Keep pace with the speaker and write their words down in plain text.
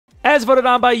As voted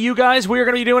on by you guys, we are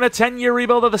going to be doing a 10-year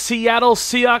rebuild of the Seattle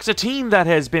Seahawks, a team that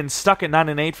has been stuck at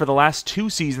 9-8 for the last 2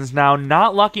 seasons now.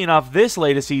 Not lucky enough this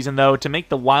latest season, though, to make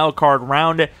the wild card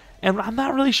round. And I'm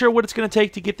not really sure what it's going to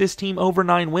take to get this team over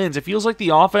 9 wins. It feels like the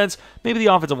offense, maybe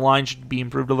the offensive line should be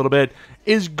improved a little bit,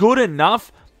 is good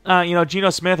enough.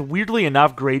 Geno Smith, weirdly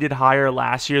enough, graded higher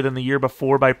last year than the year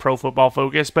before by Pro Football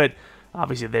Focus, but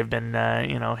obviously they've been,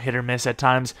 hit or miss at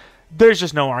times. There's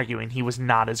just no arguing he was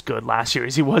not as good last year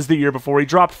as he was the year before. He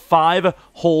dropped 5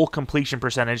 whole completion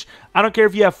percentage. I don't care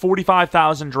if you have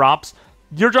 45,000 drops.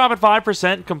 You're dropping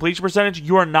 5% completion percentage,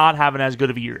 you are not having as good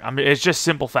of a year. I mean, it's just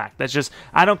simple fact. That's just,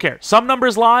 I don't care. Some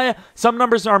numbers lie, some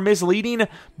numbers are misleading,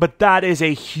 but that is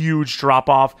a huge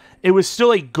drop-off. It was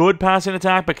still a good passing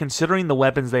attack, but considering the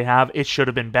weapons they have, it should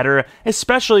have been better,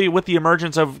 especially with the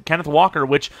emergence of Kenneth Walker,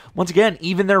 which, once again,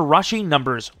 even their rushing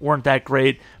numbers weren't that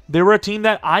great. They were a team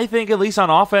that I think, at least on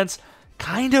offense,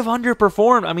 kind of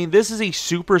underperformed. I mean, this is a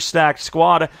super stacked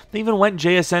squad. They even went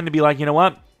JSN to be like, you know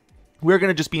what? We're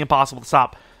going to just be impossible to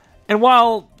stop. And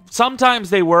while sometimes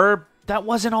they were, that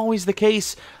wasn't always the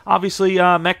case. Obviously,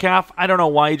 Metcalf, I don't know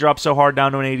why he dropped so hard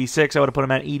down to an 86. I would have put him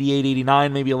at 88,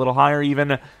 89, maybe a little higher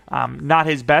even. Not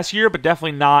his best year, but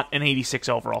definitely not an 86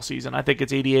 overall season. I think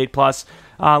it's 88 plus.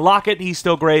 Lockett, he's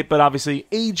still great, but obviously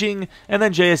aging. And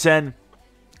then JSN,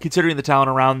 considering the talent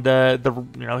around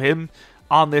him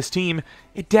on this team,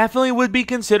 it definitely would be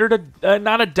considered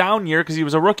not a down year because he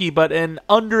was a rookie, but an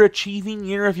underachieving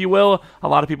year, if you will. A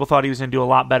lot of people thought he was going to do a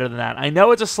lot better than that. I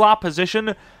know it's a slot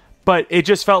position, but it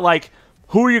just felt like,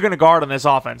 who are you going to guard on this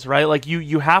offense, right? Like,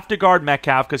 you have to guard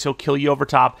Metcalf because he'll kill you over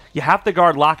top. You have to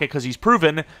guard Lockett because he's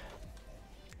proven.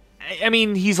 I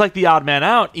mean, he's like the odd man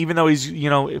out, even though he's,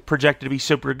 projected to be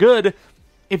super good.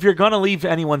 If you're going to leave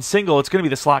anyone single, it's going to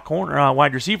be the slot corner,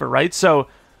 wide receiver, right? So,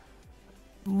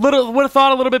 would have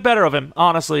thought a little bit better of him,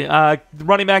 honestly.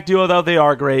 Running back duo, though, they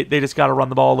are great. They just got to run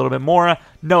the ball a little bit more.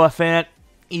 Noah Fant,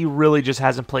 he really just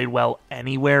hasn't played well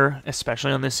anywhere,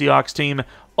 especially on the Seahawks team.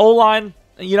 O-line,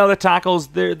 the tackles,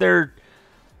 they're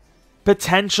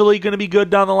potentially going to be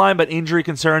good down the line, but injury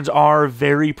concerns are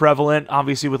very prevalent,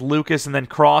 obviously with Lucas, and then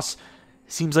Cross.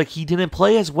 Seems like he didn't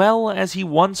play as well as he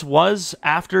once was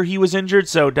after he was injured,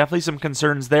 so definitely some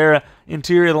concerns there.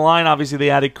 Interior of the line, obviously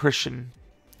they added Christian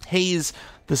Hayes,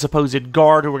 the supposed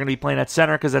guard, who we're going to be playing at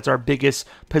center because that's our biggest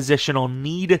positional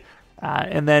need.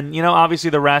 And then, obviously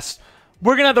the rest,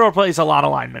 we're going to have to replace a lot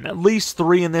of linemen. At least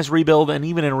 3 in this rebuild, and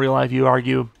even in real life, you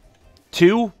argue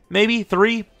 2, maybe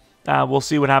 3. We'll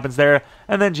see what happens there.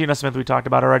 And then Geno Smith, we talked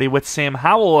about already, with Sam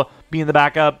Howell being the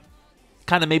backup.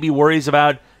 Kind of maybe worries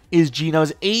about, is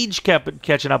Geno's age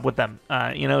catching up with them?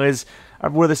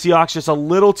 Were the Seahawks just a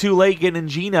little too late getting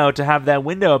Geno to have that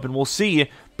window open? We'll see.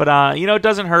 But, it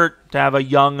doesn't hurt to have a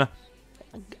young,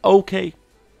 okay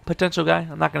potential guy.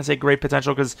 I'm not going to say great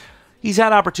potential because he's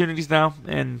had opportunities now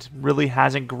and really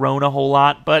hasn't grown a whole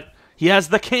lot. But he has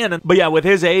the cannon. But, yeah, with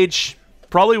his age,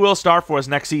 probably will start for us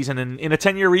next season. And in a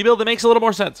 10-year rebuild, it makes a little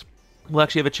more sense. We'll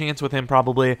actually have a chance with him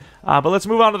probably. But let's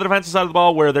move on to the defensive side of the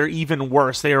ball where they're even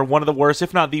worse. They are one of the worst,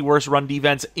 if not the worst, run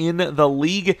defense in the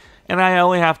league. And I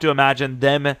only have to imagine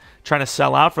them trying to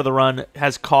sell out for the run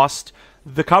has cost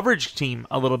the coverage team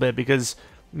a little bit because,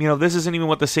 this isn't even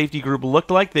what the safety group looked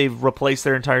like. They've replaced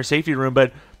their entire safety room,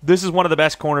 but this is one of the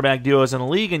best cornerback duos in the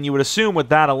league, and you would assume with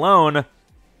that alone,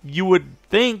 you would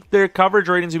think their coverage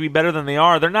ratings would be better than they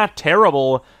are. They're not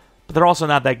terrible, but they're also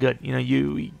not that good.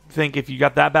 You think if you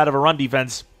got that bad of a run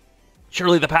defense,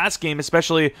 surely the pass game,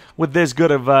 especially with this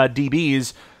good of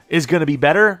DBs, is going to be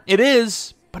better. It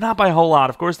is, but not by a whole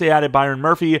lot. Of course, they added Byron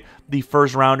Murphy, the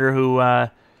first rounder, who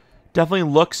definitely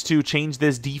looks to change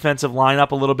this defensive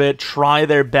lineup a little bit, try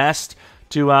their best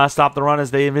to stop the run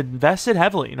as they've invested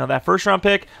heavily. That first-round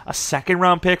pick, a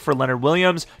second-round pick for Leonard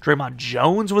Williams. Draymond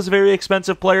Jones was a very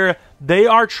expensive player. They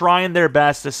are trying their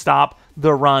best to stop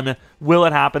the run. Will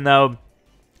it happen, though?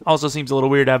 Also seems a little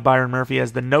weird to have Byron Murphy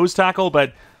as the nose tackle,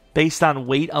 but based on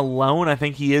weight alone, I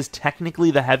think he is technically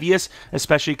the heaviest,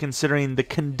 especially considering the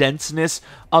condensedness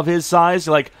of his size.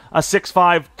 Like, a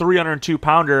 6'5",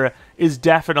 302-pounder is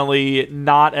definitely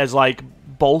not as,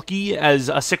 bulky as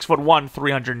a 6'1",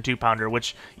 302-pounder,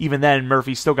 which even then,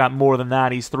 Murphy still got more than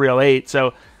that. He's 308,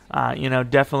 so,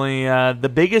 definitely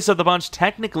the biggest of the bunch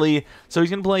technically. So he's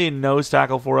going to play a nose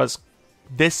tackle for us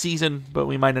this season, but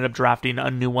we might end up drafting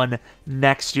a new one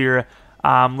next year.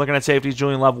 Looking at safeties,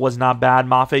 Julian Love was not bad.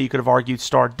 Mafe, you could have argued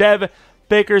star dev.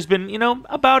 Baker's been,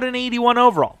 about an 81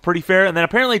 overall. Pretty fair. And then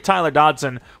apparently Tyler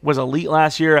Dodson was elite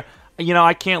last year.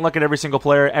 I can't look at every single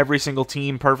player, every single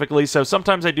team perfectly, so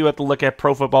sometimes I do have to look at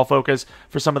Pro Football Focus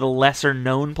for some of the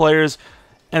lesser-known players.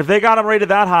 And if they got him rated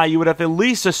that high, you would have to at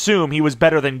least assume he was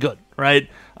better than good, right?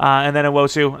 And then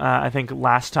Nwosu, I think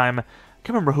last time, I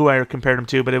can't remember who I compared him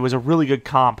to, but it was a really good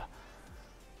comp.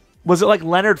 Was it like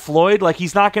Leonard Floyd? Like,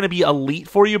 he's not going to be elite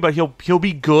for you, but he'll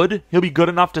be good. He'll be good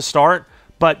enough to start.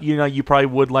 But, you know, you probably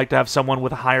would like to have someone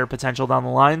with a higher potential down the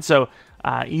line. So,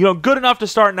 you know, good enough to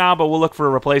start now, but we'll look for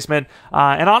a replacement.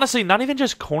 And honestly, not even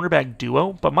just cornerback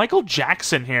duo, but Michael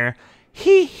Jackson here.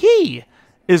 He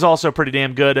is also pretty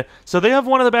damn good. So they have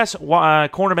one of the best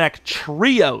cornerback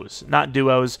trios, not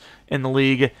duos, in the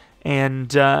league.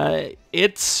 And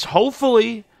it's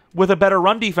hopefully, with a better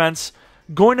run defense,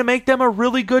 going to make them a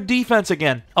really good defense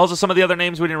again. Also, some of the other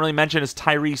names we didn't really mention is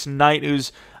Tyrese Knight,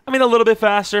 who's, I mean, a little bit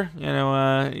faster. You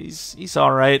know, he's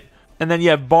all right. And then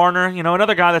you have Barner, you know,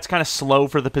 another guy that's kind of slow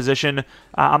for the position.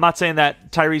 I'm not saying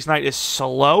that Tyrese Knight is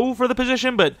slow for the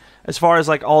position, but as far as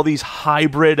like all these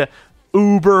hybrid,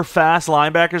 uber fast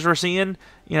linebackers we're seeing,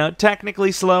 you know,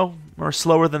 technically slow, or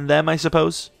slower than them, I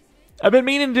suppose. I've been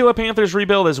meaning to do a Panthers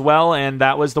rebuild as well, and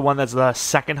that was the one that's the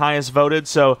second highest voted,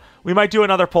 so we might do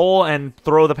another poll and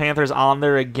throw the Panthers on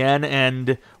there again,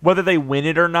 and whether they win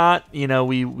it or not, you know,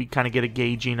 we kind of get a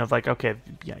gauging of like, okay,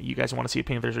 yeah, you guys want to see a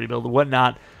Panthers rebuild or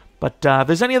whatnot. But if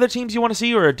there's any other teams you want to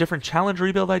see or a different challenge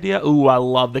rebuild idea, ooh, I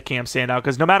love the Cam standout,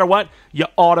 because no matter what, you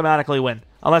automatically win,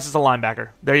 unless it's a linebacker.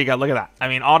 There you go, look at that. I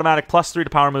mean, automatic +3 to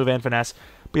power move and finesse.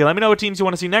 But yeah, let me know what teams you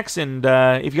want to see next, and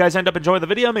if you guys end up enjoying the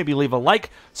video, maybe leave a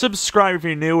like, subscribe if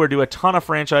you're new, or do a ton of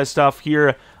franchise stuff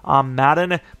here on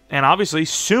Madden, and obviously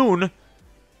soon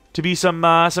to be some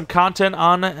content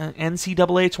on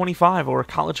NCAA 25 or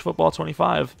College Football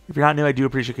 25. If you're not new, I do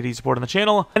appreciate your support on the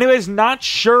channel. Anyways, not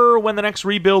sure when the next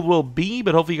rebuild will be,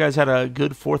 but hopefully you guys had a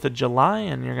good 4th of July,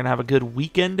 and you're going to have a good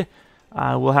weekend.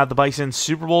 We'll have the Bison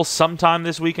Super Bowl sometime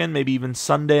this weekend, maybe even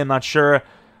Sunday, I'm not sure.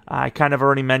 I kind of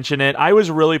already mentioned it. I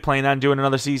was really planning on doing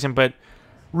another season, but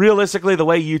realistically, the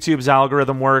way YouTube's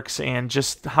algorithm works and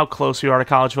just how close we are to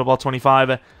College Football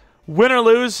 25, win or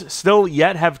lose, still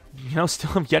have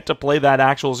yet to play that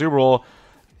actual Super Bowl.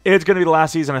 It's going to be the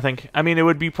last season, I think. I mean, it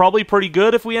would be probably pretty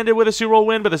good if we ended with a Super Bowl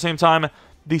win, but at the same time,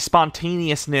 the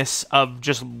spontaneousness of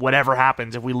just whatever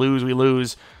happens, if we lose, we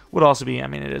lose, would also be, I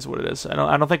mean, it is what it is. I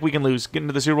don't think we can lose. Getting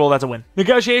to the Super Bowl, that's a win.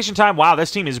 Negotiation time. Wow, this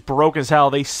team is broke as hell.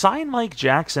 They signed Mike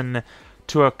Jackson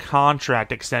to a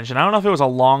contract extension. I don't know if it was a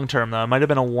long-term, though. It might have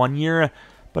been a 1-year,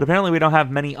 but apparently we don't have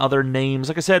many other names.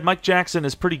 Like I said, Mike Jackson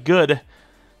is pretty good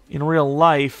in real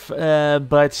life,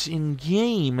 but in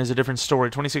game is a different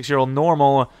story. 26-year-old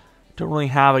normal, don't really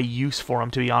have a use for him,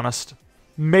 to be honest.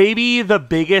 Maybe the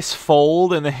biggest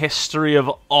fold in the history of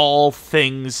all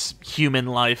things human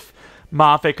life.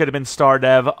 Moffitt could have been star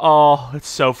dev. Oh, it's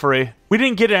so free. We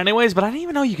didn't get it anyways, but I didn't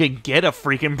even know you could get a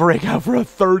freaking breakout for a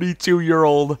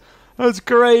 32-year-old. That's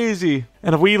crazy.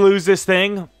 And if we lose this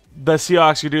thing, the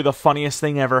Seahawks could do the funniest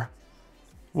thing ever.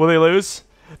 Will they lose?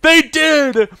 They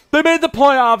did! They made the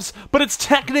playoffs, but it's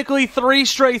technically 3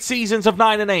 straight seasons of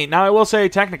 9-8. Now, I will say,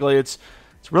 technically, it's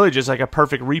really just like a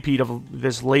perfect repeat of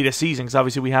this latest season, because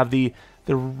obviously we have the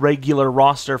regular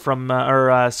roster from,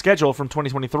 schedule from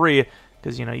 2023,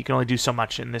 because, you know, you can only do so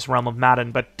much in this realm of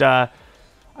Madden. But I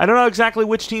don't know exactly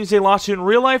which teams they lost to in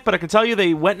real life, but I can tell you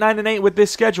they went 9-8 with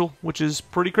this schedule, which is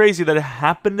pretty crazy that it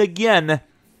happened again.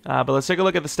 But let's take a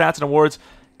look at the stats and awards.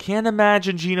 Can't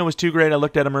imagine Geno was too great. I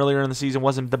looked at him earlier in the season.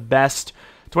 Wasn't the best.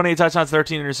 28 touchdowns,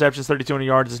 13 interceptions, 3,200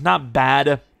 yards. It's not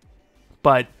bad,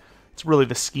 but it's really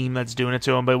the scheme that's doing it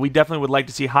to him. But we definitely would like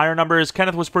to see higher numbers.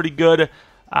 Kenneth was pretty good.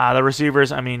 The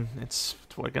receivers, I mean, it's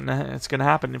gonna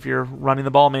happen if you're running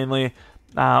the ball mainly.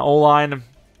 O-line,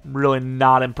 really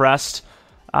not impressed.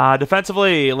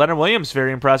 Defensively, Leonard Williams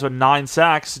very impressed with 9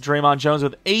 sacks. Draymond Jones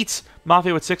with 8.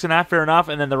 Mafia with 6.5, fair enough.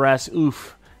 And then the rest,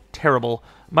 oof, terrible.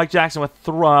 Mike Jackson with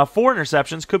 4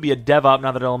 interceptions. Could be a dev up,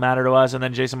 not that it'll matter to us. And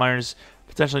then Jason Myers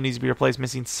potentially needs to be replaced,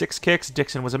 missing 6 kicks.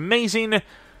 Dixon was amazing.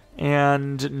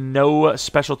 And no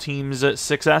special teams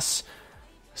success.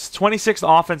 26th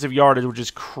offensive yardage, which is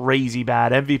crazy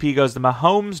bad. MVP goes to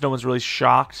Mahomes. No one's really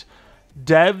shocked.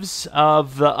 Devs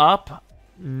of the up,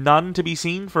 none to be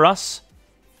seen for us.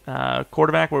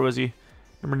 Quarterback, where was he?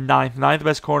 Number 9th. 9th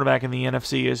best quarterback in the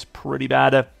NFC is pretty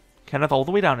bad. Kenneth all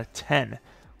the way down to 10,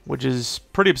 which is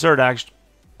pretty absurd,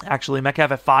 actually.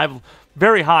 Metcalf at 5,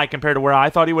 very high compared to where I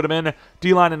thought he would have been.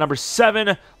 D-line at number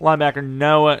 7. Linebacker,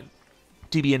 no.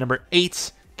 DB at number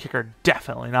 8. Kicker,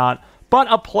 definitely not.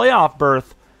 But a playoff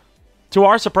berth. To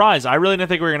our surprise, I really didn't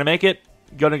think we were going to make it.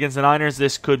 Going against the Niners,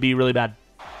 this could be really bad.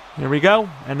 Here we go.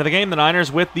 End of the game. The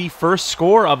Niners with the first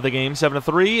score of the game,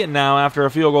 7-3. And now after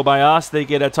a field goal by us, they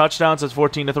get a touchdown, so it's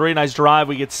 14-3. Nice drive.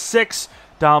 We get 6,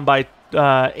 down by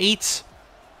 8.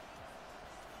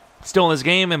 Still in this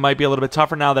game, it might be a little bit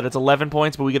tougher now that it's 11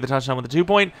 points, but we get the touchdown with the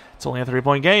 2-point. It's only a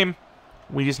 3-point game.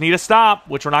 We just need a stop,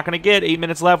 which we're not going to get. 8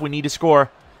 minutes left. We need to score.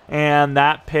 And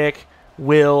that pick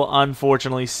will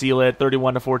unfortunately seal it.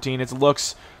 31-14. It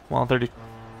looks, well,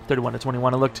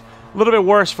 31-21. It looked a little bit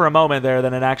worse for a moment there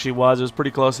than it actually was. It was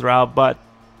pretty close throughout, but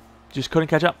just couldn't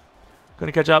catch up.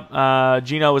 Couldn't catch up.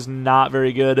 Gino was not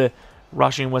very good.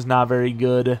 Rushing was not very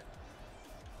good.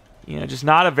 Just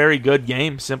not a very good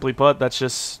game, simply put. That's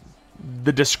just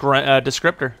the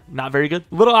descriptor. Not very good.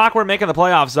 A little awkward making the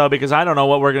playoffs, though, because I don't know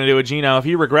what we're going to do with Gino. If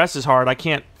he regresses hard, I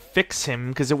can't fix him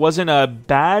because it wasn't a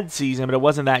bad season, but it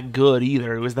wasn't that good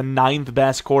either. It was the 9th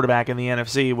best quarterback in the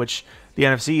NFC, which the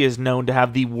NFC is known to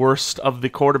have the worst of the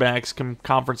quarterbacks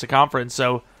conference to conference.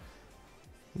 So,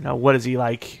 what is he,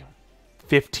 like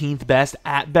 15th best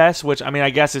at best? Which, I mean,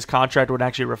 I guess his contract would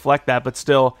actually reflect that, but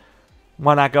still,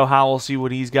 why not go Howell, see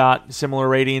what he's got? Similar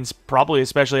ratings, probably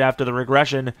especially after the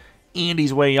regression, and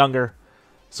he's way younger.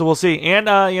 So we'll see. And,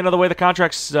 the way the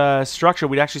contract's structured,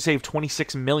 we'd actually save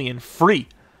 $26 million free,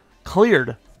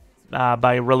 cleared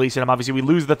by releasing him. Obviously, we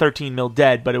lose the $13 million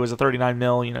dead, but it was a $39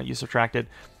 million, you subtracted.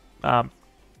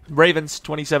 Ravens,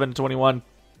 27-21,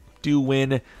 do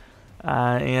win.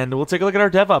 And we'll take a look at our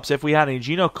dev ups if we had any.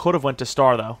 Gino could have went to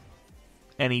star, though,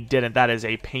 and he didn't. That is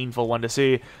a painful one to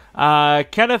see.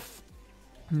 Kenneth,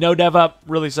 no dev up,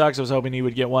 really sucks. I was hoping he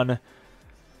would get one.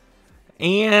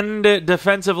 And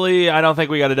defensively, I don't think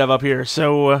we got a dev up here.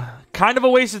 So, kind of a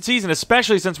wasted season,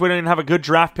 especially since we didn't have a good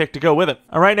draft pick to go with it.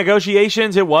 All right,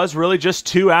 negotiations, it was really just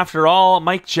 2 after all.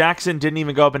 Mike Jackson didn't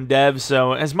even go up in dev,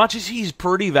 so as much as he's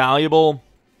pretty valuable,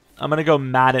 I'm going to go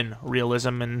Madden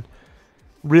realism and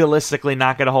realistically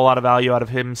not get a whole lot of value out of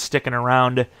him sticking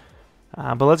around.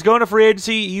 But let's go into free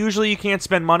agency. Usually you can't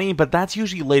spend money, but that's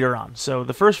usually later on. So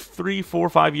the first 3, 4,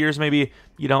 5 years, maybe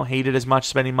you don't hate it as much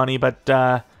spending money, but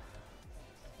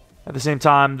at the same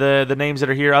time, the names that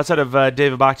are here, outside of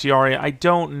David Bakhtiari, I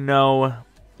don't know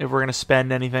if we're going to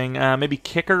spend anything. Maybe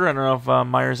kicker. I don't know if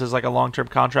Myers has like a long-term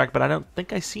contract, but I don't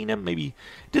think I've seen him. Maybe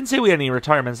didn't say we had any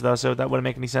retirements, though, so that wouldn't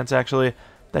make any sense, actually,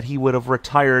 that he would have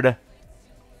retired.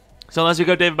 So unless we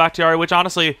go David Bakhtiari, which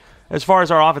honestly, as far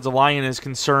as our offensive line is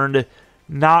concerned,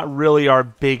 not really our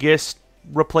biggest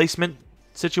replacement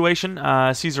situation.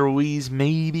 Cesar Ruiz,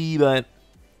 maybe, but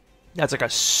that's like a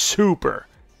super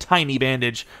tiny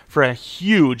bandage for a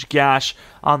huge gash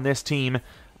on this team.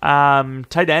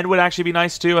 Tight end would actually be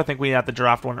nice too. I think we have to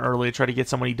draft one early to try to get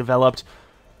somebody developed.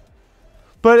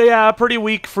 But yeah, a pretty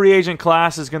weak free agent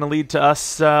class is going to lead to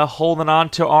us holding on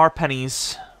to our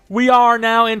pennies. We are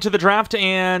now into the draft,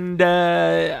 and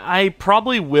I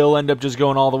probably will end up just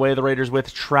going all the way to the Raiders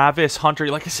with Travis Hunter.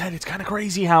 Like I said, it's kind of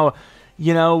crazy how,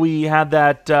 we had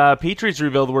that Patriots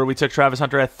rebuild where we took Travis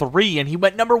Hunter at 3, and he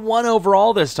went number 1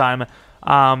 overall this time.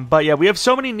 But yeah, we have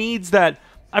so many needs that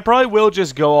I probably will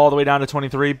just go all the way down to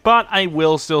 23, but I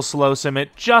will still slow sim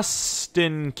it just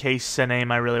in case a name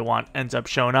I really want ends up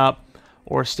showing up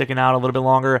or sticking out a little bit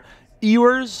longer.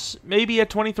 Ewers, maybe at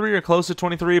 23 or close to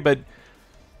 23, but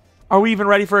are we even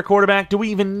ready for a quarterback? Do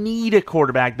we even need a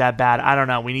quarterback that bad? I don't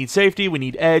know. We need safety. We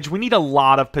need edge. We need a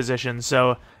lot of positions.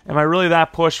 So am I really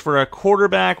that pushed for a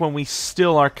quarterback when we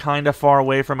still are kind of far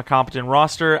away from a competent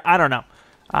roster? I don't know.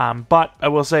 But I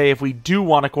will say if we do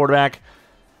want a quarterback,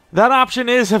 that option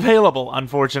is available,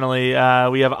 unfortunately.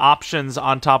 We have options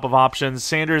on top of options.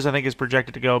 Sanders, I think, is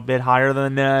projected to go a bit higher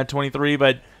than 23,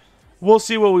 but we'll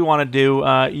see what we want to do.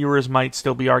 Ewers might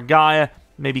still be our guy.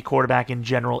 Maybe quarterback in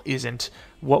general isn't.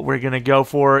 What we're going to go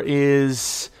for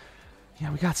is,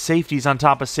 we got safeties on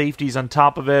top of safeties on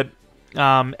top of it.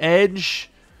 Edge,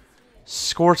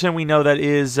 Scorton, we know that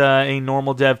is a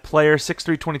normal dev player.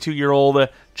 6'3", 22-year-old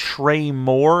Trey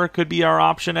Moore could be our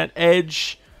option at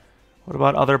edge. What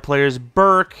about other players?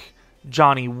 Burke,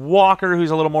 Johnny Walker, who's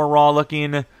a little more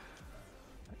raw-looking.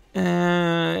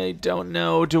 I don't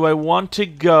know. Do I want to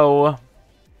go...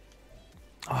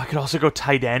 Oh, I could also go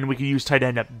tight end. We could use tight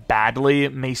end badly.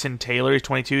 Mason Taylor, he's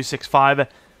 22, 6'5".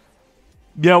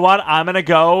 You know what? I'm going to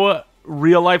go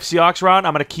real-life Seahawks route.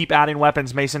 I'm going to keep adding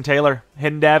weapons. Mason Taylor,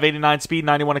 hidden dev, 89 speed,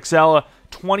 91 excel,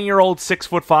 20-year-old,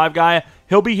 6'5" guy.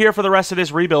 He'll be here for the rest of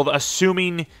this rebuild,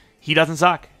 assuming he doesn't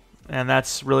suck. And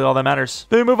that's really all that matters.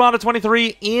 Then we move on to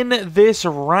 23 in this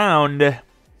round.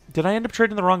 Did I end up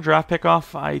trading the wrong draft pick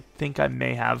off? I think I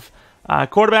may have.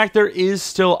 Quarterback, there is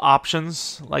still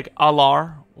options like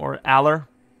Alar or Aller.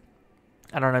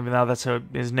 I don't even know if that's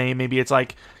his name. Maybe it's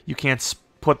like you can't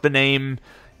put the name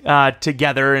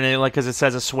together and because it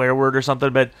says a swear word or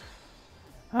something. But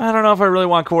I don't know if I really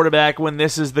want quarterback when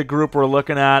this is the group we're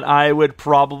looking at. I would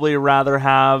probably rather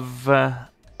have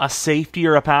a safety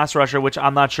or a pass rusher, which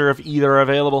I'm not sure if either are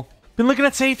available. Been looking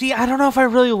at safety. I don't know if I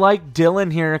really like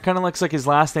Dylan here. It kind of looks like his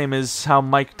last name is how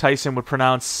Mike Tyson would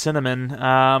pronounce cinnamon.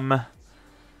 I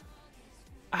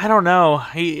don't know.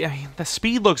 The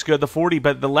speed looks good, the 40,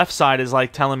 but the left side is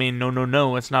like telling me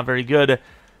no, it's not very good.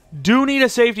 Do need a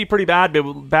safety pretty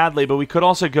badly, but we could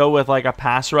also go with like a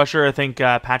pass rusher. I think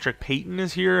Patrick Payton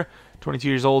is here. 22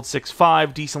 years old,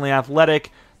 6'5", decently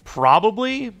athletic.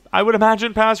 Probably, I would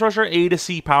imagine, pass rusher. A to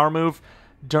C power move.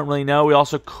 Don't really know. We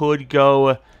also could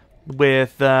go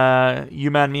with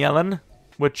Uman Mielen,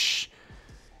 which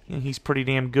he's pretty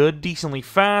damn good. Decently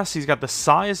fast. He's got the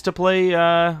size to play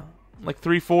like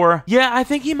 3-4. Yeah, I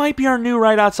think he might be our new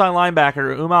right outside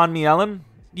linebacker. Uman Mielen.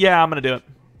 Yeah, I'm going to do it.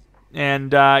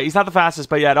 And he's not the fastest,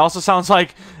 but yeah, it also sounds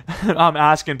like I'm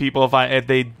asking people if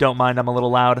they don't mind I'm a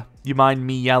little loud. You mind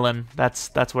me yelling? That's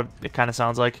what it kind of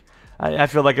sounds like. I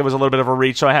feel like it was a little bit of a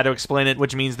reach, so I had to explain it,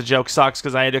 which means the joke sucks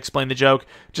because I had to explain the joke.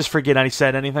 Just forget I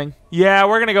said anything. Yeah,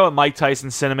 we're going to go with Mike Tyson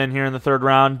Cinnamon here in the third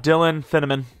round. Dylan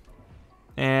Thinneman.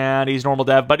 And he's normal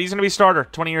dev, but he's going to be starter.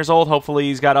 20 years old. Hopefully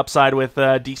he's got upside with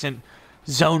decent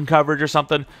zone coverage or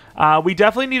something. We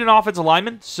definitely need an offensive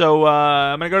lineman, so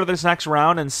I'm going to go to this next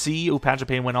round and see. Oh, Patrick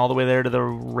Payne went all the way there to the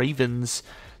Ravens.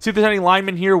 See if there's any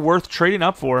linemen here worth trading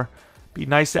up for. Be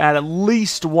nice to add at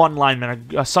least one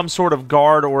lineman, some sort of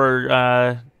guard or,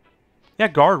 yeah,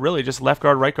 guard, really. Just left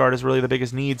guard, right guard is really the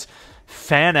biggest needs.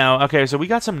 Fano. Okay, so we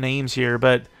got some names here,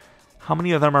 but how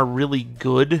many of them are really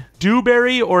good?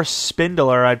 Dewberry or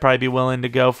Spindler I'd probably be willing to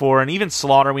go for, and even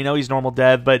Slaughter. We know he's normal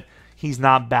dev, but he's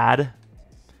not bad.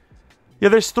 Yeah,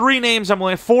 there's 3 names I'm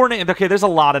willing, 4 names. Okay, there's a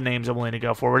lot of names I'm willing to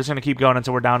go for. We're just going to keep going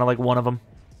until we're down to like one of them.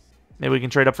 Maybe we can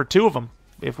trade up for 2 of them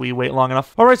if we wait long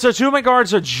enough. All right, so 2 of my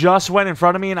guards just went in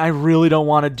front of me, and I really don't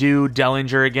want to do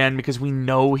Dellinger again because we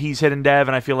know he's hidden dev,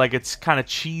 and I feel like it's kind of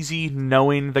cheesy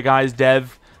knowing the guy's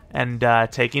dev and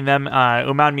taking them.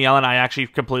 Uman Mielen, I actually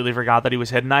completely forgot that he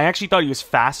was hidden. I actually thought he was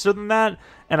faster than that,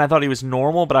 and I thought he was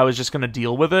normal, but I was just going to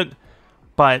deal with it.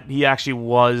 But he actually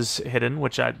was hidden,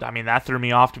 which, I mean, that threw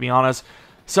me off, to be honest.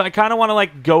 So I kind of want to,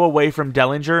 like, go away from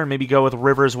Dellinger and maybe go with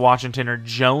Rivers, Washington, or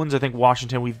Jones. I think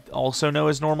Washington we also know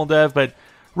is normal dev, but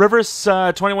Rivers,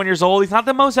 21 years old. He's not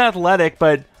the most athletic,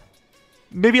 but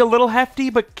maybe a little hefty,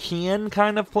 but can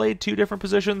kind of play 2 different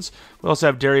positions. We also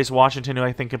have Darius Washington, who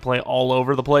I think can play all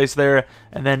over the place there,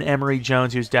 and then Emory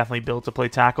Jones, who's definitely built to play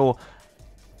tackle.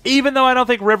 Even though I don't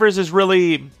think Rivers is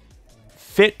really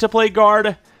fit to play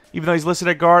guard, even though he's listed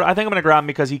at guard, I think I'm going to grab him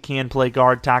because he can play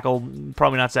guard, tackle,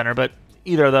 probably not center, but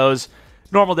either of those.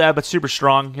 Normal dev, but super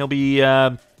strong. He'll be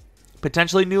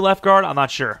potentially new left guard. I'm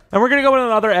not sure. And we're going to go with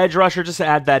another edge rusher just to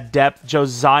add that depth.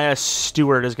 Josiah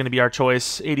Stewart is going to be our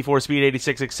choice. 84 speed,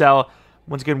 86 excel.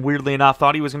 Once again, weirdly enough,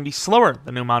 thought he was going to be slower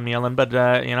than Uman Mielen, but,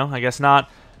 you know, I guess not.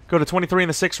 Go to 23 in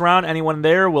the 6th round. Anyone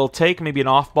there will take maybe an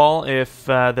off ball if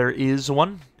there is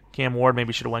one. Cam Ward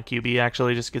maybe should have went QB,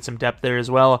 actually, just get some depth there as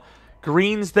well.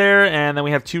 Green's there, and then we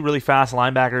have 2 really fast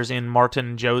linebackers in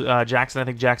Martin and Jackson. I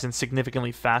think Jackson's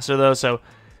significantly faster, though, so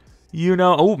you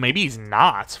know... Oh, maybe he's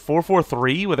not.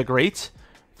 4.43 with a great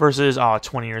versus... Oh,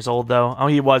 20 years old, though. Oh,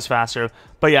 he was faster.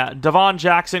 But yeah, Devon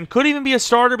Jackson could even be a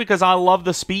starter because I love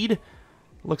the speed.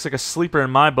 Looks like a sleeper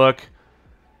in my book.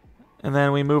 And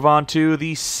then we move on to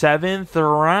the 7th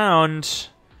round.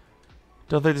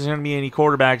 Don't think there's going to be any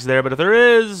quarterbacks there, but if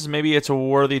there is, maybe it's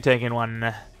worthy taking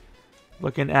one.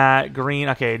 Looking at Green.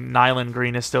 Okay, Nyland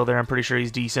Green is still there. I'm pretty sure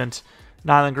he's decent.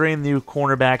 Nyland Green, new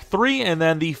cornerback 3, and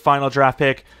then the final draft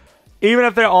pick. Even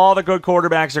if all the good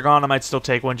quarterbacks are gone, I might still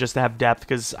take one just to have depth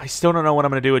because I still don't know what I'm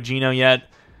going to do with Geno yet.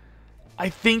 I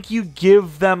think you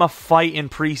give them a fight in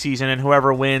preseason, and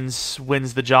whoever wins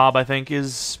the job, I think,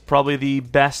 is probably the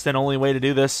best and only way to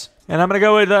do this. And I'm going to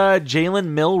go with Jalen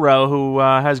Milroe, who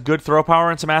has good throw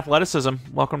power and some athleticism.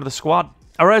 Welcome to the squad.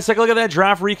 All right, let's take a look at that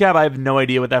draft recap. I have no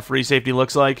idea what that free safety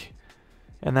looks like.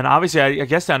 And then, obviously, I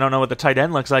guess I don't know what the tight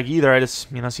end looks like either. I just,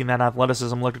 seen that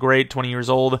athleticism looked great. 20 years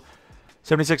old.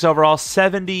 76 overall.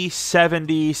 70,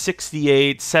 70,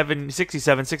 68, 67,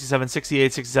 67,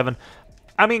 68, 67.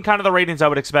 I mean, kind of the ratings I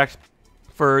would expect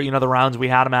for, the rounds we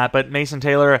had him at. But Mason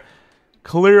Taylor,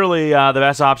 clearly the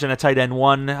best option at tight end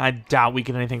 1. I doubt we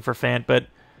get anything for Fant, but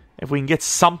if we can get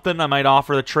something, I might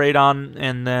offer the trade on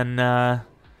and then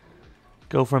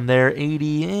go from there.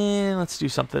 80, let's do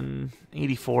something.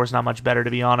 84 is not much better,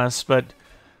 to be honest, but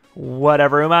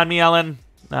whatever. Uman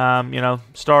Mielen,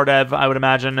 star dev, I would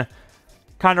imagine.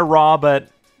 Kind of raw, but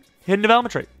hidden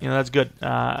development trait. That's good.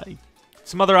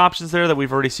 Some other options there that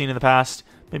we've already seen in the past.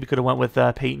 Maybe could have went with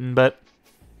Peyton, but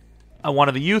I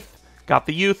wanted the youth. Got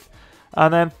the youth.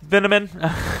 And then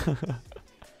Vinaman.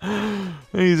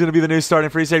 He's going to be the new starting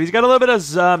free safety. He's got a little bit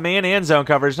of man and zone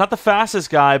coverage. Not the fastest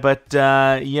guy, but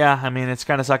yeah, I mean, it's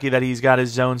kind of sucky that he's got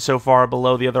his zone so far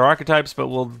below the other archetypes, but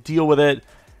we'll deal with it.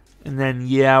 And then,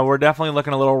 yeah, we're definitely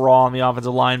looking a little raw on the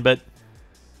offensive line, but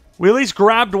we at least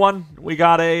grabbed one. We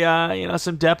got a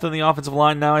some depth in the offensive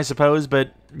line now, I suppose,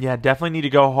 but yeah, definitely need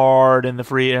to go hard in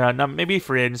the maybe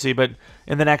free agency, but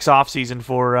in the next offseason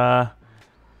for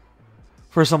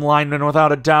some linemen,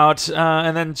 without a doubt.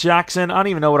 And then Jackson, I don't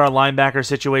even know what our linebacker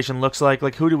situation looks like.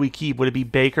 Like, who do we keep? Would it be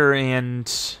Baker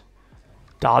and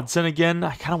Dodson again?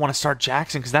 I kind of want to start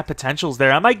Jackson because that potential's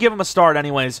there. I might give him a start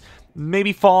anyways.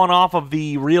 Maybe falling off of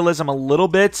the realism a little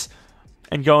bit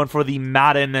and going for the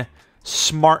Madden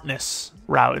smartness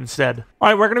route instead. All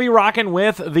right, we're going to be rocking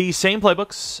with the same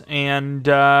playbooks, and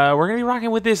we're going to be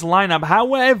rocking with this lineup.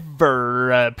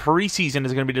 However, preseason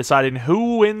is going to be deciding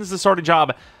who wins the starting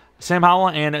job. Sam Howell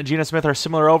and Geno Smith are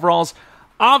similar overalls.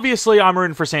 Obviously, I'm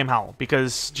rooting for Sam Howell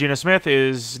because Geno Smith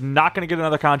is not going to get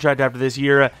another contract after this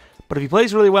year. But if he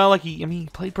plays really well, like he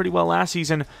played pretty well last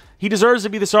season, he deserves to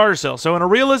be the starter still. So in a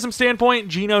realism standpoint,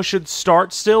 Geno should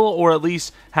start still, or at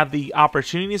least have the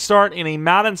opportunity to start. In a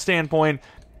Madden standpoint,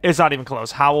 it's not even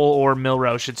close. Howell or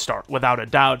Milroe should start, without a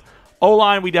doubt.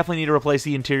 O-line, we definitely need to replace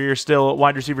the interior still.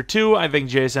 Wide receiver 2, I think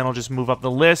JSN will just move up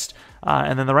the list.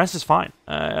 And then the rest is fine,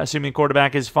 assuming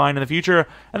quarterback is fine in the future.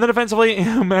 And then defensively,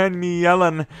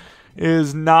 Yellen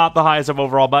is not the highest of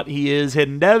overall, but he is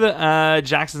hidden dev.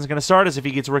 Jackson's going to start as if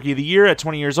he gets Rookie of the Year at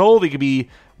 20 years old. He could be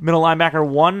middle linebacker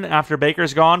 1 after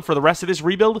Baker's gone for the rest of this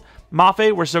rebuild.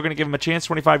 Mafe, we're still going to give him a chance,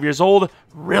 25 years old.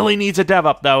 Really needs a dev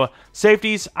up, though.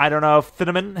 Safeties, I don't know if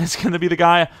Thieneman is going to be the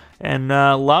guy. And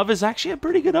Love is actually a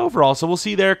pretty good overall, so we'll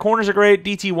see there. Corners are great.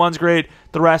 DT1's great.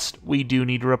 The rest, we do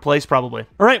need to replace, probably.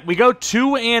 All right, we go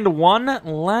 2-1.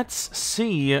 Let's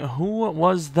see who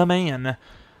was the man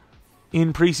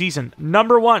in preseason.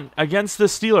 Number 1 against the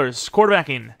Steelers,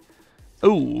 quarterbacking.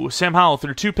 Ooh, Sam Howell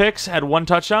threw 2 picks, had 1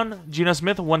 touchdown. Geno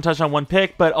Smith, 1 touchdown, 1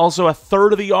 pick, but also a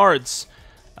third of the yards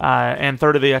and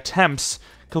third of the attempts.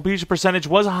 Completion percentage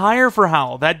was higher for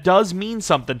Howell. That does mean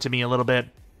something to me a little bit.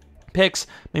 Picks,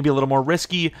 maybe a little more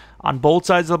risky on both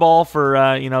sides of the ball for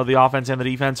the offense and the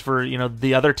defense for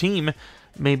the other team.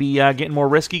 Maybe getting more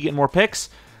risky, getting more picks.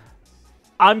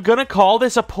 I'm going to call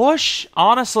this a push,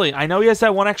 honestly. I know he has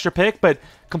that 1 extra pick, but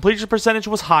completion percentage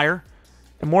was higher.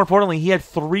 And more importantly, he had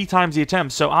 3 times the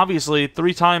attempts. So obviously,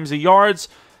 3 times the yards.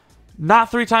 Not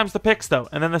 3 times the picks, though.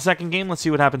 And then the second game, let's see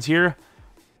what happens here.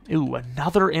 Ooh,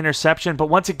 another interception. But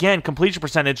once again, completion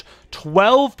percentage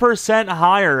 12%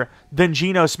 higher than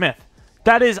Geno Smith.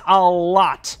 That is a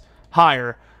lot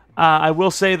higher. I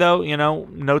will say, though,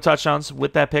 no touchdowns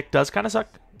with that pick does kind of suck.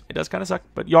 It does kind of suck.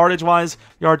 But yardage-wise,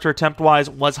 yards per attempt-wise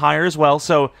was higher as well.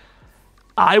 So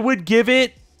I would give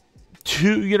it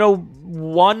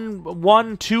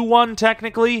 2-1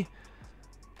 technically.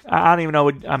 I don't even know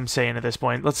what I'm saying at this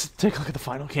point. Let's take a look at the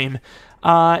final game.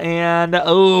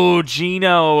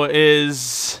 Geno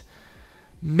is...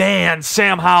 Man,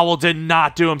 Sam Howell did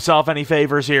not do himself any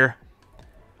favors here.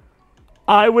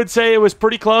 I would say it was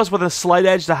pretty close with a slight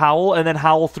edge to Howell, and then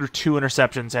Howell threw 2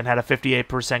 interceptions and had a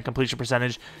 58% completion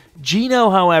percentage. Geno,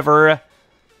 however,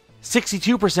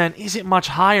 62% isn't much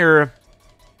higher.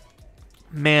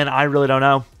 Man, I really don't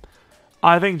know.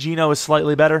 I think Geno is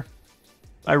slightly better.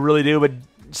 I really do, but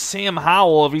Sam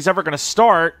Howell, if he's ever going to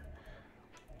start,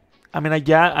 I mean,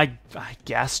 I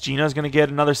guess Geno's going to get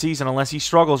another season unless he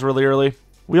struggles really early.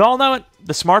 We all know it.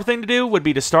 The smart thing to do would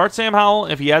be to start Sam Howell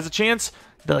if he has a chance.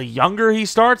 The younger he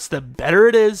starts, the better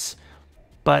it is.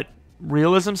 But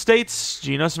realism states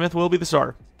Geno Smith will be the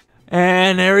starter.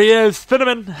 And there he is,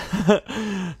 Thieneman.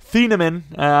 Thieneman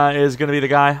is going to be the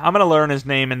guy. I'm going to learn his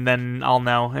name and then I'll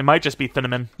know. It might just be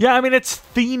Thieneman. Yeah, I mean, it's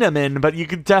Thieneman, but you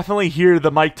could definitely hear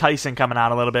the Mike Tyson coming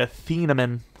out a little bit.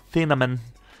 Thieneman.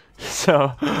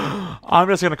 So, I'm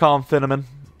just going to call him Thieneman.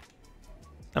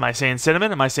 Am I saying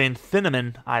cinnamon? Am I saying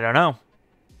Thieneman? I don't know.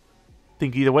 I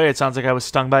think either way, it sounds like I was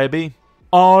stung by a bee.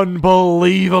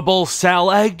 Unbelievable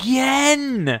sell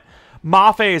again!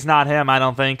 Mafe is not him, I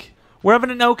don't think. We're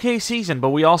having an okay season, but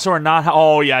we also are not...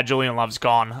 Oh, yeah, Julian Love's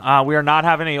gone. We are not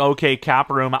having an okay cap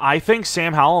room. I think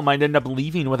Sam Howell might end up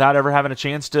leaving without ever having a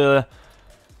chance to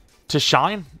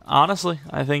shine, honestly.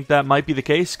 I think that might be the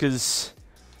case, because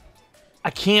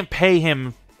I can't pay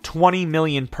him $20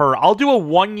 million per. I'll do a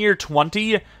 1-year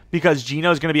 20 because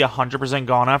Geno's going to be 100%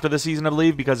 gone after the season, I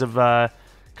believe, because of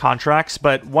contracts.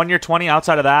 But 1 year 20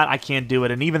 outside of that, I can't do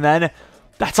it. And even then,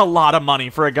 That's a lot of money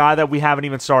for a guy that we haven't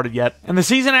even started yet. And the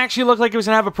season actually looked like it was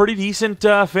going to have a pretty decent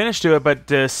finish to it, but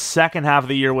the second half of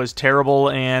the year was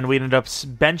terrible, and we ended up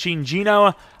benching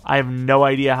Gino. I have no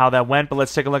idea how that went, but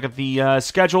let's take a look at the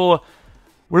schedule.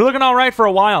 We're looking all right for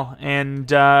a while, and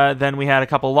then we had a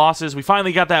couple losses. We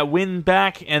finally got that win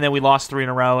back, and then we lost 3 in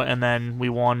a row, and then we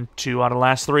won 2 out of the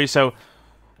last 3. So,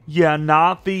 yeah,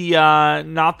 not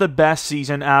the best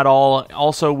season at all.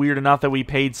 Also weird enough that we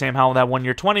paid Sam Howell that 1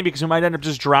 year $20 because we might end up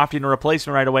just drafting a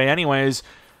replacement right away anyways.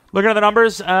 Looking at the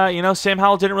numbers, Sam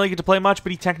Howell didn't really get to play much,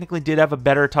 but he technically did have a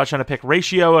better touchdown-to-pick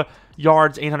ratio.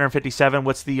 Yards, 857.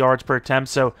 What's the yards per attempt?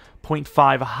 So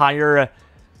 0.5 higher.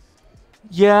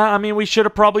 Yeah, I mean, we should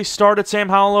have probably started Sam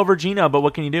Howell over Gino, but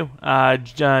what can you do?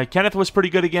 Kenneth was pretty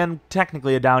good again,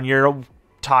 technically a down year.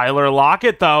 Tyler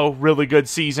Lockett, though, really good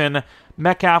season.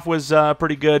 Metcalf was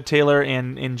pretty good. Taylor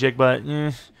and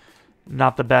Jigba,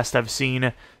 not the best I've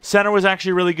seen. Center was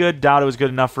actually really good. Dowda was good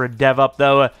enough for a dev up,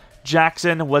 though.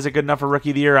 Jackson, was it good enough for Rookie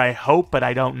of the Year? I hope, but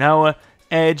I don't know.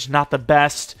 Edge, not the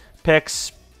best.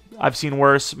 Picks, I've seen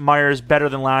worse. Myers, better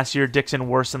than last year. Dixon,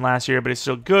 worse than last year, but it's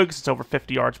still good because it's over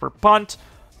 50 yards per punt.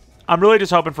 I'm really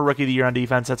just hoping for Rookie of the Year on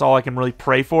defense. That's all I can really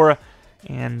pray for,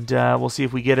 and we'll see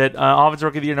if we get it. Offensive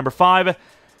Rookie of the Year, number 5.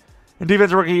 And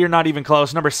defensive Rookie of the Year, not even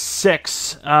close. Number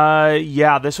 6.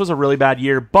 Yeah, this was a really bad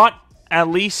year, but at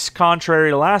least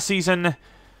contrary to last season,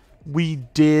 we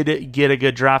did get a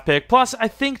good draft pick. Plus, I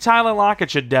think Tyler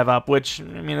Lockett should dev up, which, I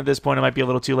mean, at this point, it might be a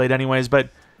little too late anyways, but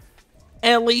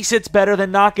at least it's better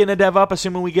than not getting a dev up,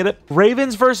 assuming we get it.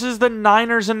 Ravens versus the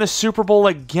Niners in the Super Bowl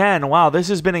again. Wow, this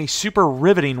has been a super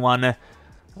riveting one.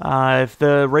 If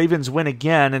the Ravens win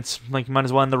again, it's like you might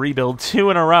as well end the rebuild.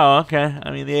 2 in a row. Okay, I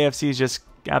mean, the AFC is just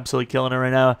absolutely killing it right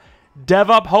now.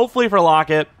 Dev up, hopefully for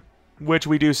Lockett, which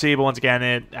we do see, but once again,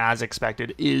 it, as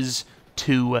expected, is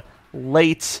too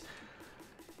late.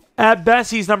 At best,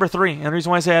 he's number 3. And the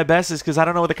reason why I say at best is because I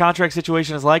don't know what the contract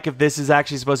situation is like. If this is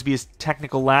actually supposed to be his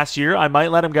technical last year, I might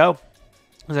let him go,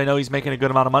 because I know he's making a good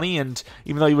amount of money, and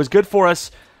even though he was good for us,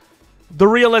 the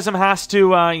realism has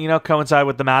to, coincide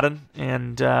with the Madden,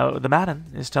 and the Madden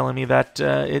is telling me that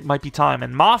it might be time.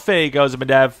 And Mafe goes up a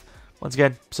dev. Once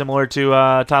again, similar to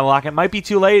Tyler Lockett. Might be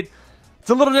too late. It's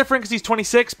a little different because he's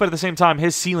 26, but at the same time,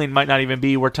 his ceiling might not even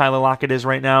be where Tyler Lockett is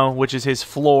right now, which is his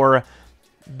floor.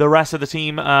 The rest of the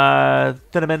team,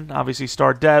 Thieneman, obviously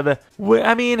star dev. We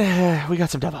got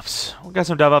some dev ups.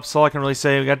 That's all I can really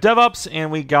say. We got dev ups,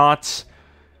 and we got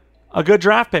a good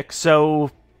draft pick.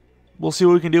 So we'll see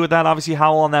what we can do with that. Obviously,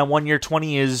 Howell on that 1 year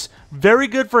 $20 is very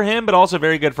good for him, but also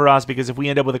very good for us, because if we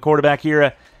end up with a quarterback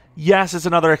here, yes, it's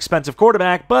another expensive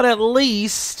quarterback, but at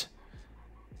least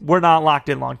we're not locked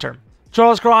in long term.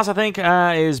 Charles Cross, I think,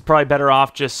 is probably better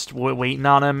off just waiting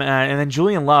on him. And then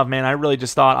Julian Love, man, I really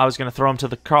just thought I was going to throw him to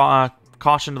the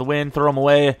caution to the wind, throw him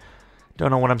away.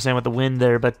 Don't know what I'm saying with the wind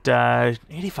there, but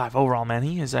 85 overall, man.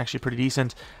 He is actually pretty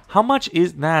decent. How much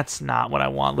is... That's not what I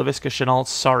want. Laviska Shenault,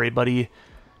 sorry, buddy.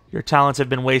 Your talents have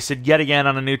been wasted yet again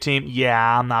on a new team.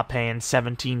 Yeah, I'm not paying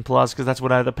 17 plus, because that's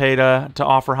what I have to pay to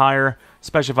offer higher,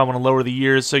 especially if I want to lower the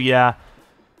years. So, yeah.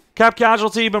 Cap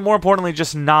casualty, but more importantly,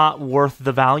 just not worth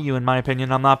the value, in my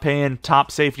opinion. I'm not paying top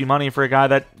safety money for a guy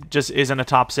that just isn't a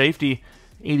top safety.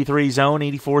 83 zone,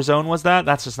 84 zone was that?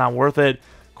 That's just not worth it.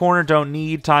 Corner don't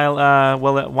need.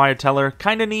 Wyatt Teller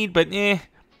kind of need, but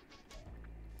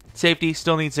Safety,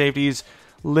 still need safeties.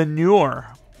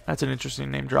 Lenoir, that's an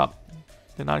interesting name drop.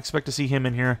 Did not expect to see him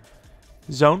in here.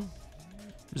 Zone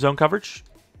coverage.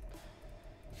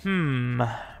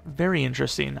 Very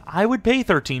interesting. I would pay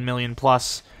 13 million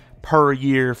plus per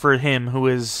year for him, who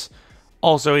is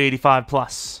also 85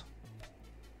 plus.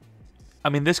 I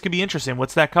mean, this could be interesting.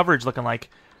 What's that coverage looking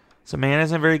like? So man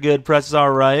isn't very good. Press is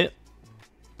all right.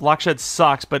 Block shed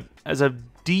sucks, but as a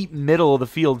deep middle of the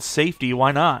field safety,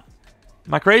 why not?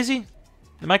 Am I crazy?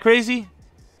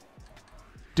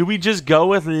 Do we just go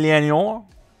with Lenoir?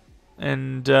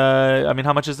 And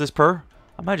how much is this per?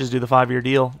 I might just do the 5-year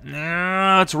deal.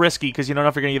 Nah, it's risky because you don't know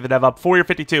if you're going to get the dev up. 4 year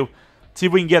 52. Let's see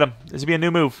if we can get him. This would be a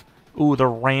new move. Ooh, the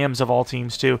Rams of all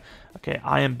teams, too. Okay,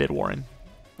 I am bid warren.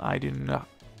 I do not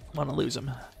want to lose him.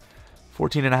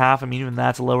 14.5. I mean, even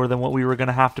that's lower than what we were going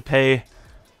to have to pay.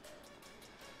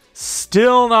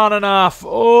 Still not enough.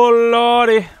 Oh,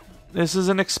 lordy. This is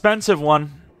an expensive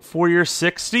one. 4 year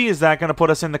 60. Is that going to put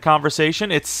us in the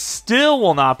conversation? It still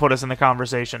will not put us in the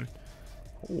conversation.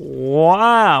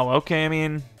 Wow. Okay, I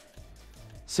mean,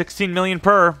 16 million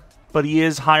per, but he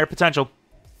is higher potential.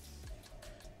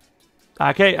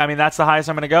 Okay, I mean, that's the highest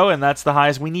I'm going to go, and that's the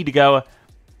highest we need to go.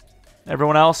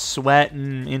 Everyone else, Sweat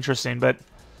and interesting, but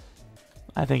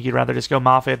I think you'd rather just go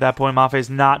Mafe at that point.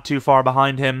 Mafe's not too far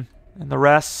behind him. And the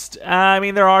rest, I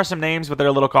mean, there are some names, but they're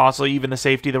a little costly. Even the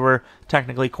safety that we're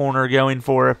technically corner going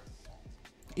for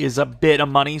is a bit of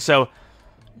money. So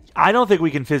I don't think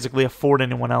we can physically afford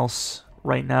anyone else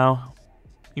right now,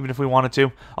 even if we wanted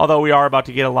to. Although we are about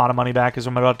to get a lot of money back because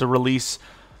I'm about to release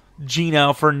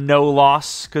Gino for no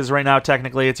loss. Because right now,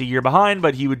 technically, it's a year behind,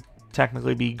 but he would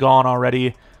technically be gone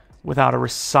already without a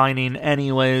resigning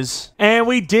anyways. And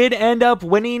we did end up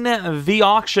winning the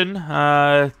auction.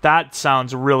 That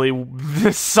sounds really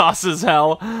sus as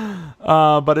hell.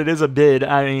 But it is a bid.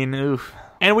 I mean, oof.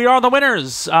 And we are the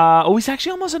winners. Oh, he's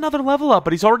actually almost another level up,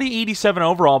 but he's already 87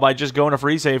 overall by just going to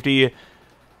free safety.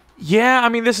 Yeah, I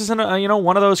mean, this isn't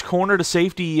one of those corner to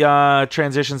safety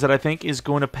transitions that I think is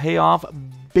going to pay off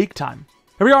big time.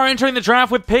 Here we are entering the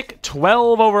draft with pick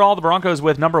 12 overall. The Broncos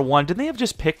with number 1. Didn't they have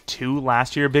just pick 2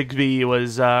 last year? Big B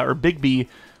was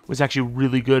actually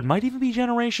really good. Might even be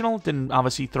generational. Didn't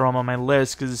obviously throw him on my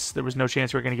list because there was no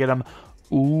chance we were going to get him.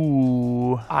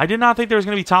 Ooh. I did not think there was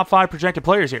going to be top 5 projected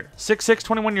players here. 6'6",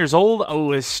 21 years old.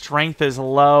 Oh, his strength is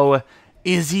low.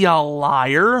 Is he a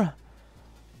liar?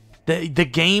 The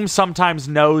game sometimes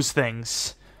knows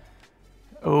things.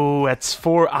 Oh, it's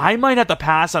 4. I might have to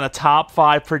pass on a top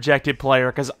 5 projected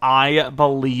player because I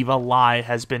believe a lie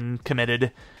has been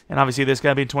committed. And obviously this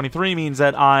guy being 23 means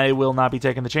that I will not be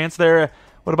taking the chance there.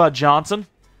 What about Johnson?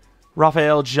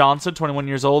 Raphael Johnson, 21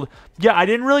 years old. Yeah, I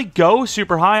didn't really go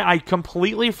super high. I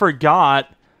completely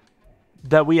forgot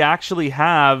that we actually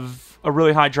have a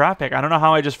really high draft pick. I don't know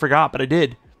how I just forgot, but I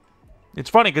did.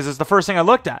 It's funny because it's the first thing I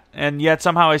looked at. And yet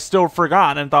somehow I still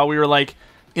forgot and thought we were like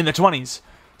in the 20s.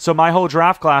 So my whole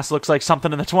draft class looks like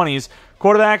something in the 20s.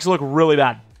 Quarterbacks look really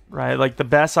bad, right? Like the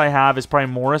best I have is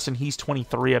probably Morris, and he's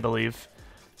 23, I believe.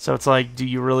 So it's like, do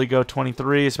you really go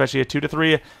 23, especially a 2 to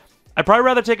 3? I'd probably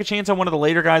rather take a chance on one of the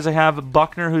later guys I have.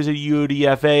 Buckner, who's a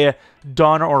UDFA.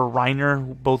 Dunn or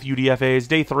Reiner, both UDFAs.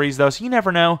 Day 3s, though, so you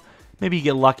never know. Maybe you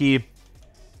get lucky.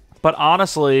 But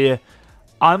honestly,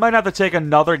 I might have to take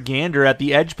another gander at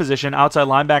the edge position, outside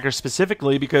linebacker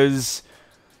specifically, because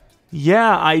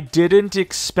yeah, I didn't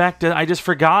expect it. I just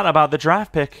forgot about the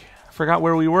draft pick. Forgot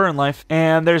where we were in life.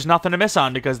 And there's nothing to miss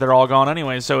on because they're all gone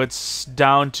anyway. So it's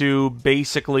down to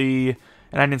basically...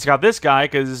 And I didn't scout this guy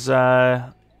because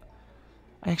I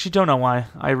actually don't know why.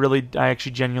 I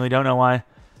actually genuinely don't know why.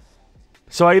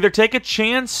 So I either take a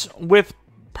chance with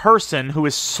Person, who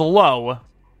is slow,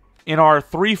 in our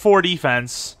 3-4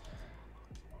 defense,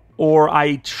 or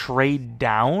I trade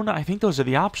down. I think those are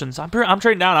the options. I'm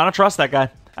trading down. I don't trust that guy.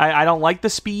 I don't like the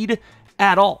speed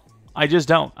at all. I just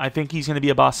don't. I think he's going to be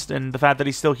a bust. And the fact that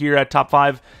he's still here at top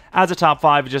 5, as a top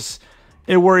 5,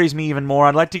 it worries me even more.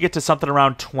 I'd like to get to something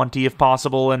around 20 if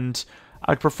possible. And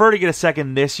I'd prefer to get a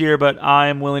second this year, but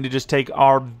I'm willing to just take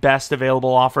our best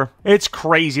available offer. It's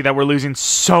crazy that we're losing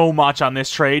so much on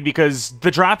this trade because the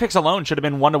draft picks alone should have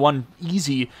been 1-to-1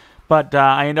 easy. But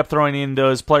I end up throwing in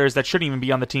those players that shouldn't even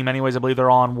be on the team anyways. I believe they're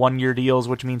all on 1-year deals,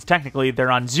 which means technically they're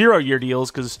on 0-year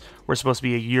deals because we're supposed to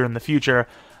be a year in the future.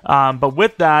 But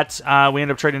with that, we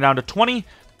end up trading down to 20.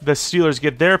 The Steelers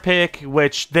get their pick,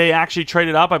 which they actually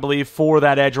traded up, I believe, for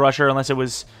that edge rusher, unless it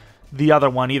was the other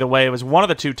one. Either way, it was one of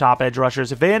the 2 top edge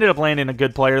rushers. If they ended up landing a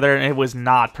good player there, and it was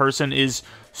not. Person is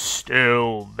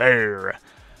still there.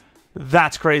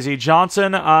 That's crazy.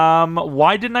 Johnson,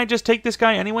 why didn't I just take this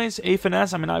guy anyways? A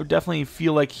finesse. I mean, I would definitely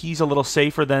feel like he's a little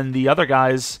safer than the other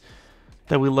guys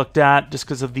that we looked at just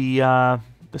because of the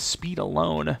speed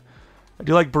alone. I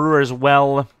do like Brewer as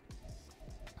well.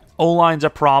 O-line's a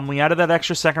problem. We added that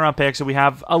extra second-round pick, so we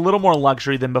have a little more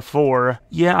luxury than before.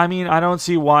 Yeah, I mean, I don't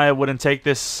see why I wouldn't take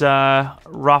this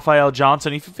Raphael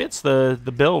Johnson. He fits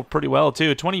the bill pretty well,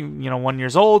 too. 21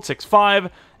 years old, 6'5",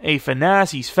 a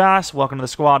finesse. He's fast. Welcome to the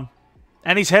squad.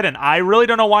 And he's hidden. I really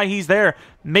don't know why he's there.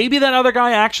 Maybe that other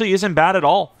guy actually isn't bad at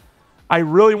all. I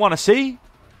really want to see,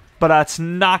 but that's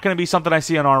not going to be something I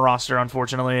see on our roster,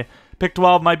 unfortunately. Pick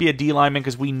 12 might be a D lineman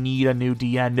because we need a new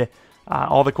D end.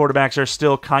 All the quarterbacks are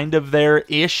still kind of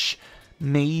there-ish.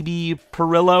 Maybe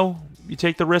Perillo. You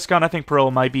take the risk on. I think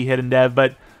Perillo might be hidden dev,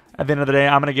 but at the end of the day,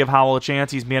 I'm going to give Howell a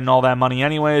chance. He's getting all that money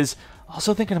anyways.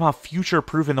 Also thinking about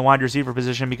future-proofing the wide receiver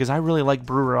position because I really like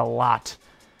Brewer a lot.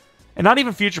 And not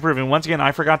even future-proofing. Once again,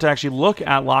 I forgot to actually look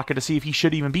at Lockett to see if he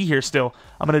should even be here still.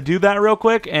 I'm going to do that real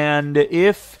quick, and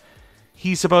if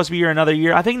he's supposed to be here another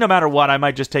year, I think no matter what, I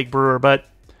might just take Brewer, but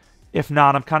if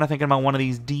not, I'm kind of thinking about one of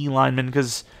these D linemen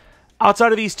because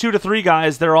outside of these 2 to 3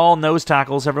 guys, they're all nose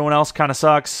tackles. Everyone else kind of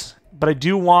sucks. But I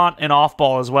do want an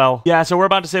off-ball as well. Yeah, so we're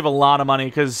about to save a lot of money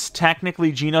because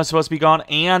technically Gino's supposed to be gone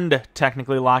and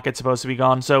technically Lockett's supposed to be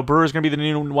gone. So Brewer's going to be the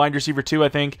new wide receiver 2, I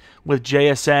think, with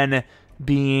JSN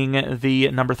being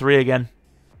the number 3 again.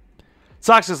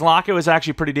 Sucks because Lockett was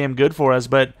actually pretty damn good for us,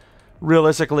 but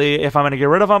realistically, if I'm going to get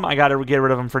rid of him, I got to get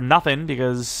rid of him for nothing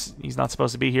because he's not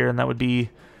supposed to be here, and that would be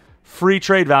free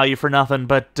trade value for nothing.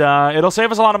 But it'll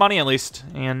save us a lot of money at least,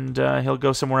 and he'll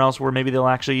go somewhere else where maybe they'll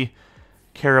actually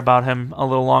care about him a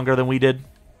little longer than we did,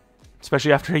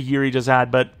 especially after a year he just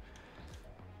had. But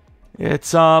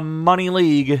it's a money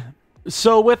league.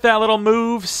 So with that little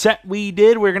move set we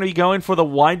did, we're going to be going for the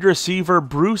wide receiver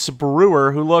Bruce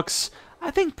Brewer, who looks,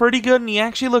 I think, pretty good, and he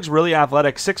actually looks really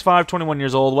athletic. 6'5", 21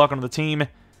 years old. Welcome to the team.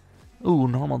 Ooh,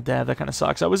 normal dev. That kind of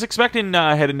sucks. I was expecting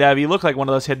hidden dev. He looked like one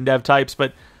of those hidden dev types,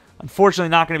 but unfortunately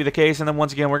not going to be the case. And then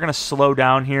once again, we're going to slow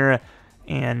down here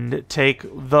and take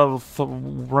the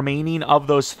remaining of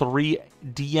those 3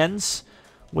 DNs,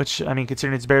 which, I mean,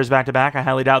 considering it's Bears back-to-back, I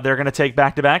highly doubt they're going to take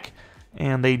back-to-back.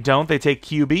 And they don't. They take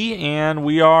QB, and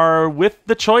we are with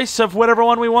the choice of whatever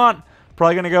one we want.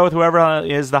 Probably going to go with whoever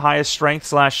is the highest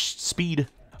strength / speed.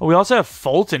 Oh, we also have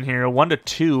Fulton here,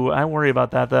 1-2. I worry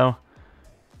about that, though.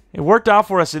 It worked out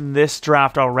for us in this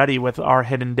draft already with our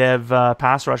hidden dev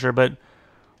pass rusher, but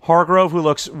Hargrove, who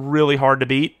looks really hard to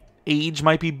beat. Age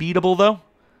might be beatable, though.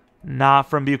 Not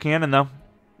from Buchanan, though.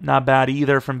 Not bad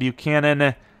either from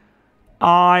Buchanan.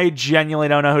 I genuinely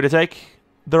don't know who to take.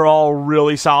 They're all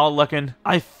really solid looking.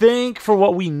 I think for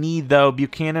what we need, though,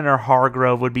 Buchanan or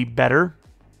Hargrove would be better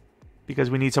because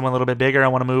we need someone a little bit bigger. I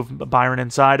want to move Byron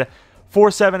inside.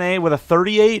 4.78 with a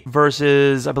 38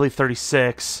 versus, I believe,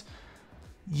 36.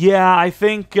 Yeah, I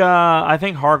think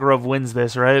Hargrove wins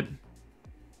this, right?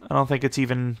 I don't think it's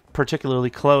even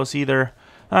particularly close either.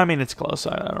 I mean, it's close.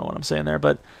 I don't know what I'm saying there,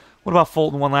 but what about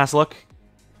Fulton? One last look.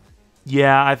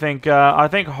 Yeah, I think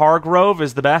Hargrove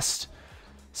is the best.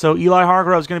 So Eli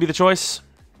Hargrove is going to be the choice.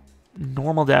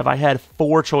 Normal dev. I had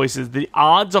 4 choices. The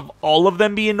odds of all of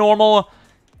them being normal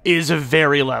is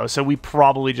very low, so we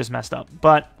probably just messed up.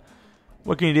 But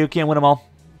what can you do? Can't win them all.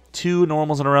 2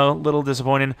 normals in a row. Little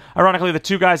disappointing. Ironically, the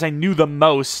 2 guys I knew the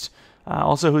most.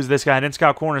 Also, who's this guy? I didn't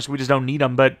scout corners, so we just don't need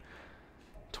him, but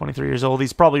 23 years old.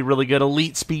 He's probably really good.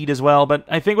 Elite speed as well. But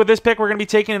I think with this pick, we're going to be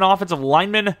taking an offensive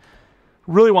lineman.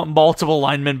 Really want multiple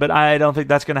linemen, but I don't think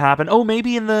that's going to happen. Oh,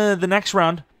 maybe in the next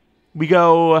round we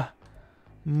go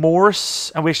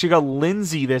Morse, and we actually go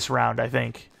Lindsey this round, I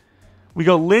think. We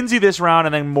go Lindsey this round,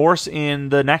 and then Morse in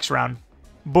the next round.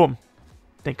 Boom.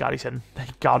 Thank God he's hidden.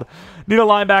 Thank God. Need a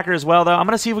linebacker as well, though. I'm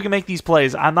going to see if we can make these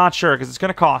plays. I'm not sure, because it's going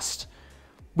to cost.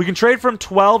 We can trade from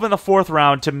 12 in the 4th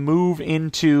round to move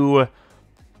into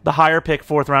the higher pick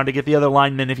 4th round to get the other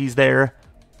lineman if he's there.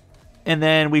 And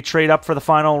then we trade up for the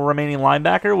final remaining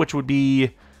linebacker, which would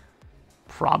be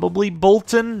probably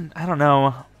Bolton. I don't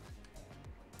know.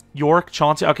 York,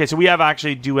 Chauncey. Okay, so we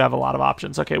do have a lot of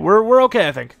options. Okay, we're okay,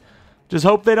 I think. Just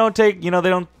hope they don't take, they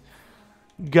don't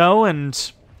go,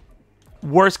 and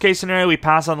worst case scenario, we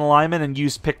pass on the lineman and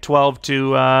use pick 12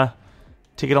 to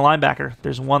get a linebacker.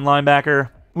 There's 1 linebacker.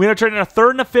 We're going to trade in a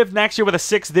 3rd and a 5th next year with a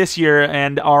 6th this year,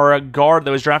 and our guard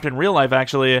that was drafted in real life,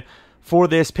 actually, for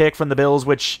this pick from the Bills,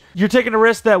 which you're taking a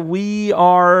risk that we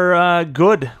are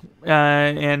good,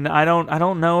 and I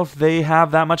don't know if they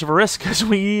have that much of a risk because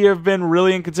we have been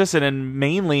really inconsistent and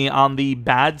mainly on the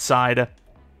bad side.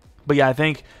 But yeah, I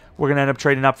think we're going to end up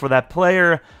trading up for that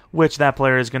player, which that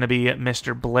player is going to be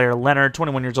Mr. Blair Leonard,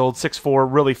 21 years old,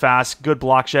 6'4", really fast, good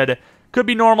block shed. Could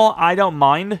be normal, I don't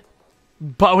mind,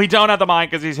 but we don't have to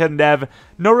mind because he's hidden dev.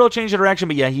 No real change of direction,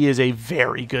 but yeah, he is a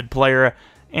very good player.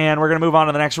 And we're going to move on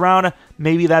to the next round.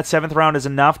 Maybe that 7th round is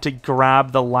enough to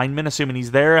grab the lineman, assuming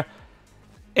he's there.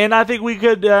 And I think we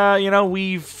could,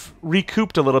 we've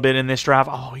recouped a little bit in this draft.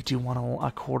 Oh, we do want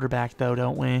a quarterback, though,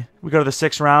 don't we? We go to the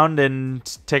 6th round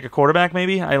and take a quarterback,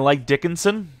 maybe. I like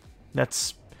Dickinson.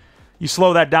 You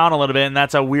slow that down a little bit, and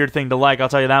that's a weird thing to like, I'll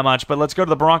tell you that much. But let's go to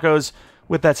the Broncos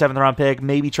with that 7th round pick.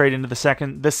 Maybe trade into the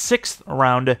 6th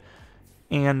round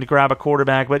and grab a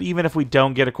quarterback. But even if we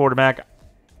don't get a quarterback,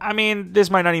 I mean,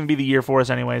 this might not even be the year for us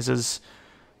anyways, as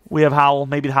we have Howell.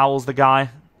 Maybe Howell's the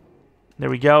guy. There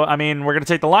we go. I mean, we're going to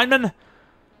take the lineman,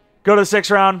 go to the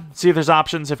 6th round, see if there's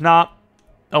options. If not,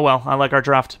 oh well, I like our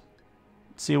draft.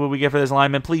 See what we get for this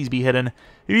lineman. Please be hidden.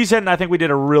 If he's hidden, I think we did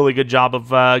a really good job of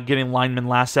getting lineman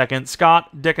last second.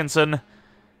 Scott Dickinson,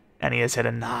 and he is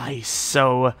hidden. Nice.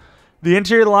 So the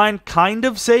interior line kind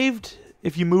of saved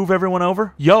if you move everyone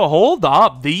over. Yo, hold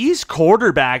up. These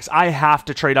quarterbacks, I have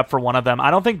to trade up for one of them.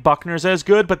 I don't think Buckner's as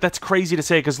good, but that's crazy to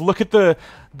say because look at the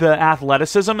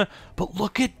athleticism. But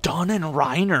look at Dunn and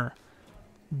Reiner.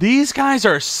 These guys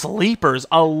are sleepers.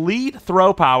 Elite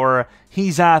throw power.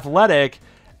 He's athletic.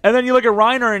 And then you look at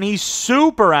Reiner, and he's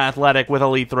super athletic with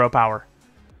elite throw power.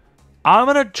 I'm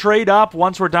going to trade up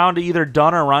once we're down to either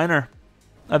Dunn or Reiner.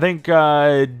 I think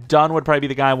Dunn would probably be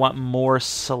the guy I want more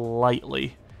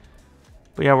slightly.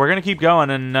 But yeah, we're going to keep going,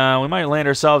 and we might land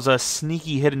ourselves a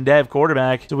sneaky hidden dev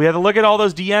quarterback. So we have to look at all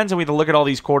those DNs, and we have to look at all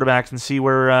these quarterbacks and see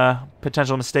where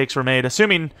potential mistakes were made.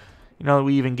 Assuming, you know,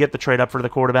 we even get the trade up for the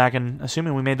quarterback, and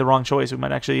assuming we made the wrong choice, we're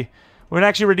going to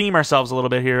actually redeem ourselves a little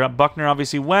bit here. Buckner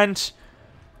obviously went,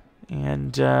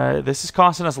 and this is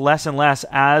costing us less and less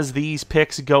as these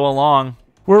picks go along.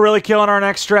 We're really killing our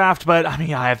next draft, but I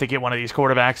mean, I have to get one of these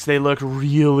quarterbacks. They look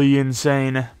really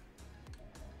insane.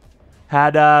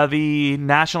 Had the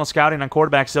national scouting on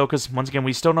quarterbacks, though, because, once again,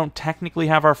 we still don't technically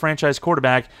have our franchise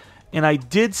quarterback. And I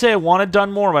did say I wanted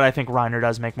Dunn more, but I think Reiner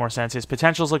does make more sense. His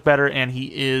potentials look better, and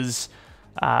he is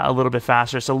a little bit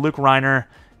faster. So Luke Reiner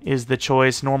is the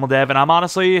choice, normal dev. And I'm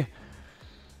honestly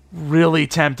really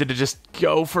tempted to just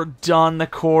go for Dunn, the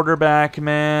quarterback,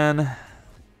 man.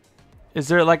 Is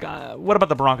there, like, what about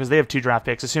the Broncos? They have 2 draft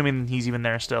picks, assuming he's even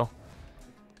there still.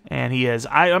 And he is.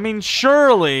 I mean,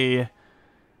 surely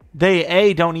they,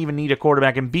 A, don't even need a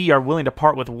quarterback, and B, are willing to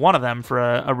part with one of them for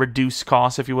a reduced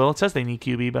cost, if you will. It says they need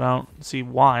QB, but I don't see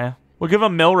why. We'll give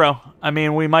them Milrow. I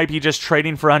mean, we might be just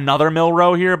trading for another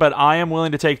Milrow here, but I am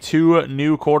willing to take 2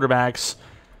 new quarterbacks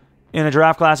in a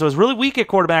draft class that was really weak at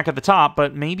quarterback at the top,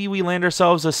 but maybe we land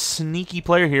ourselves a sneaky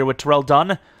player here with Terrell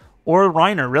Dunn or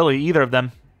Reiner, really, either of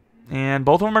them. And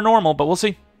both of them are normal, but we'll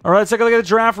see. All right, let's take a look at the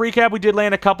draft recap. We did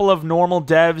land a couple of normal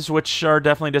devs, which are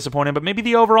definitely disappointing, but maybe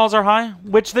the overalls are high,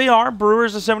 which they are.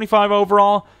 Brewer's a 75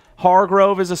 overall.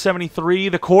 Hargrove is a 73.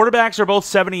 The quarterbacks are both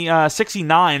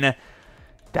 69.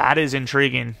 That is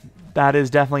intriguing. That is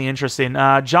definitely interesting.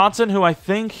 Johnson, who I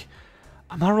think,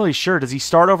 I'm not really sure. Does he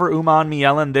start over Uman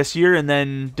Mielen this year, and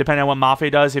then, depending on what Mafe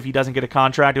does, if he doesn't get a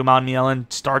contract, Uman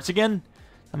Mielen starts again?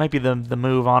 That might be the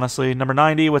move, honestly. Number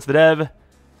 90, what's the dev?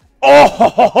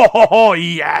 Oh,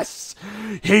 yes!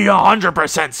 He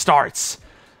 100% starts.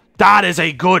 That is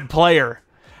a good player.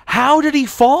 How did he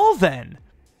fall, then?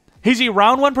 Is he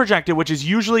round 1 projected, which is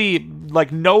usually,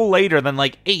 like, no later than,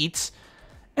 like, 8,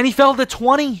 and he fell to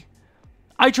 20?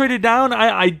 I traded down.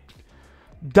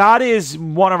 That is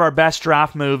one of our best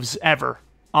draft moves ever,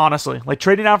 honestly. Like,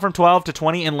 trading down from 12 to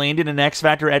 20 and landing an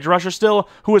X-Factor edge rusher still,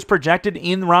 who was projected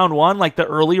in round 1, like the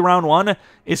early round 1,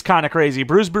 is kind of crazy.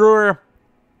 Bruce Brewer,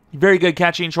 very good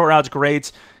catching, short routes,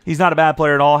 great. He's not a bad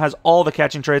player at all. Has all the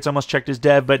catching traits. Almost checked his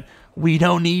dev, but we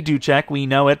don't need to check. We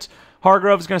know it.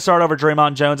 Hargrove is going to start over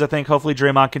Draymond Jones, I think. Hopefully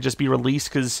Draymond can just be released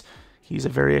because he's a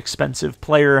very expensive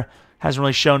player. Hasn't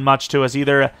really shown much to us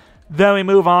either. Then we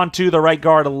move on to the right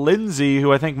guard, Lindsey,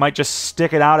 who I think might just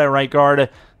stick it out at right guard.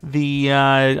 The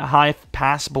high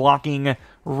pass blocking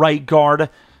right guard.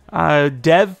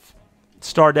 Dev,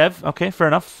 star dev. Okay, fair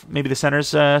enough. Maybe the center's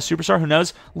superstar. Who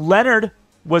knows? Leonard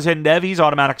was hidden dev. He's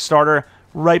automatic starter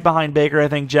right behind Baker. I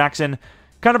think Jackson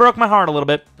kind of broke my heart a little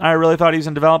bit. I really thought he was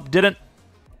going to develop. Didn't.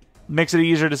 Makes it an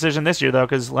easier decision this year, though,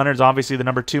 because Leonard's obviously the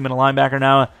number 2 middle linebacker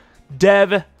now.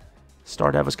 Dev.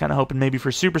 Star dev was kind of hoping maybe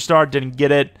for superstar. Didn't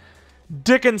get it.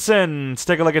 Dickinson. Let's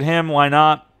take a look at him. Why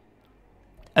not?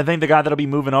 I think the guy that'll be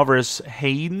moving over is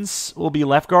Haynes. Will be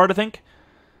left guard, I think.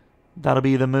 That'll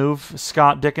be the move.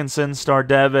 Scott Dickinson, star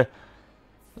dev.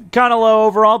 Kind of low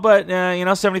overall, but,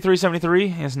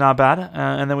 73-73 is not bad.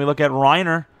 And then we look at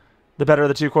Reiner, the better of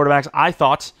the 2 quarterbacks, I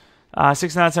thought.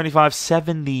 69-75,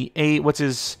 78. What's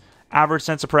his average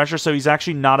sense of pressure? So he's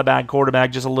actually not a bad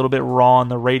quarterback, just a little bit raw on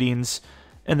the ratings.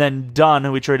 And then Dunn,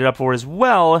 who we traded up for as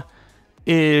well,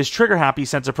 is trigger-happy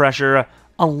sense of pressure.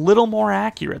 A little more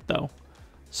accurate, though.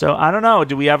 So, I don't know.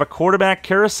 Do we have a quarterback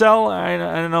carousel? I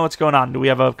don't know what's going on. Do we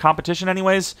have a competition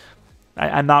anyways?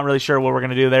 I'm not really sure what we're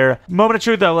going to do there. Moment of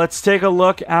truth, though. Let's take a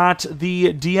look at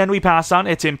the DN we passed on.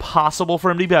 It's impossible for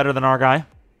him to be better than our guy.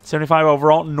 75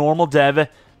 overall, normal dev.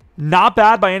 Not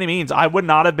bad by any means. I would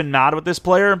not have been mad with this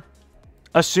player,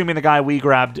 assuming the guy we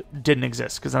grabbed didn't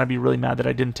exist, because then I'd be really mad that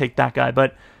I didn't take that guy.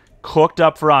 But cooked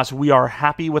up for us. We are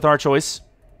happy with our choice.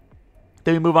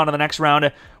 Then we move on to the next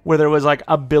round, where there was like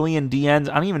a billion DNs.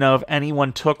 I don't even know if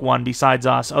anyone took one besides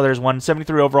us. Oh, there's one.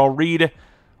 73 overall, Reed.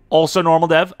 Also normal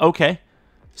dev. Okay.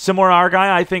 Similar to our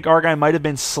guy. I think our guy might have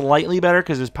been slightly better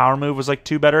because his power move was like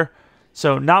 2 better.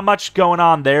 So not much going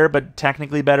on there, but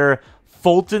technically better.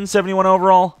 Fulton, 71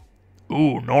 overall.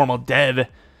 Ooh, normal dev. A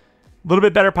little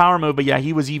bit better power move, but yeah,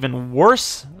 he was even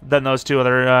worse than those 2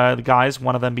 other guys,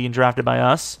 one of them being drafted by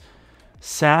us.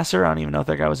 Sasser, I don't even know if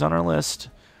that guy was on our list.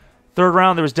 3rd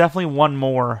round, there was definitely one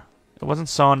more. It wasn't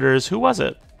Saunders. Who was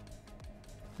it?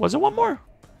 Was it one more?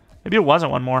 Maybe it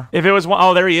wasn't one more. If it was one,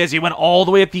 oh, there he is. He went all the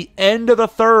way at the end of the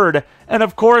 3rd. And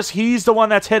of course, he's the one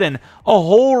that's hidden a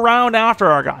whole round after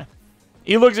our guy.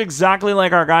 He looks exactly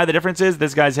like our guy. The difference is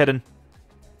this guy's hidden.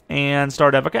 and star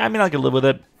dev. Okay, I mean, I could live with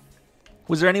it.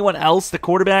 Was there anyone else? The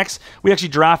quarterbacks? We actually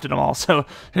drafted them all, so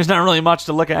there's not really much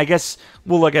to look at. I guess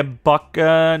we'll look at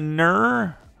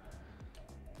Buckner.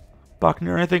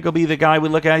 Buckner, I think, will be the guy we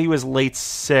look at. He was late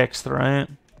 6th, right?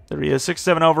 There he is,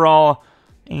 6'7" overall.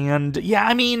 And, yeah,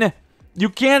 I mean, you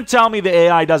can't tell me the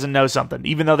AI doesn't know something,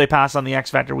 even though they passed on the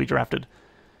X Factor we drafted.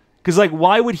 Because, like,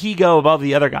 why would he go above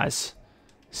the other guys?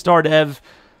 Star dev.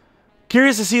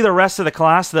 Curious to see the rest of the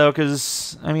class, though,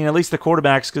 because, I mean, at least the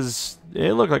quarterbacks, because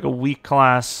it looked like a weak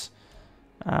class.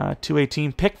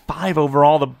 218. Pick 5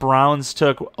 overall. The Browns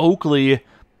took Oakley,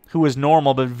 who was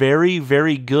normal, but very,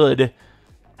 very good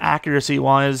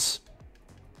accuracy-wise.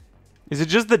 Is it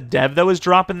just the dev that was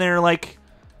dropping their, like,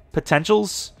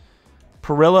 potentials?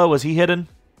 Perillo, was he hidden?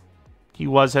 He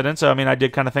was hidden, so, I mean, I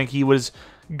did kind of think he was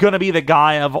going to be the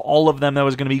guy of all of them that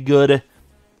was going to be good.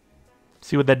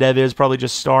 See what that dev is. Probably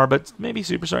just star, but maybe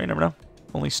superstar. You never know.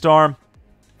 Only star.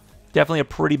 Definitely a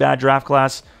pretty bad draft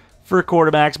class for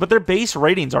quarterbacks, but their base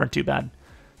ratings aren't too bad.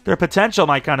 Their potential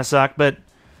might kind of suck, but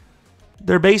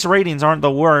their base ratings aren't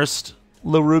the worst.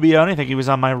 Lou Rubio, I don't think he was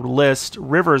on my list.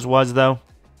 Rivers was, though.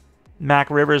 Mac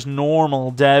Rivers,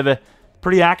 normal dev.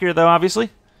 Pretty accurate, though,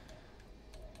 obviously.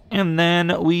 And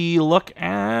then we look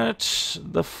at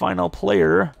the final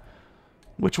player,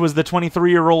 which was the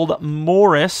 23-year-old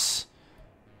Morris.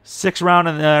 Pick 6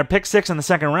 in the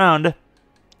second round.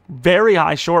 Very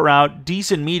high short route,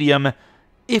 decent medium,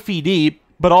 iffy deep,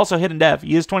 but also hidden dev.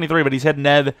 He is 23, but he's hidden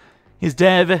dev. His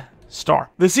dev,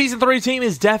 star. The Season 3 team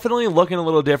is definitely looking a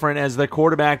little different as the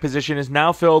quarterback position is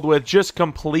now filled with just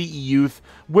complete youth,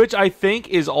 which I think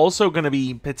is also going to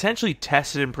be potentially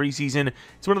tested in preseason.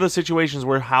 It's one of those situations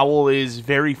where Howell is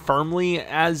very firmly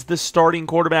as the starting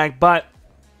quarterback, but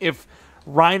if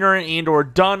Reiner and or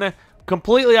Dunn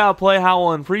completely outplay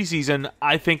Howell in preseason,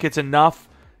 I think it's enough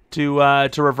to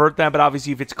revert that. But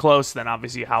obviously, if it's close, then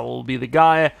obviously Howell will be the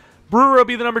guy. Brewer will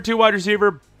be the number 2 wide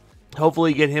receiver.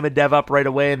 Hopefully, get him a dev up right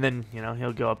away, and then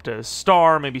he'll go up to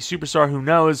star, maybe superstar. Who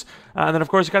knows? And then of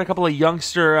course, you got a couple of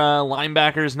youngster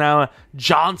linebackers now.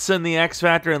 Johnson, the X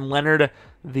Factor, and Leonard,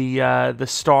 the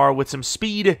star with some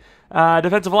speed.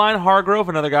 Defensive line, Hargrove,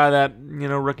 another guy that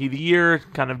rookie of the year,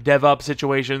 kind of dev up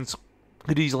situations.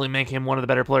 Could easily make him one of the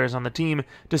better players on the team,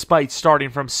 despite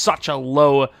starting from such a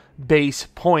low base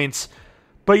points.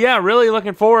 But yeah, really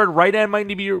looking forward. Right end might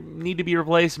need to be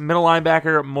replaced. Middle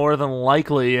linebacker, more than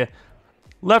likely.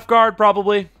 Left guard,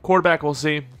 probably. Quarterback, we'll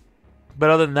see.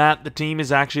 But other than that, the team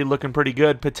is actually looking pretty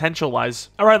good, potential-wise.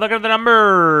 All right, looking at the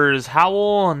numbers.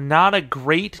 Howell, not a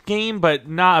great game, but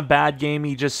not a bad game.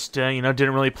 He just,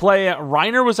 didn't really play.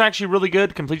 Reiner was actually really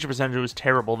good. Completion percentage was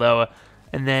terrible, though.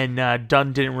 And then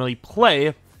Dunn didn't really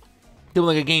play. They were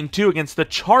like a game 2 against the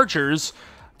Chargers.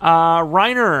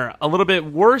 Reiner, a little bit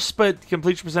worse, but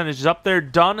completion percentage is up there.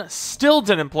 Dunn still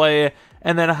didn't play.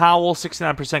 And then Howell,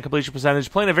 69% completion percentage.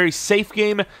 Playing a very safe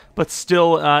game, but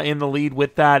still in the lead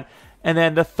with that. And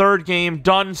then the third game,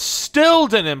 Dunn still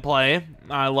didn't play.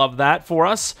 I love that for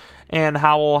us. And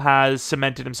Howell has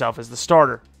cemented himself as the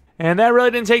starter. And that really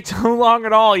didn't take too long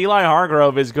at all. Eli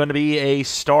Hargrove is going to be a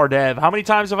star dev. How many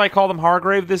times have I called him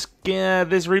Hargrave this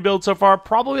rebuild so far?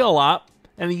 Probably a lot.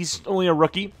 And he's only a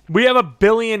rookie. We have $1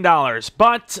 billion,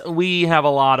 but we have a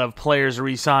lot of players to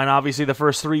re-sign. Obviously, the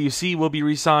first 3 you see will be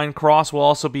re-signed. Cross will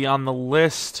also be on the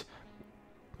list.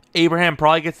 Abraham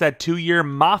probably gets that 2-year.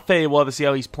 Mafe, we'll have to see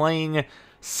how he's playing.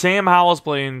 Sam Howell's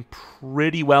playing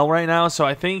pretty well right now, so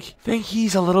I think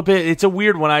he's a little bit... It's a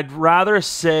weird one. I'd rather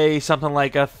say something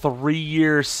like a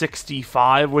 3-year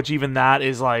 65, which even that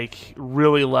is, like,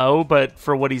 really low, but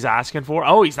for what he's asking for...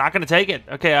 Oh, he's not going to take it.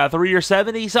 Okay, a 3-year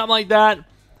 70, something like that.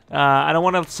 I don't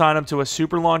want to sign him to a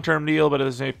super long-term deal, but at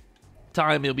the same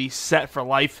time, he'll be set for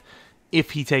life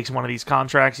if he takes one of these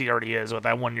contracts. He already is with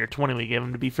that 1-year 20 we gave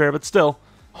him, to be fair, but still.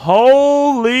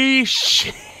 Holy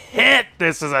shit,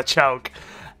 this is a choke.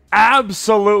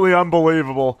 Absolutely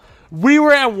unbelievable. We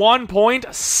were at one point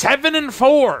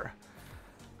 7-4.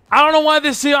 I don't know why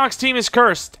this Seahawks team is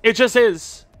cursed. It just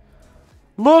is.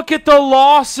 Look at the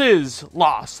losses.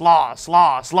 Loss.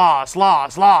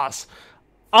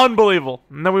 Unbelievable.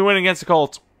 And then we win against the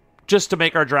Colts just to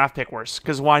make our draft pick worse.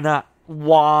 Because why not?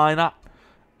 Why not?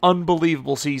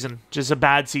 Unbelievable season. Just a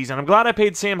bad season. I'm glad I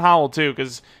paid Sam Howell, too,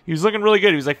 because he was looking really good.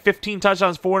 He was like 15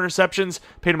 touchdowns, 4 interceptions.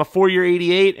 Paid him a 4-year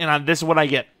 88, and this is what I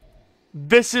get.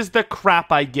 This is the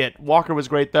crap I get. Walker was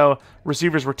great, though.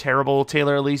 Receivers were terrible.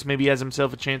 Taylor, at least, maybe has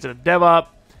himself a chance at a dev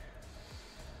up.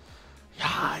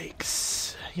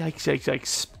 Yikes.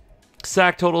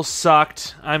 Sack total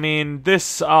sucked. I mean,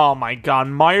 oh my god.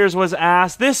 Myers was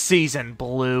ass. This season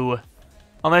blew.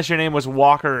 Unless your name was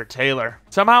Walker or Taylor.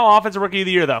 Somehow, Offensive Rookie of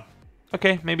the Year, though.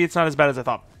 Okay, maybe it's not as bad as I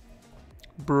thought.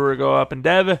 Brewer go up in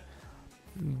dev.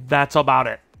 That's about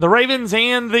it. The Ravens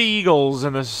and the Eagles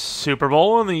in the Super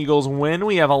Bowl, and the Eagles win.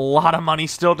 We have a lot of money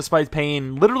still, despite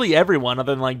paying literally everyone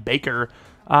other than, like, Baker.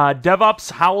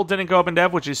 DevOps, Howell didn't go up in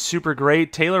dev, which is super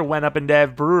great. Taylor went up in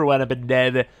dev. Brewer went up in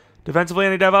dev. Defensively,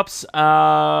 any DevOps?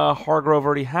 Hargrove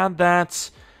already had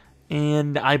that.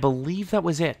 And I believe that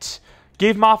was it.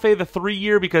 Gave Mafe the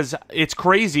 3-year because it's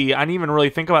crazy. I didn't even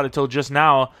really think about it till just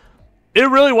now. It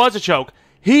really was a choke.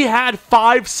 He had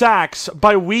 5 sacks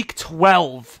by week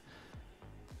 12.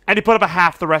 And he put up a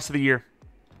half the rest of the year.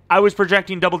 I was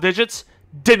projecting double digits.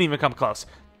 Didn't even come close.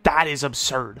 That is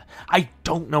absurd. I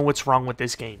don't know what's wrong with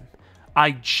this game.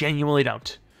 I genuinely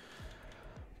don't.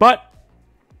 But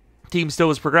team still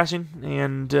was progressing.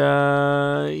 And,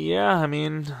 yeah, I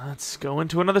mean, let's go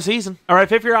into another season. All right,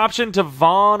 5th year option to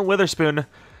Vaughn Witherspoon.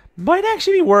 Might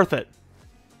actually be worth it.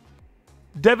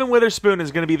 Devin Witherspoon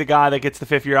is going to be the guy that gets the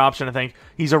 5th year option, I think.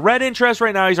 He's a red interest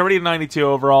right now. He's already at 92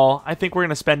 overall. I think we're going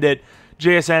to spend it.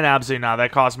 JSN, absolutely not.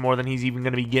 That costs more than he's even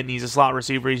going to be getting. He's a slot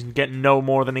receiver. He's getting no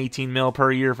more than 18 mil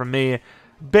per year from me.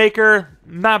 Baker,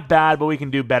 not bad, but we can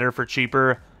do better for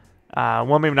cheaper.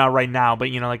 Well, maybe not right now,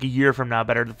 but, you know, like a year from now,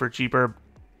 better for cheaper.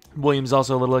 Williams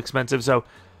also a little expensive, so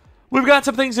we've got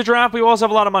some things to draft. We also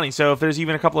have a lot of money, so if there's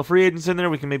even a couple of free agents in there,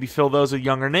 we can maybe fill those with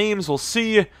younger names. We'll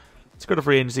see. Let's go to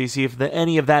free agency, see if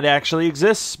any of that actually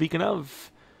exists. Speaking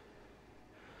of,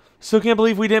 still can't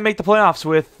believe we didn't make the playoffs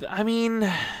with, I mean,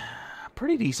 a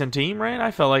pretty decent team, right? I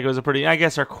felt like it was a pretty, I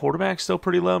guess our quarterback's still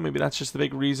pretty low. Maybe that's just the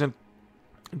big reason.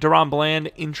 Deron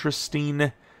Bland,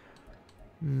 interesting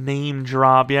name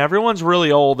drop. Yeah, everyone's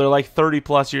really old. They're like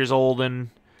 30-plus years old,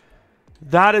 and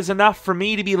that is enough for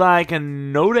me to be like,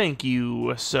 no thank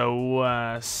you.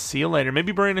 So, see you later.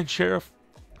 Maybe Brandon Sheriff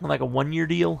on like a 1-year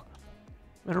deal.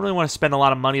 I don't really want to spend a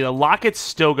lot of money, though. Lockett's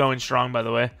still going strong, by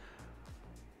the way.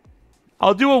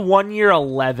 I'll do a 1-year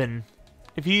 11.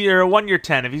 Or a 1-year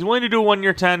 10. If he's willing to do a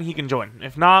 1-year 10, he can join.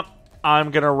 If not, I'm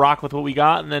going to rock with what we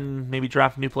got and then maybe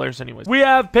draft new players anyways. We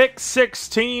have pick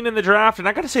 16 in the draft, and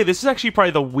I got to say, this is actually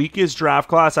probably the weakest draft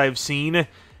class I've seen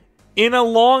in a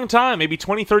long time. Maybe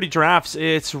 20, 30 drafts.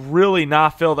 It's really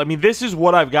not filled. I mean, this is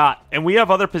what I've got. And we have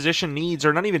other position needs,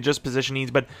 or not even just position needs,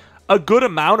 but a good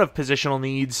amount of positional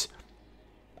needs.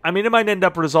 I mean, it might end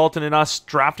up resulting in us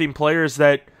drafting players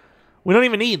that we don't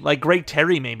even need, like Greg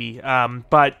Terry maybe.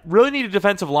 But really need a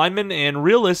defensive lineman, and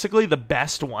realistically, the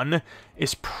best one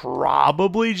is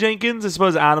probably Jenkins. I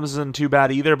suppose Adams isn't too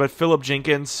bad either, but Phillip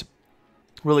Jenkins,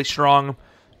 really strong.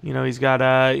 You know, he's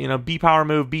got B power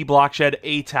move, B block shed,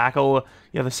 A tackle.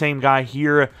 You have the same guy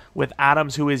here with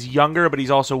Adams, who is younger, but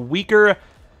he's also weaker.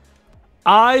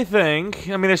 I think,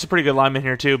 I mean, there's a pretty good lineman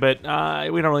here too, but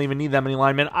we don't really even need that many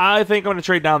linemen. I think I'm going to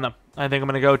trade down them. I think I'm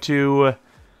going to go to,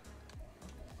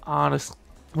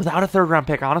 without a 3rd round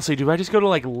pick, honestly, do I just go to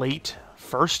like late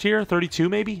first here? 32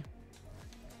 maybe?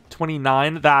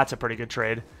 29? That's a pretty good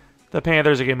trade. The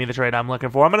Panthers are giving me the trade I'm looking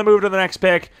for. I'm going to move to the next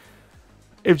pick.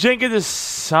 If Jenkins is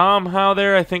somehow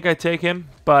there, I think I'd take him.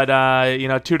 But,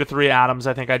 2 to 3 Adams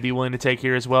I think I'd be willing to take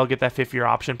here as well. Get that 5th year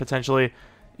option potentially.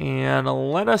 And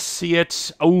let us see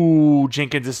it. Oh,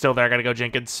 Jenkins is still there. I got to go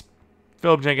Jenkins.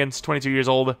 Phillip Jenkins, 22 years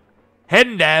old. Head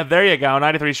and dev. There you go.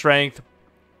 93 strength.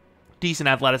 Decent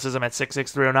athleticism at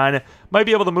 6'6", 309. Might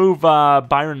be able to move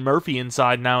Byron Murphy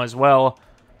inside now as well.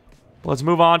 Let's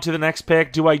move on to the next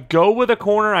pick. Do I go with a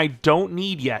corner I don't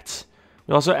need yet?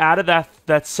 We also added that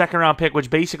 2nd round pick, which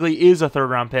basically is a 3rd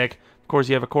round pick. Of course,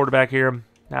 you have a quarterback here.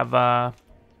 Have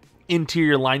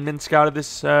interior lineman scouted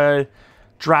this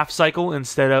draft cycle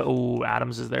instead of... Oh,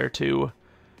 Adams is there too.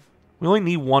 We only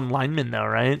need 1 lineman though,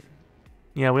 right?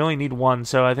 Yeah, we only need 1,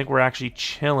 so I think we're actually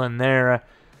chilling there.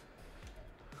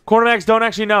 Quarterbacks don't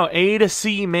actually know. A to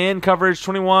C man coverage,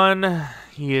 21.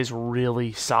 He is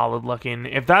really solid looking.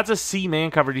 If that's a C man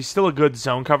coverage, he's still a good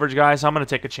zone coverage guy, so I'm going to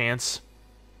take a chance.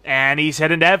 And he's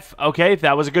heading dev. Okay,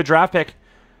 that was a good draft pick.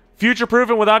 Future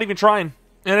proven without even trying.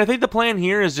 And I think the plan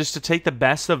here is just to take the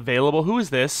best available. Who is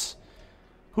this?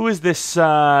 Who is this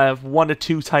 1 to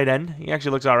 2 tight end? He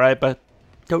actually looks all right, but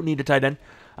don't need a tight end.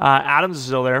 Adams is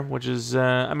still there, which is,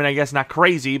 I mean, I guess not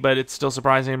crazy, but it's still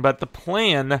surprising. But the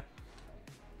plan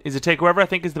is to take whoever I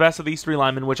think is the best of these 3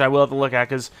 linemen, which I will have to look at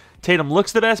because Tatum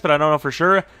looks the best, but I don't know for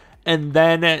sure. And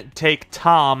then take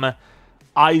Tom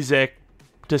Isaac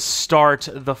to start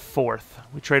the 4th.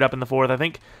 We trade up in the 4th, I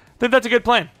think. That's a good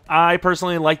plan. I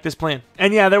personally like this plan.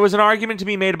 And yeah, there was an argument to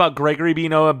be made about Gregory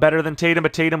being better than Tatum,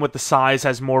 but Tatum with the size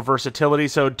has more versatility.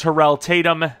 So Terrell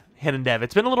Tatum, hidden dev.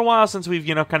 It's been a little while since we've,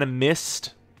 kind of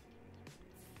missed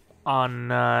on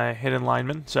hidden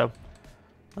linemen. So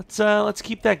Let's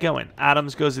keep that going.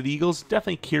 Adams goes to the Eagles.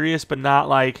 Definitely curious, but not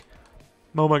like,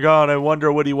 oh my god, I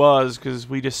wonder what he was because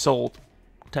we just sold.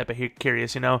 Type of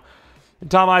curious, you know. And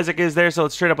Tom Isaac is there, so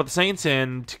let's trade up with the Saints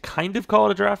and kind of call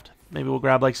it a draft. Maybe we'll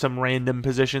grab like some random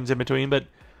positions in between, but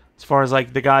as far as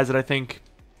like the guys that I think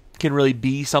can really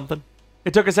be something.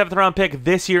 It took a 7th round pick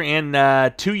this year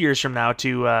and 2 years from now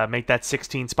to make that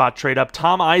 16 spot trade up.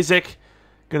 Tom Isaac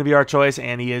going to be our choice,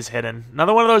 and he is hidden.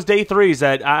 Another one of those day threes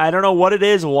that I don't know what it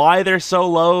is, why they're so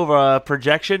low of a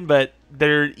projection, but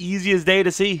they're easiest day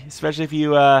to see, especially if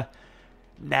you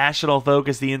national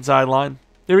focus the inside line.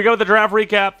 Here we go with the draft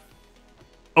recap.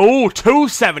 Oh,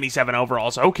 277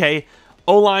 overalls. Okay.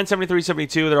 O-line 73,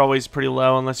 72. They're always pretty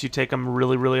low unless you take them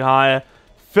really, really high.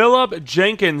 Philip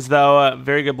Jenkins, though,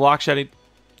 very good block shedding.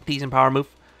 Decent power move.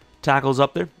 Tackles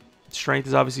up there. Strength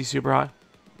is obviously super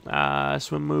high.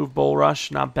 Swim move, bull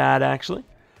rush, not bad, actually.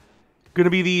 Going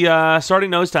to be the starting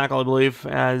nose tackle, I believe,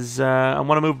 as I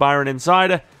want to move Byron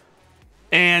inside.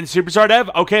 And Superstar Dev,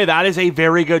 okay, that is a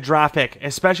very good draft pick,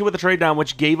 especially with the trade down,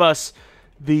 which gave us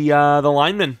the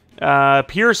lineman.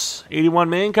 Pierce, 81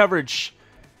 man coverage.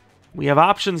 We have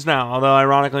options now, although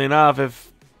ironically enough,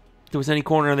 if there was any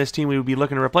corner on this team we would be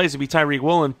looking to replace, it would be Tyreek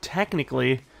Woolen,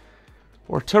 technically,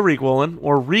 or Tariq Woolen,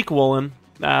 or Reek Woolen,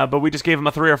 but we just gave him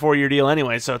a 3 or 4 year deal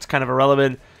anyway, so it's kind of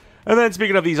irrelevant. And then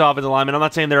speaking of these offensive linemen, I'm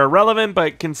not saying they're irrelevant,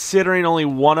 but considering only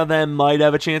one of them might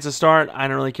have a chance to start, I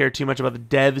don't really care too much about the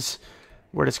devs.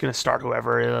 We're just going to start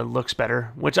whoever looks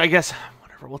better, which I guess,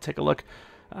 whatever, we'll take a look.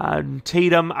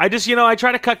 Tatum, I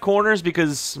try to cut corners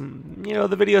because,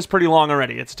 the video is pretty long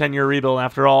already. It's a 10-year rebuild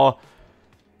after all.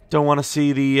 Don't want to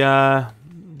see the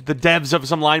devs of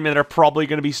some linemen that are probably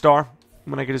going to be star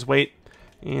when I could just wait.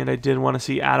 And I did want to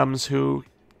see Adams, who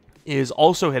is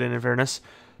also hidden in fairness.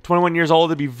 21 years old,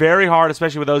 it'd be very hard,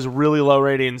 especially with those really low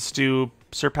ratings, to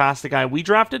surpass the guy we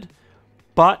drafted.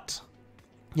 But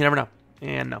you never know.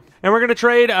 And no. And we're going to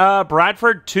trade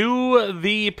Bradford to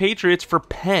the Patriots for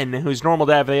Penn, who's normal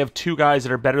dev. They have 2 guys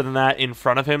that are better than that in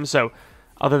front of him. So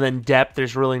other than depth,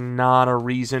 there's really not a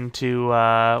reason to...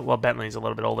 well, Bentley's a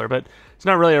little bit older, but it's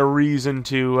not really a reason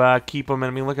to keep him.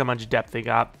 I mean, look how much depth they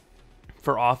got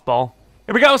for off-ball.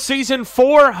 Here we go, Season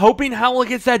 4. Hoping Howell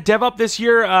gets that dev up this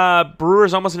year.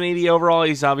 Brewer's almost an 80 overall.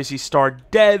 He's obviously star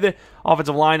dev.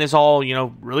 Offensive line is all,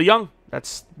 really young.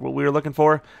 That's what we were looking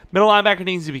for. Middle linebacker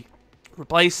needs to be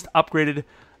replaced, upgraded,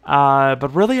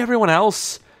 but really everyone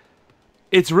else,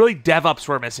 it's really DevUps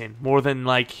we're missing more than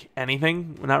like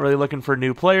anything. We're not really looking for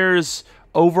new players.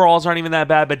 Overalls aren't even that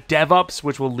bad, but DevUps,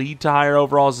 which will lead to higher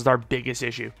overalls, is our biggest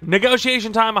issue.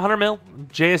 Negotiation time, 100 mil.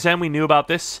 JSM, we knew about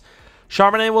this.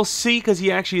 Charbonnet we'll see because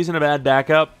he actually isn't a bad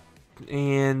backup,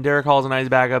 and Derek Hall's a nice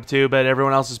backup too, but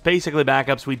everyone else is basically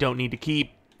backups we don't need to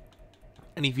keep.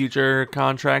 Any future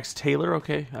contracts? Taylor,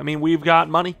 okay. I mean, we've got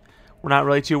money. We're not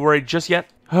really too worried just yet.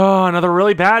 Oh, another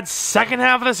really bad second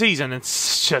half of the season.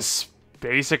 It's just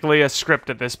basically a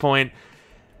script at this point.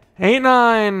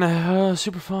 8-9.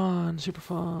 Super fun. Super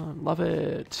fun. Love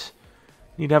it.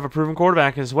 Need to have a proven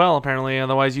quarterback as well, apparently.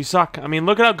 Otherwise, you suck. I mean,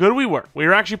 look at how good we were. We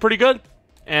were actually pretty good.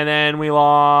 And then we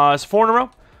lost 4 in a row.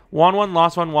 Won 1,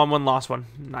 lost 1, won 1, lost 1.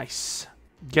 Nice.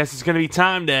 Guess it's going to be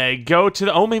time to go to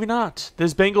the... Oh, maybe not.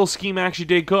 This Bengals scheme actually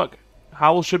did cook.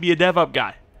 Howell should be a dev-up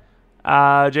guy.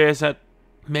 JS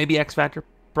maybe X Factor,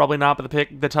 probably not, but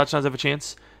the touchdowns have a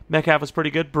chance. Metcalf was pretty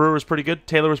good. Brewer was pretty good.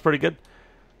 Taylor was pretty good.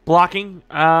 Blocking,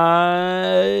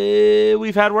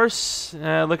 we've had worse.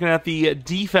 Looking at the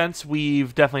defense,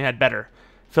 we've definitely had better.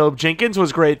 Philip Jenkins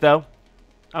was great, though.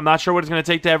 I'm not sure what it's going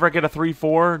to take to ever get a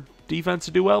 3-4 defense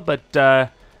to do well, but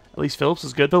at least Phillips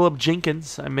was good. Philip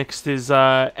Jenkins, I mixed his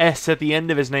S at the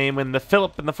end of his name and the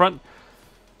Philip in the front.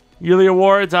 Yearly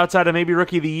awards, outside of maybe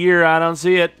Rookie of the Year, I don't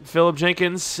see it. Philip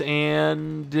Jenkins,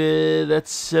 and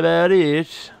that's about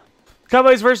it.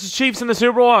 Cowboys versus Chiefs in the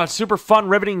Super Bowl. A super fun,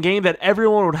 riveting game that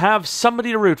everyone would have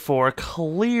somebody to root for,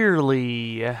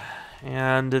 clearly.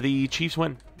 And the Chiefs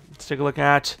win. Let's take a look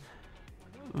at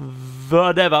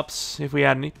the dev-ups, if we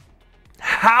had any.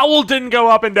 Howell didn't go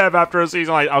up in dev after a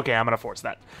season like... Okay, I'm going to force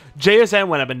that. JSN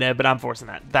went up in dev, but I'm forcing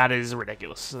that. That is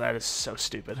ridiculous. That is so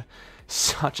stupid.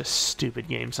 Such a stupid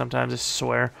game sometimes, I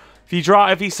swear.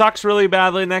 If he sucks really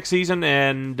badly next season,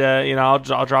 and I'll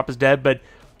drop his dev, but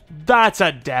that's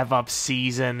a dev up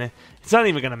season. It's not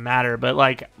even gonna matter. But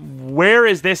like, where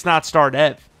is this not star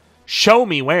dev? Show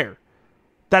me where.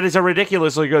 That is a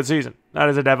ridiculously good season. That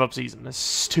is a dev up season. It's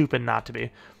stupid not to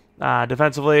be.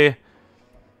 Defensively,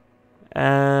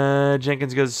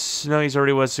 Jenkins goes. No, he's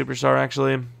already was superstar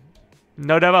actually.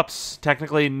 No dev-ups.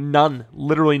 Technically none.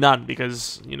 Literally none.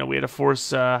 Because, we had to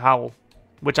force Howell.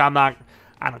 Which I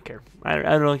don't care. I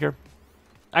don't really care.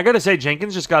 I gotta say,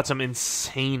 Jenkins just got some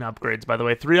insane upgrades, by the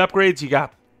way. 3 upgrades, you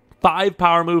got 5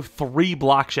 power move, 3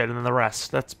 block shed, and then the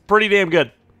rest. That's pretty damn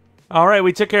good. All right,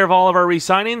 we took care of all of our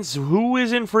re-signings. Who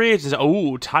is in free agents?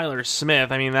 Oh, Tyler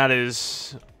Smith. I mean, that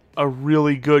is a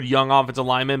really good young offensive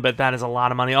lineman, but that is a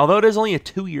lot of money. Although it is only a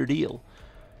 2-year deal.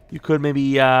 You could maybe,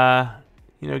 you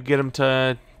know, get him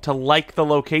to like the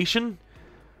location,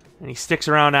 and he sticks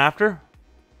around after.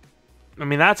 I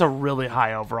mean, that's a really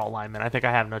high overall lineman. I think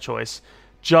I have no choice.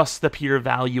 Just the pure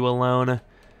value alone.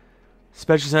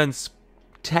 Especially since,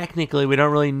 technically, we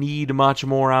don't really need much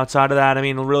more outside of that. I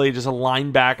mean, really just a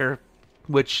linebacker,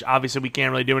 which obviously we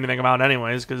can't really do anything about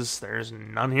anyways, because there's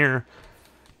none here.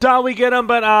 Doubt we get him,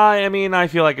 but I mean, I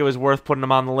feel like it was worth putting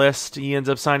him on the list. He ends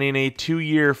up signing a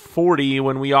 2-year 40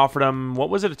 when we offered him,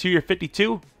 what was it, a 2-year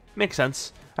 52? Makes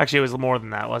sense. Actually, it was more than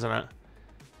that, wasn't it?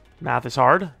 Math is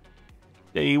hard.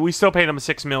 We still paid him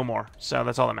 $6 million more, so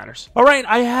that's all that matters. All right,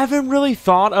 I haven't really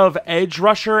thought of edge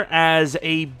rusher as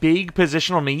a big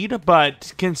positional need,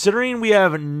 but considering we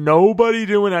have nobody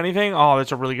doing anything, oh,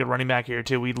 that's a really good running back here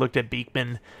too. We looked at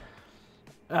Beekman.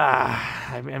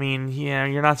 I mean, yeah,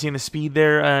 you're not seeing the speed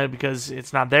there because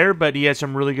it's not there, but he has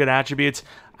some really good attributes.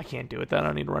 I can't do it, though. I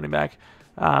don't need a running back.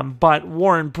 But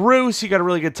Warren Bruce, you got a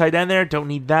really good tight end there. Don't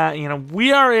need that. You know,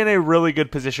 we are in a really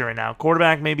good position right now.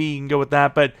 Quarterback, maybe you can go with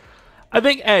that, but I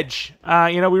think edge.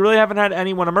 You know, we really haven't had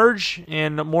anyone emerge,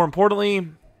 and more importantly,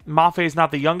 Mafe is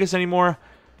not the youngest anymore.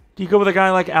 Do you go with a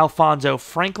guy like Alfonso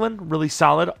Franklin, really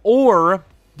solid, or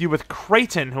do you with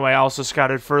Creighton, who I also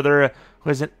scouted further, who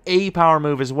has an A power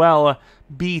move as well,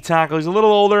 B tackle. He's a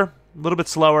little older, a little bit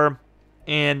slower,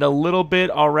 and a little bit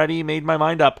already made my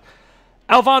mind up.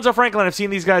 Alfonso Franklin, I've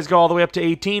seen these guys go all the way up to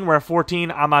 18. We're at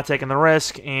 14. I'm not taking the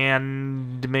risk,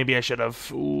 and maybe I should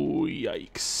have. Ooh,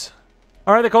 yikes.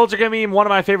 All right, the Colts are giving me one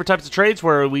of my favorite types of trades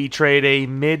where we trade a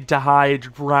mid to high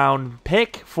round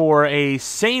pick for a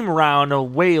same round, a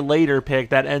way later pick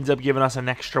that ends up giving us an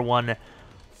extra one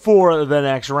for the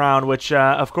next round, which,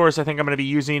 of course, I think I'm going to be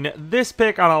using this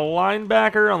pick on a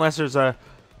linebacker unless there's a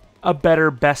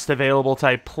better best available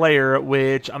type player,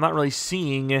 which I'm not really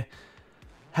seeing.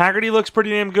 Haggerty looks pretty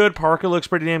damn good. Parker looks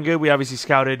pretty damn good. We obviously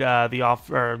scouted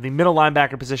the middle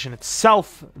linebacker position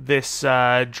itself this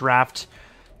draft,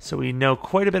 so we know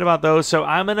quite a bit about those. So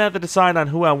I'm going to have to decide on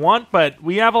who I want, but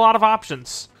we have a lot of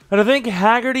options. And I think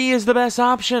Haggerty is the best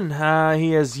option.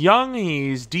 He is young,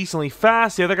 he's decently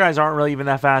fast. The other guys aren't really even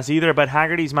that fast either, but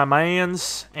Haggerty's my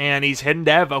man's, and he's hidden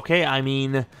dev. Okay, I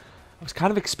mean, I was kind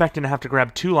of expecting to have to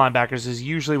grab 2 linebackers, as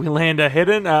usually we land a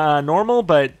hidden normal,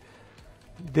 but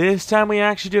this time we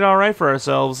actually did all right for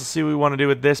ourselves. Let's see what we want to do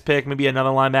with this pick. Maybe another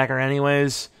linebacker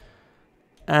anyways.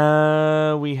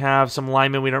 We have some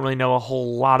linemen we don't really know a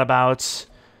whole lot about.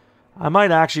 I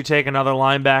might actually take another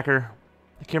linebacker.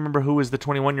 I can't remember who is the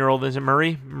 21-year-old. Is it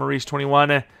Murray? Murray's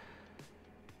 21.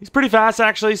 He's pretty fast,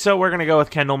 actually, so we're going to go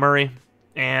with Kendall Murray.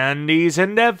 And he's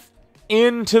in dev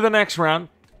into the next round,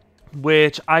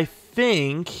 which I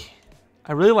think...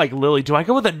 I really like Lily. Do I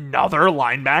go with another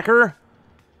linebacker?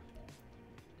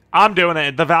 I'm doing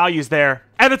it. The value's there.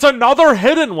 And it's another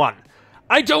hidden one.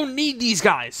 I don't need these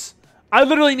guys. I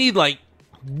literally need, like,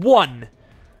 1.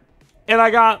 And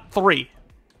I got 3.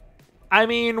 I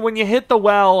mean, when you hit the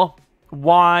well,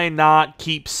 why not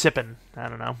keep sipping? I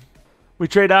don't know. We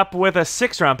trade up with a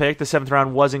 6th round pick. The 7th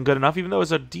round wasn't good enough, even though it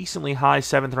was a decently high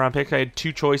 7th round pick. I had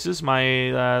 2 choices.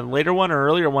 My later one or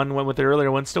earlier one went with the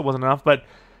earlier one. Still wasn't enough, but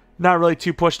not really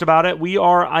too pushed about it. We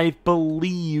are, I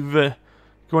believe,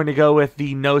 going to go with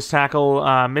the nose tackle,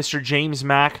 Mr. James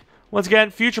Mack. Once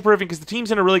again, future-proofing because the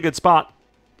team's in a really good spot.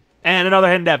 And another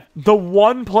hidden dev. The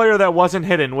one player that wasn't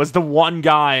hidden was the one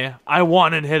guy I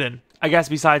wanted hidden. I guess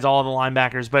besides all of the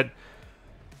linebackers, but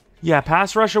yeah,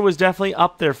 pass rusher was definitely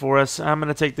up there for us. I'm going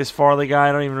to take this Farley guy.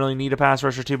 I don't even really need a pass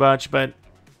rusher too much, but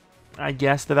I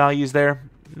guess the value's there.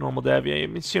 Normal dev, yeah, I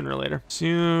mean, sooner or later.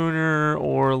 Sooner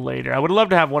or later. I would love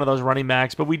to have one of those running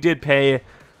backs, but we did pay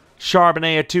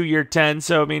Charbonnet a 2-year 10,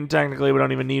 so I mean, technically we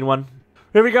don't even need one.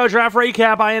 Here we go, draft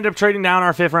recap. I ended up trading down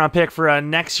our 5th round pick for a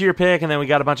next year pick, and then we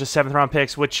got a bunch of 7th round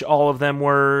picks, which all of them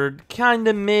were kind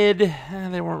of mid.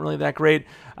 They weren't really that great.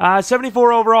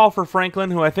 74 overall for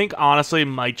Franklin, who I think honestly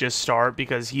might just start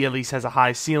because he at least has a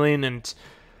high ceiling. And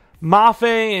Mafe,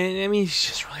 I mean, he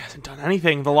just really hasn't done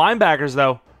anything. The linebackers,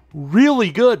 though,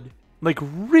 really good. Like,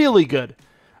 really good.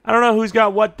 I don't know who's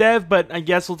got what dev, but I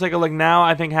guess we'll take a look now.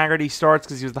 I think Haggerty starts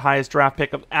because he was the highest draft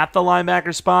pick at the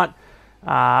linebacker spot.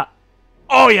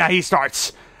 Oh, yeah, he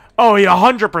starts. Oh, he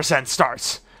 100%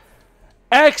 starts.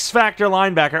 X-Factor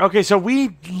linebacker. Okay, so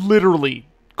we literally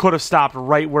could have stopped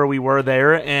right where we were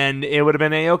there, and it would have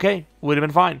been A-okay. Would have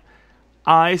been fine.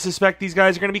 I suspect these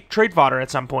guys are going to be trade fodder at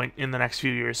some point in the next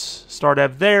few years. Star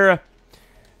dev there.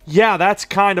 Yeah, that's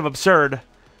kind of absurd.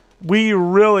 We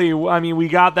really, I mean, we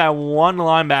got that one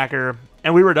linebacker,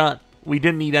 and we were done. We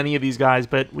didn't need any of these guys,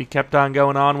 but we kept on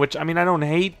going on, which, I mean, I don't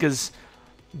hate because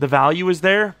the value is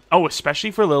there. Oh,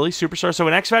 especially for Lily, Superstar. So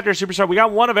an X Factor, Superstar, we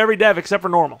got one of every dev except for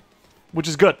normal, which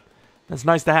is good. That's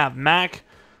nice to have. Mac,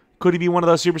 could he be one of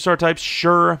those Superstar types?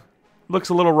 Sure. Looks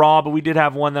a little raw, but we did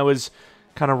have one that was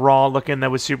kind of raw looking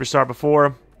that was Superstar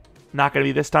before. Not going to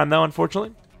be this time, though,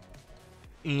 unfortunately.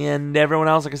 And everyone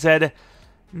else, like I said,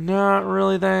 not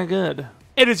really that good.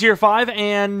 It is year 5,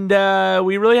 and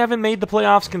we really haven't made the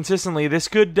playoffs consistently. This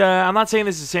could, I'm not saying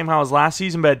this is the same how as last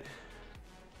season, but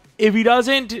if he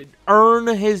doesn't earn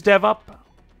his dev up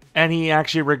and he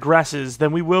actually regresses,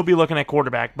 then we will be looking at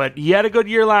quarterback. But he had a good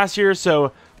year last year,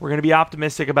 so we're going to be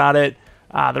optimistic about it.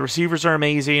 The receivers are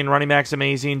amazing. Running back's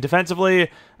amazing.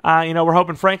 Defensively, we're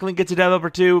hoping Franklin gets a dev up or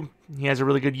two. He has a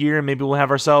really good year, and maybe we'll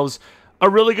have ourselves a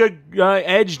really good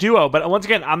edge duo. But once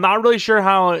again, I'm not really sure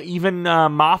how even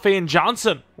Mafe and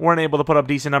Johnson weren't able to put up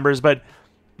decent numbers, but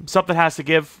something has to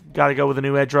give. Got to go with a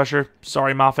new edge rusher.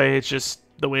 Sorry, Mafe. It's just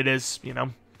the way it is,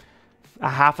 A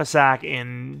half a sack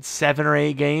in 7 or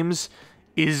 8 games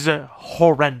is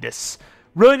horrendous.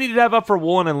 Really need to have up for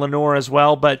Woolen and Lenore as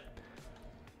well, but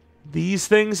these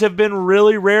things have been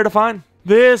really rare to find.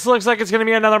 This looks like it's going to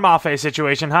be another Mafe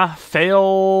situation, huh?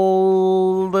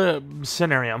 Failed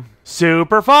scenario.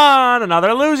 Super fun.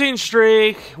 Another losing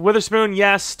streak. Witherspoon,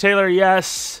 yes. Taylor,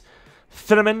 yes.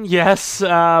 Thieneman, yes.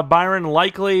 Byron,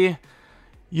 likely.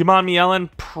 Yaman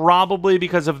Mielen, probably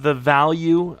because of the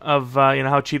value of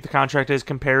how cheap the contract is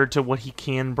compared to what he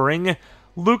can bring.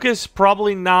 Lucas,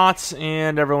 probably not.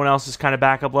 And everyone else is kind of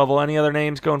backup level. Any other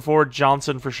names going forward?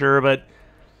 Johnson for sure, but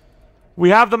we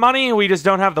have the money, we just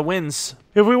don't have the wins.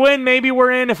 If we win, maybe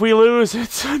we're in. If we lose,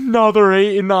 it's another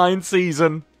 8-9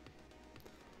 season.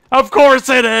 Of course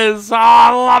it is! Oh,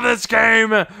 I love this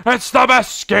game! It's the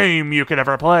best game you could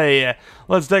ever play.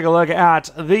 Let's take a look at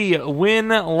the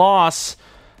win-loss.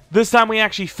 This time we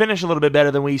actually finish a little bit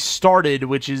better than we started,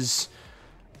 which is,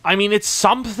 it's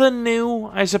something new,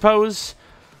 I suppose.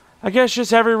 I guess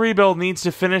just every rebuild needs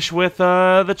to finish with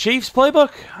the Chiefs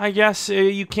playbook. I guess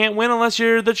you can't win unless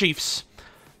you're the Chiefs.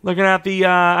 Looking at the,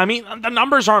 the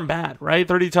numbers aren't bad, right?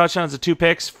 30 touchdowns and 2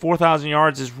 picks, 4,000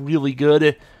 yards is really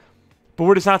good. But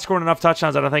we're just not scoring enough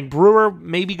touchdowns, I don't think. Brewer,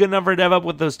 maybe good enough for dev up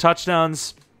with those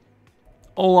touchdowns.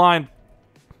 O-line,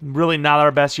 really not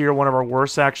our best year, one of our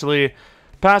worst, actually.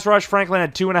 Pass rush, Franklin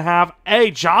had 2.5. Hey,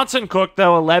 Johnson cooked,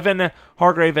 though, 11.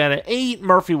 Hargrave had 8.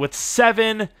 Murphy with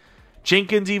 7.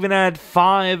 Jenkins even had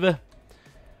 5.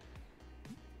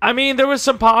 There was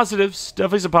some positives.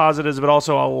 Definitely some positives, but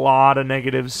also a lot of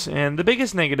negatives. And the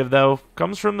biggest negative, though,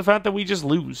 comes from the fact that we just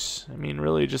lose.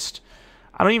 Really just,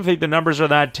 I don't even think the numbers are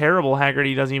that terrible.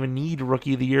 Haggerty doesn't even need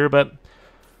Rookie of the Year, but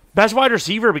best wide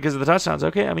receiver because of the touchdowns.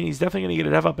 Okay, he's definitely going to get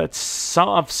a dev up at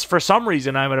for some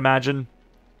reason, I would imagine.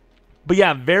 But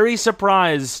yeah, very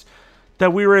surprised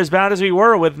that we were as bad as we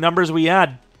were with numbers we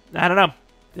had. I don't know.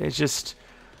 It's just,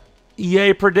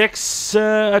 EA predicts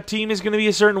a team is going to be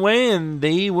a certain way, and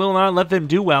they will not let them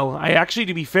do well.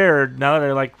 To be fair, now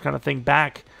that I kind of think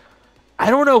back, I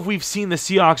don't know if we've seen the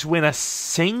Seahawks win a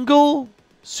single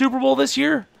Super Bowl this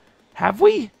year. Have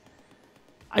we?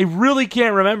 I really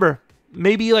can't remember.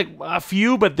 Maybe a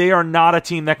few, but they are not a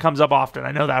team that comes up often.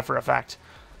 I know that for a fact.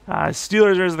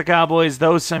 Steelers versus the Cowboys.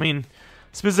 Those,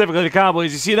 specifically the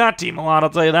Cowboys. You see that team a lot, I'll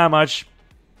tell you that much.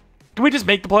 Can we just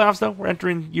make the playoffs, though? We're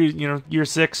entering year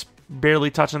 6, barely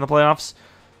touching the playoffs.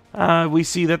 We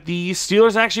see that the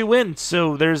Steelers actually win,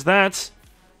 so there's that.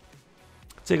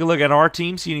 Take a look at our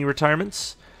team, see any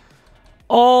retirements.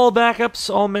 All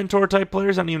backups, all mentor-type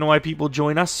players. I don't even know why people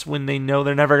join us when they know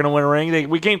they're never going to win a ring.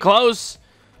 We came close,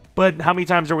 but how many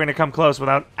times are we going to come close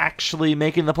without actually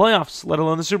making the playoffs, let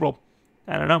alone the Super Bowl?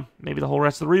 I don't know. Maybe the whole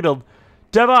rest of the rebuild.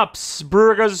 DevOps.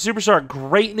 Brewer goes to Superstar.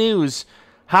 Great news.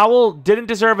 Howell didn't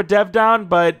deserve a dev down,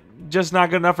 but just not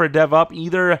good enough for a dev up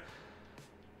either.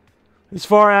 As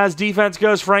far as defense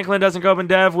goes, Franklin doesn't go up in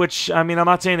dev, which, I'm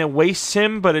not saying it wastes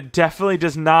him, but it definitely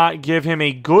does not give him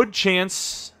a good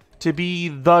chance to be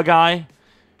the guy,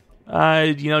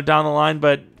 down the line.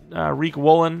 But Reek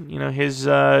Woolen, his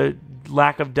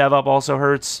lack of dev up also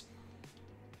hurts.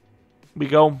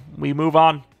 We move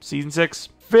on. Season 6.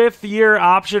 5th year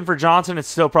option for Johnson. It's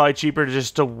still probably cheaper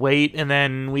just to wait, and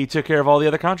then we took care of all the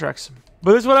other contracts.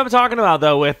 But this is what I'm talking about,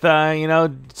 though, with,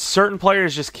 certain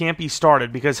players just can't be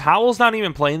started, because Howell's not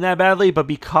even playing that badly, but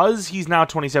because he's now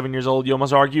 27 years old, you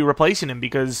almost argue replacing him,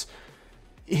 because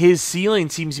his ceiling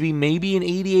seems to be maybe an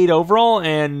 88 overall,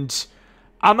 and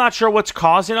I'm not sure what's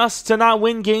causing us to not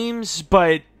win games,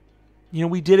 but, you know,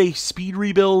 we did a speed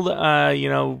rebuild, you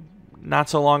know, not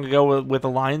so long ago with the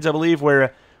Lions, I believe,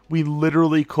 where we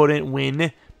literally couldn't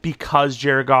win because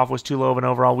Jared Goff was too low of an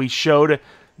overall. We showed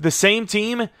the same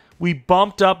team. We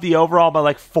bumped up the overall by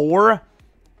like 4,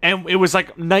 and it was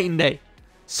like night and day.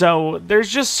 So there's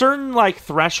just certain like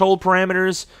threshold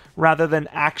parameters rather than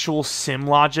actual sim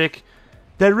logic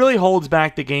that really holds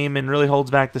back the game and really holds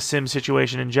back the sim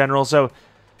situation in general. So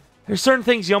there's certain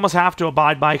things you almost have to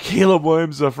abide by. Caleb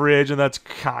Williams is a free agent. That's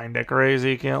kind of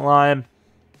crazy, can't lie. And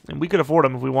we could afford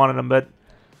him if we wanted him, but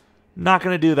not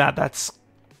going to do that. That's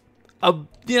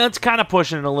it's kind of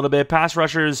pushing it a little bit. Pass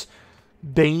rushers,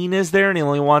 Bane is there, and he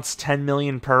only wants $10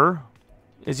 million per.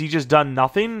 Is he just done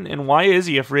nothing? And why is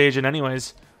he a free agent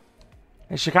anyways?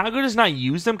 Has Chicago just not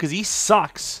used him? Because he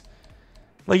sucks.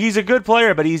 Like, he's a good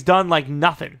player, but he's done, like,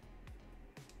 nothing.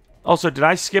 Also, did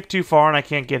I skip too far and I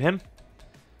can't get him?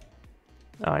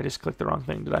 Oh, I just clicked the wrong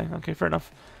thing, did I? Okay, fair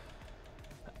enough.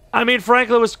 I mean,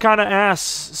 Franklin was kind of ass,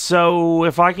 so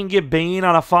if I can get Bane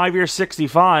on a 5-year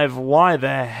 65, why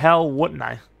the hell wouldn't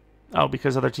I? Oh,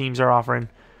 because other teams are offering.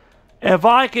 If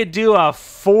I could do a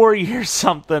 4-year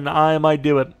something, I might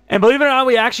do it. And believe it or not,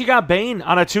 we actually got Bane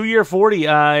on a 2-year 40.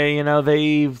 You know,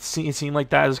 it seemed like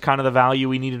that was kind of the value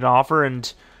we needed to offer.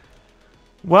 And,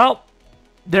 well,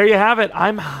 there you have it.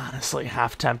 I'm honestly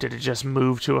half tempted to just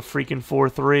move to a freaking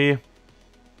 4-3.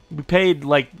 We paid,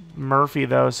 like, Murphy,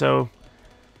 though, so,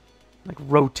 like,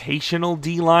 rotational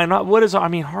D-line. What is, I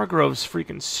mean, Hargrove's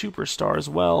freaking superstar as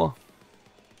well.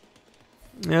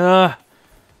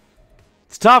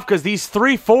 It's tough because these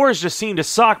 3-4s just seem to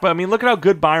suck, but I mean, look at how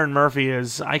good Byron Murphy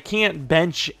is. I can't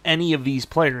bench any of these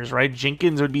players, right?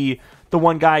 Jenkins would be the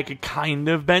one guy I could kind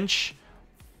of bench,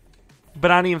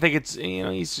 but I don't even think it's, you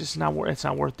know, he's just not worth, it's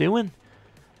not worth doing.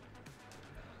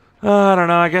 I don't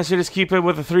know, I guess you just keep it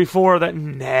with a 3-4 that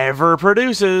never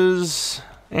produces.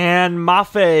 And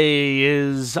Mafe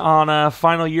is on a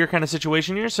final year kind of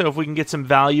situation here, so if we can get some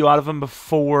value out of him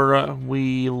before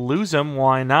we lose him,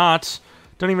 why not?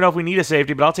 Don't even know if we need a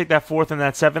safety, but I'll take that 4th and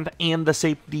that 7th, and the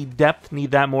safety depth.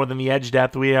 Need that more than the edge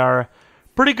depth. We are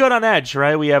pretty good on edge,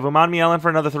 right? We have Uman Mielen for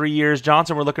another 3 years.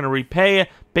 Johnson we're looking to repay.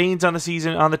 Baines on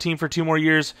the team for 2 more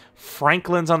years.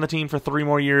 Franklin's on the team for 3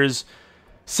 more years.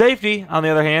 Safety, on the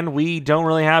other hand, we don't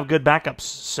really have good backups,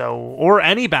 so, or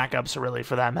any backups really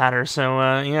for that matter. So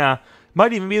yeah,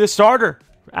 might even be the starter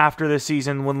after this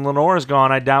season when Lenore's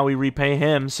gone. I doubt we repay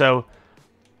him. So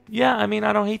yeah, I mean,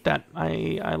 I don't hate that.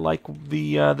 I like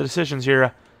the decisions here.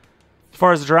 As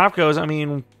far as the draft goes, I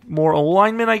mean, more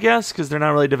O-linemen, I guess, because they're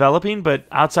not really developing. But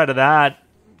outside of that,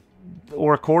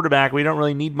 or a quarterback, we don't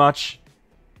really need much.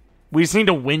 We just need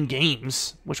to win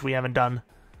games, which we haven't done.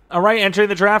 All right, entering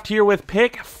the draft here with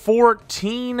pick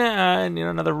 14. And you know,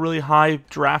 another really high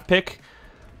draft pick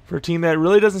for a team that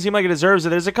really doesn't seem like it deserves it.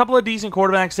 There's a couple of decent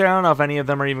quarterbacks there. I don't know if any of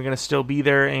them are even going to still be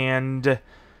there, and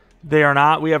they are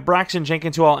not. We have Braxton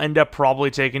Jenkins, who I'll end up probably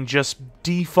taking, just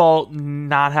default,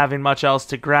 not having much else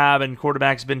to grab, and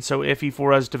quarterback's been so iffy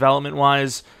for us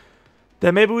development-wise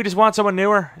that maybe we just want someone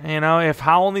newer. You know, if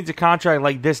Howell needs a contract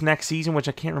like this next season, which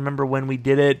I can't remember when we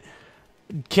did it,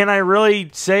 can I really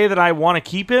say that I want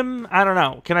to keep him? I don't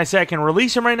know. Can I say I can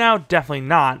release him right now? Definitely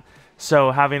not.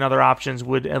 So having other options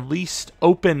would at least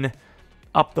open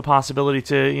up the possibility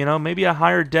to, you know, maybe a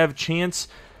higher dev chance.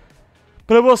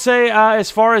 But I will say,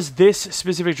 as far as this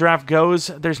specific draft goes,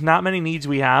 there's not many needs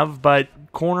we have, but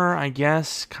corner, I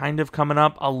guess, kind of coming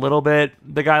up a little bit.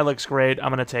 The guy looks great. I'm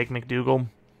going to take McDougal.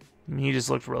 He just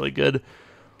looked really good.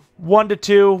 1 to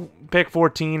 2, pick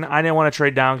 14. I didn't want to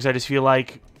trade down because I just feel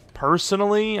like,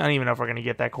 personally, I don't even know if we're going to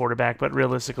get that quarterback, but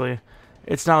realistically,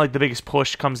 it's not like the biggest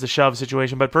push comes to shove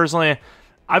situation. But personally,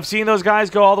 I've seen those guys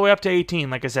go all the way up to 18,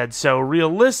 like I said. So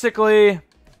realistically,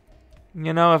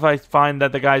 you know, if I find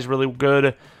that the guy's really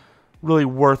good, really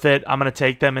worth it, I'm going to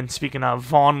take them. And speaking of,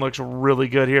 Vaughn looks really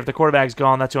good here. If the quarterback's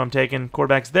gone, that's who I'm taking.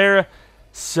 Quarterback's there.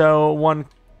 So one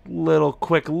little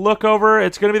quick look over.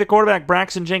 It's going to be the quarterback,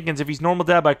 Braxton Jenkins. If he's normal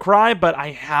dab, I cry, but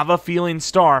I have a feeling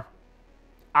star.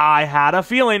 I had a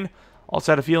feeling.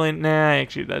 Also had a feeling, nah,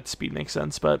 actually that speed makes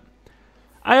sense, but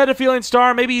I had a feeling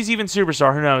star. Maybe he's even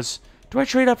superstar. Who knows? Do I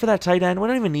trade up for that tight end? We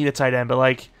don't even need a tight end, but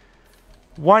like,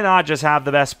 why not just have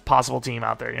the best possible team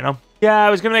out there, you know? Yeah, I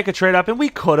was going to make a trade up, and we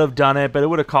could have done it, but it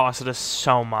would have costed us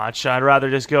so much. I'd rather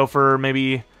just go for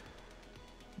maybe,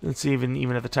 let's see, even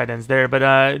if the tight end's there, but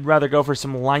I'd rather go for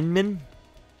some linemen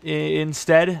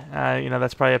instead. You know,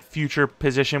 that's probably a future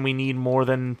position we need more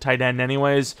than tight end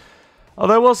anyways.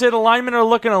 Although I will say the linemen are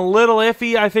looking a little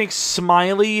iffy. I think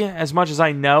Smiley, as much as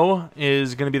I know,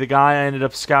 is going to be the guy. I ended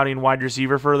up scouting wide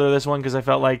receiver further this one because I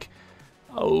felt like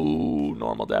Oh,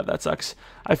 normal dev. That sucks.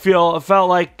 I felt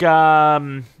like,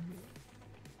 wide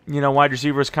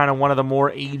receiver is kind of one of the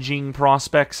more aging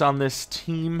prospects on this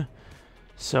team.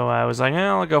 So I was like,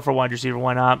 I'll go for wide receiver.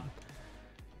 Why not?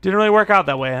 Didn't really work out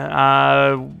that way.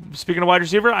 Speaking of wide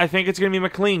receiver, I think it's going to be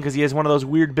McLean because he has one of those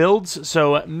weird builds.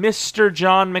 So Mr.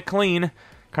 John McLean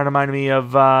kind of reminded me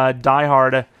of Die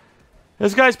Hard.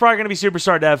 This guy's probably going to be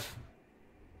superstar dev.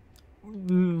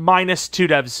 Minus 2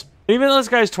 devs. Even though this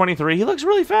guy's 23, he looks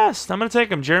really fast. I'm going to take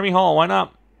him. Jeremy Hall, why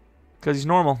not? Because he's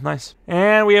normal. Nice.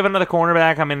 And we have another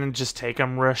cornerback. I'm going to just take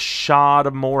him.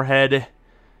 Rashad Moorhead.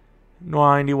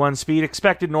 91 speed.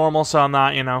 Expected normal, so I'm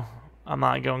not, I'm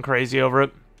not going crazy over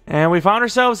it. And we found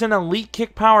ourselves an elite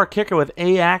kick power kicker with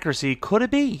A accuracy. Could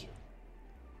it be?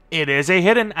 It is a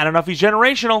hidden. I don't know if he's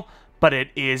generational, but it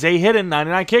is a hidden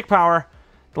 99 kick power.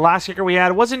 The last kicker we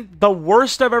had wasn't the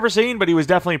worst I've ever seen, but he was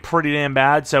definitely pretty damn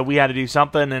bad, so we had to do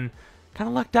something, and kind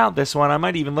of lucked out this one. I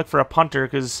might even look for a punter,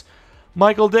 because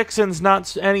Michael Dixon's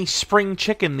not any spring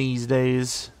chicken these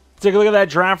days. Take a look at that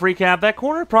draft recap. That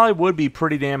corner probably would be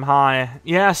pretty damn high.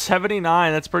 Yeah,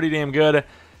 79. That's pretty damn good.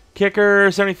 Kicker,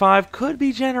 75. Could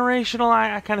be generational.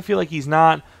 I kind of feel like he's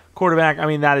not. Quarterback, I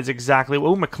mean, that is exactly...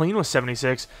 Oh, McLean was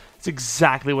 76. It's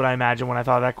exactly what I imagined when I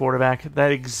thought of that quarterback.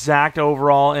 That exact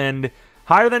overall and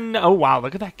higher than... Oh, wow.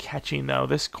 Look at that catching, though.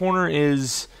 This corner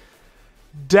is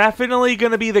definitely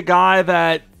going to be the guy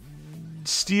that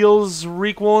steals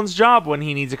Reek Woolen's job when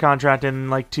he needs a contract in,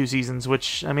 like, 2 seasons,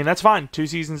 which, I mean, that's fine. 2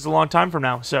 seasons is a long time from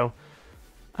now, so...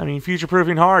 I mean,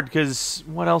 future-proofing hard, because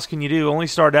what else can you do? Only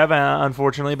star dev,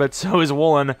 unfortunately, but so is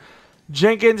Woolen.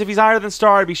 Jenkins, if he's higher than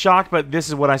star, I'd be shocked, but this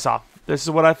is what I saw. This is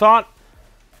what I thought.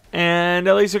 And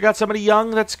at least we got somebody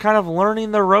young that's kind of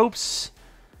learning the ropes.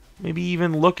 Maybe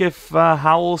even look if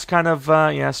Howell's kind of,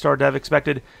 star dev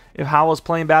expected. If Howell's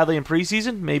playing badly in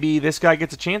preseason, maybe this guy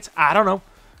gets a chance. I don't know.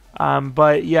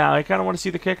 But, yeah, I kind of want to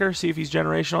see the kicker, see if he's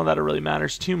generational. That really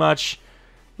matters too much.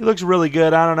 He looks really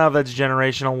good. I don't know if that's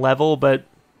generational level, but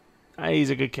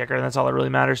he's a good kicker, and that's all that really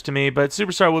matters to me. But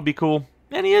Superstar would be cool.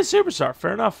 And he is Superstar.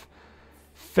 Fair enough.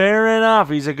 Fair enough.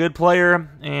 He's a good player,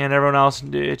 and everyone else,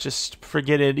 just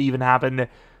forget it even happened.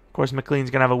 Of course, McLean's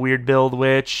going to have a weird build,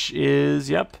 which is,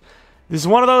 yep. This is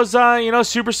one of those,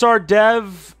 Superstar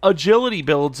dev agility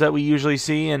builds that we usually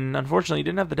see, and unfortunately, he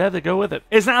didn't have the dev to go with it.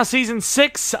 It's now Season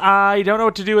 6. I don't know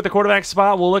what to do with the quarterback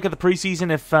spot. We'll look at the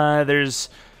preseason if there's...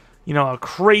 a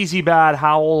crazy bad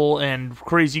Howell and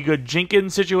crazy good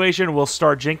Jenkins situation. We'll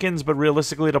start Jenkins, but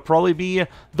realistically, it'll probably be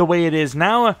the way it is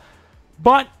now.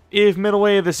 But if middle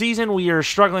way of the season we are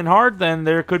struggling hard, then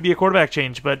there could be a quarterback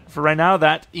change. But for right now,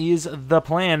 that is the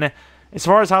plan. As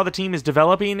far as how the team is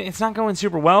developing, it's not going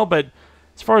super well, but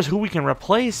as far as who we can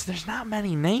replace, there's not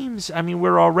many names. I mean,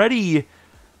 we're already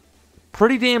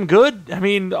pretty damn good. I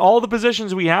mean, all the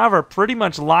positions we have are pretty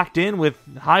much locked in with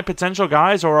high potential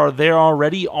guys, or they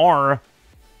already are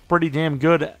pretty damn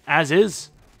good as is.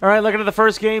 All right, looking at the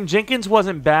first game, Jenkins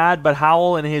wasn't bad, but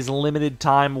Howell in his limited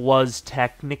time was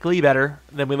technically better.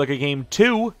 Then we look at game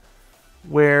 2,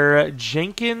 where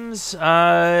Jenkins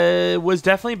was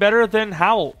definitely better than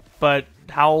Howell, but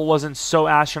Howell wasn't so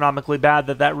astronomically bad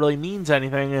that really means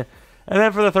anything. And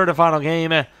then for the third and final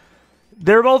game,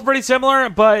 they're both pretty similar,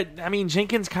 but, I mean,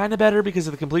 Jenkins kind of better because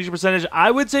of the completion percentage.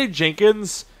 I would say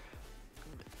Jenkins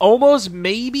almost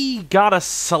maybe got a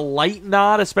slight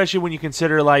nod, especially when you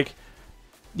consider,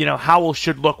 Howell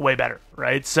should look way better,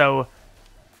 right? So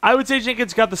I would say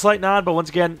Jenkins got the slight nod, but once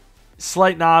again,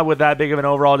 slight nod with that big of an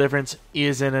overall difference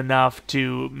isn't enough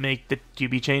to make the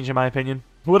QB change, in my opinion.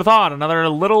 Who would have thought? Another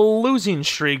little losing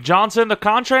streak. Johnson, the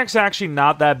contract's actually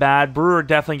not that bad. Brewer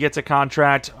definitely gets a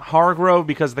contract. Hargrove,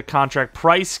 because of the contract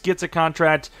price, gets a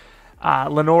contract.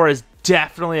 Lenore is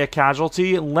definitely a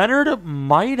casualty. Leonard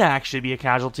might actually be a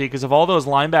casualty because of all those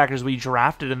linebackers we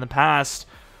drafted in the past.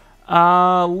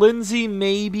 Lindsey,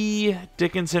 maybe.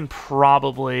 Dickinson,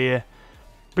 probably.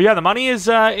 But yeah, the money is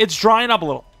it's drying up a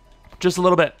little. Just a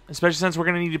little bit. Especially since we're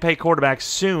going to need to pay quarterbacks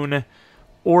soon.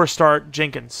 Or start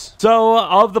Jenkins. So,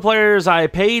 of the players I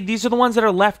paid, these are the ones that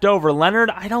are left over. Leonard,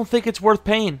 I don't think it's worth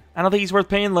paying. I don't think he's worth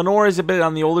paying. Lenore is a bit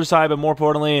on the older side, but more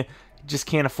importantly, just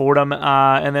can't afford him.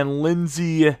 And then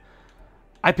Lindsey,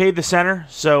 I paid the center,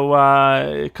 so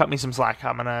cut me some slack.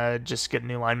 I'm going to just get a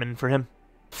new lineman for him.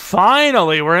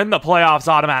 Finally, we're in the playoffs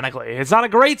automatically. It's not a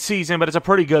great season, but it's a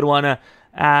pretty good one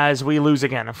as we lose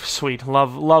again. Sweet.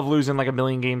 Love losing like a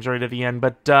million games right at the end.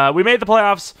 But we made the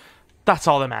playoffs. That's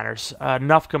all that matters.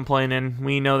 Enough complaining.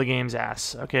 We know the game's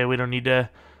ass. Okay, we don't need to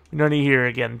hear it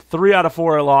again. 3 out of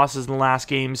 4 losses in the last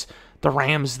games. The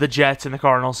Rams, the Jets, and the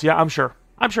Cardinals. Yeah, I'm sure.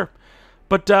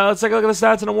 But let's take a look at the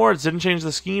stats and awards. Didn't change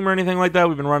the scheme or anything like that.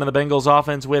 We've been running the Bengals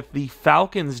offense with the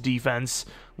Falcons defense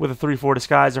with a 3-4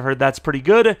 disguise. I heard that's pretty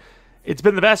good. It's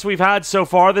been the best we've had so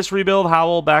far this rebuild.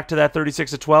 Howell back to that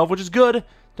 36-12, which is good.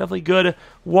 Definitely good.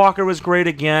 Walker was great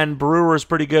again. Brewer was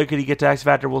pretty good. Could he get to X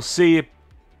Factor? We'll see.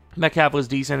 Metcalf was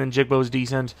decent and Jigbo was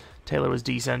decent. Taylor was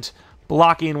decent.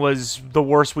 Blocking was the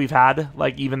worst we've had.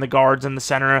 Like, even the guards in the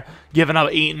center giving up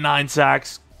 8 and 9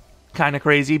 sacks. Kind of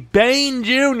crazy. Bain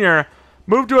Jr.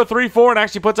 moved to a 3-4 and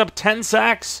actually puts up 10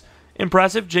 sacks.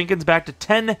 Impressive. Jenkins back to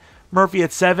 10. Murphy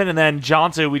at 7. And then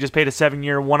Johnson, we just paid a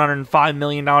 7-year, $105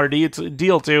 million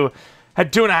deal to,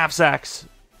 had 2.5 sacks.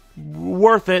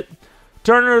 Worth it.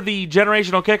 Turner, the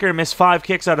generational kicker, missed 5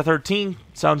 kicks out of 13.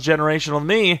 Sounds generational to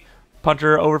me.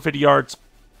 Punter over 50 yards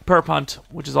per punt,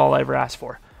 which is all I ever asked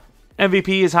for.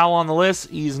 MVP is Howell on the list.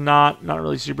 He's not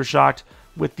really super shocked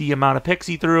with the amount of picks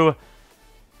he threw.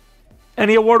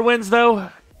 Any award wins, though?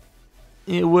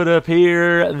 It would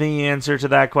appear the answer to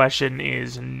that question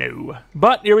is no.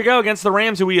 But here we go against the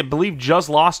Rams, who we believe just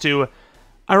lost to.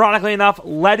 Ironically enough,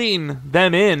 letting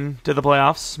them in to the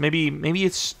playoffs. Maybe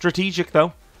it's strategic,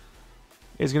 though.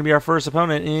 Is going to be our first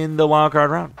opponent in the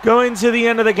wildcard round. Going to the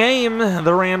end of the game,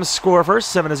 the Rams score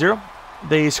first, 7-0.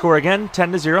 They score again,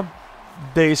 10-0.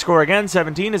 They score again,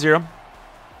 17-0.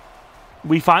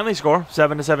 We finally score,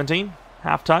 7-17,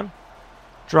 halftime.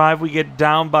 Drive, we get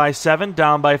down by 7,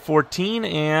 down by 14,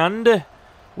 and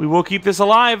we will keep this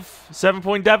alive.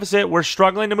 7-point deficit. We're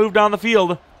struggling to move down the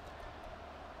field.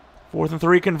 4th and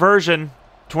 3 conversion.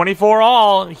 24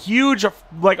 all. Huge,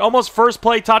 like almost first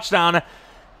play touchdown.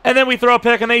 And then we throw a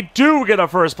pick, and they do get a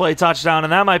first play touchdown,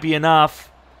 and that might be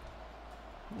enough.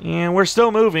 And we're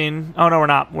still moving. Oh, no, we're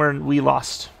not. We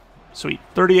lost. Sweet.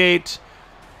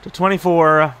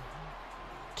 38-24.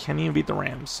 Can't even beat the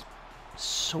Rams.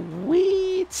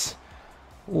 Sweet.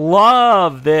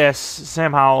 Love this.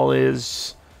 Sam Howell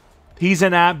he's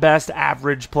an at best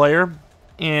average player,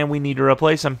 and we need to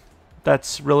replace him.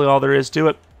 That's really all there is to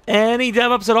it. Any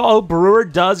dev ups at all? Oh, Brewer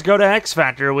does go to X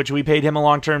Factor, which we paid him a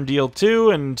long-term deal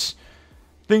too, and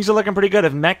things are looking pretty good.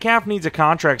 If Metcalf needs a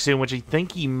contract soon, which I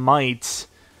think he might,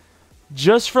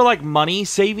 just for like money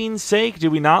savings sake,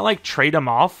 do we not like trade him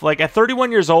off? Like at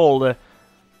 31 years old,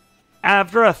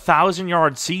 after a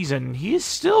 1,000-yard season, he is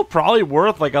still probably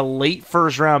worth like a late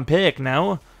first-round pick.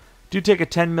 No, do take a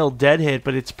 10 mil dead hit,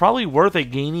 but it's probably worth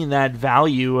it gaining that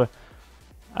value.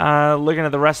 Looking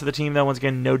at the rest of the team, though, once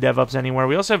again, no dev ups anywhere.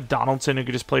 We also have Donaldson, who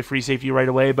could just play free safety right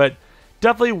away, but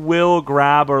definitely will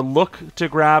grab or look to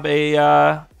grab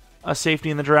a safety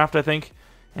in the draft, I think,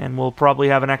 and we'll probably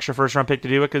have an extra first-round pick to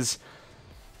do it, because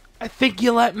I think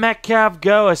you let Metcalf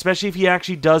go, especially if he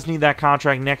actually does need that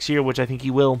contract next year, which I think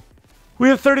he will. We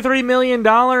have $33 million,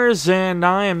 and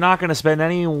I am not going to spend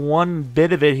any one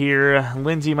bit of it here.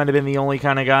 Lindsey might have been the only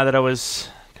kind of guy that I was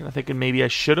kind of thinking maybe I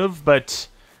should have, but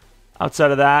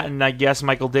outside of that, and I guess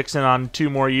Michael Dixon on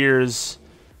 2 more years,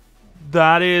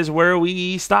 that is where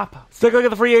we stop. Let's take a look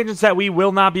at the free agents that we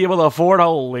will not be able to afford.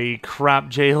 Holy crap,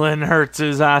 Jalen Hurts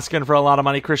is asking for a lot of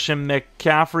money. Christian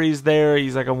McCaffrey's there.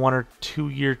 He's like a 1 or 2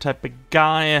 year type of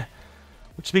guy.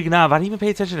 Which, speaking of, I didn't even pay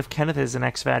attention if Kenneth is an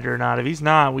X Factor or not. If he's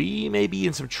not, we may be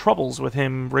in some troubles with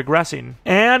him regressing.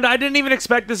 And I didn't even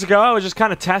expect this to go. I was just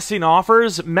kind of testing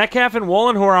offers. Metcalf and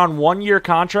Woolen, who are on 1-year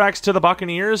contracts to the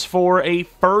Buccaneers for a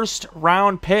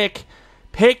first-round pick.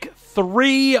 Pick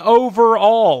 3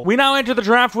 overall. We now enter the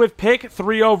draft with pick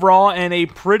 3 overall and a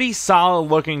pretty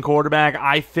solid-looking quarterback.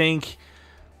 I think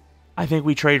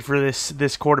we trade for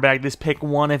this quarterback, this pick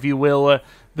 1, if you will.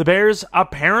 The Bears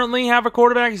apparently have a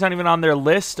quarterback. He's not even on their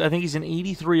list. I think he's an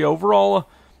 83 overall.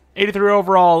 83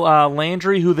 overall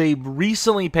Landry, who they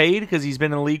recently paid because he's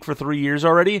been in the league for 3 years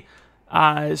already.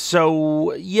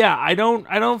 So yeah, I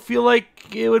don't feel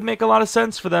like it would make a lot of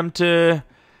sense for them to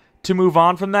move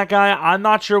on from that guy. I'm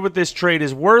not sure what this trade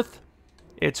is worth.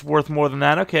 It's worth more than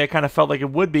that. Okay, I kind of felt like it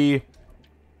would be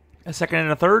a second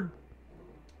and a third.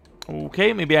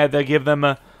 Okay, maybe I have to give them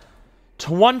a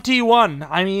 21.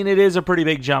 I mean, it is a pretty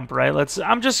big jump, right?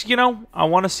 I'm just, I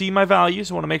want to see my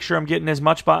values. I want to make sure I'm getting as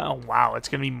much by. Oh, wow, it's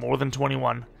going to be more than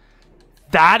 21.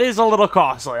 That is a little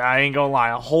costly. I ain't going to lie.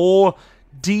 A whole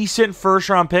decent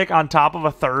first-round pick on top of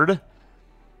a third.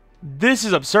 This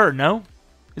is absurd, no?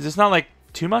 Is this not, like,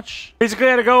 too much? Basically,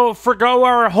 I had to forgo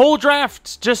our whole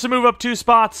draft just to move up 2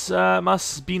 spots.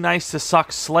 Must be nice to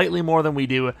suck slightly more than we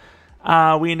do.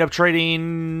 We end up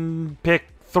trading pick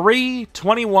 3,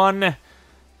 21,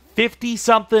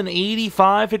 50-something,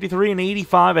 85, 53, and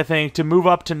 85, I think, to move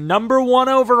up to number 1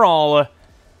 overall.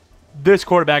 This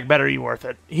quarterback better be worth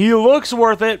it. He looks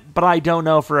worth it, but I don't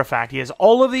know for a fact. He has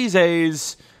all of these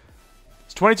A's,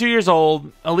 He's 22 years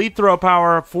old, elite throw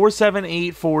power, 4.7,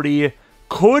 840.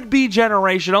 Could be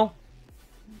generational,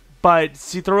 but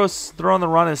see, throw on the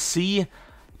run is C,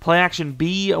 play action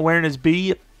B, awareness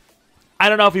B. I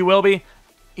don't know if he will be.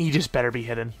 He just better be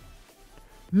hidden.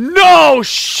 No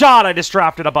shot! I just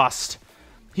drafted a bust.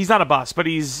 He's not a bust, but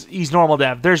he's normal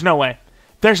dev. There's no way.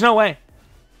 There's no way.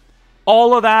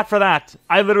 All of that for that.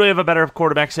 I literally have a better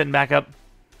quarterback sitting back up.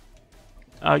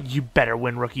 You better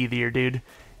win Rookie of the Year, dude.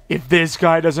 If this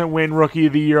guy doesn't win Rookie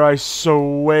of the Year, I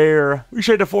swear. We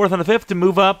trade to 4th and the 5th to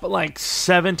move up like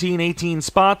 17, 18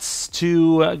 spots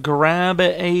to grab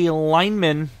a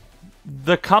lineman.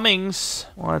 The Cummings.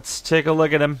 Let's take a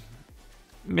look at him.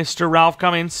 Mr. Ralph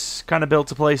Cummings. Kind of built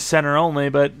to play center only,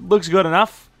 but looks good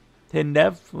enough. Hidden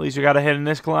dev. At least we got a hit in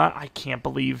this class. I can't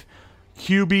believe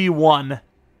QB1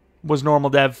 was normal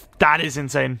dev. That is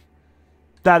insane.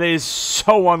 That is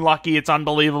so unlucky. It's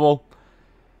unbelievable.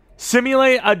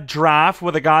 Simulate a draft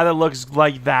with a guy that looks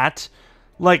like that,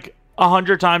 like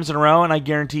 100 times in a row, and I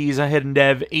guarantee he's a hidden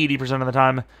dev 80% of the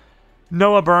time.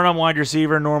 Noah Burnham, wide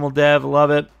receiver, normal dev, love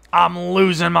it. I'm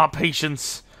losing my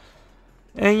patience.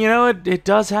 And, you know, it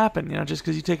does happen. You know, just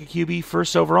because you take a QB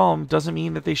first overall doesn't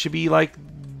mean that they should be, like,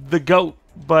 the GOAT.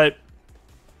 But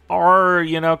our,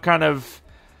 you know, kind of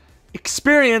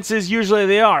experience is usually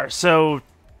they are. So,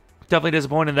 definitely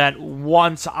disappointed that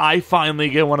once I finally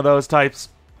get one of those types,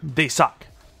 they suck.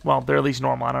 Well, they're at least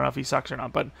normal. I don't know if he sucks or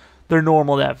not, but they're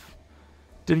normal dev.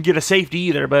 Didn't get a safety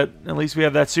either, but at least we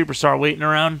have that superstar waiting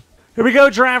around. Here we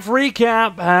go, draft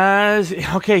recap.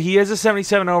 Okay, he is a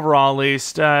 77 overall at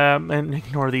least. And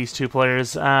ignore these two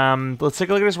players. Let's take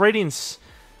a look at his ratings.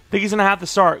 I think he's going to have to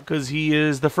start because he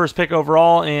is the first pick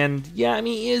overall. And yeah, I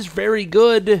mean, he is very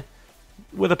good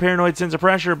with a paranoid sense of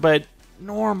pressure, but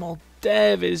normal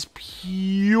dev is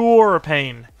pure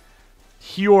pain.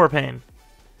 Pure pain.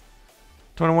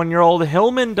 21-year-old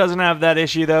Hillman doesn't have that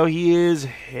issue, though. He is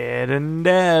hidden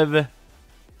dev.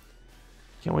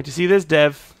 Can't wait to see this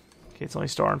dev. Okay, it's only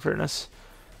star in fairness.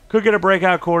 Could get a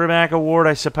breakout quarterback award,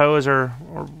 I suppose, or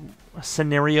a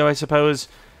scenario, I suppose.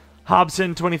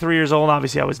 Hobson, 23 years old.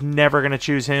 Obviously, I was never going to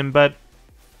choose him, but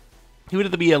he would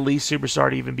have to be at least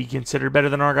superstar to even be considered better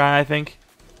than our guy, I think,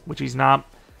 which he's not.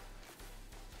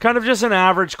 Kind of just an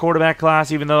average quarterback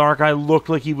class, even though our guy looked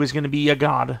like he was going to be a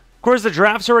god. Of course, the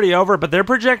draft's already over, but they're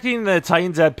projecting the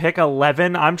Titans at pick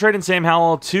 11. I'm trading Sam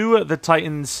Howell to the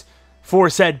Titans for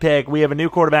said pick. We have a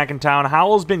new quarterback in town.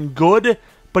 Howell's been good,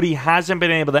 but he hasn't been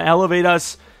able to elevate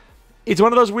us. It's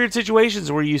one of those weird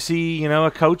situations where you see, you know,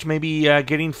 a coach maybe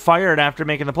getting fired after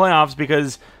making the playoffs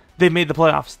because they've made the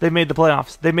playoffs. They've made the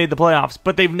playoffs. They've made the playoffs,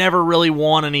 but they've never really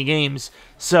won any games.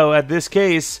 So at this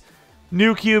case,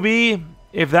 new QB,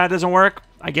 if that doesn't work,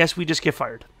 I guess we just get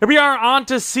fired. Here we are on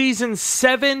to Season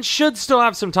 7. Should still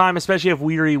have some time, especially if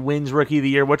Weary wins Rookie of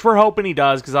the Year, which we're hoping he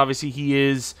does, because obviously he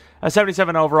is a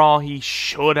 77 overall. He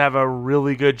should have a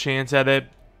really good chance at it.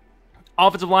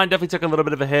 Offensive line definitely took a little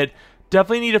bit of a hit.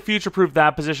 Definitely need to future-proof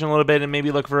that position a little bit and maybe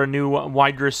look for a new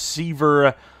wide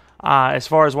receiver as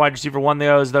far as wide receiver 1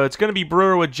 goes, though. It's going to be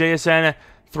Brewer with JSN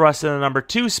thrust in the number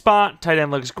 2 spot. Tight end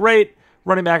looks great.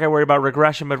 Running back, I worry about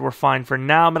regression, but we're fine for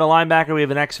now. Middle linebacker, we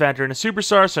have an X Factor and a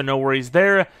superstar, so no worries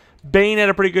there. Bain had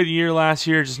a pretty good year last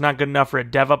year, just not good enough for a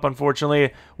dev up,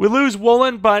 unfortunately. We lose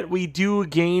Woolen, but we do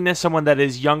gain someone that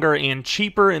is younger and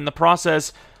cheaper in the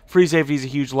process. Free safety is a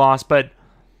huge loss, but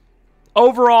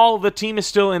overall, the team is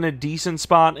still in a decent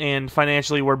spot, and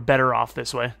financially, we're better off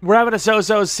this way. We're having a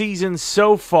so-so season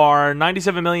so far.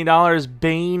 $97 million.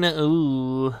 Bain,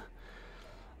 ooh.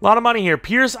 A lot of money here.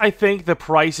 Pierce, I think the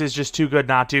price is just too good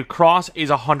not to. Cross is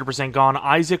 100% gone.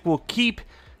 Isaac will keep.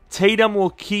 Tatum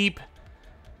will keep.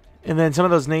 And then some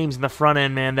of those names in the front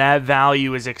end, man, that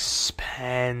value is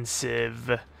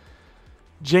expensive.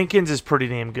 Jenkins is pretty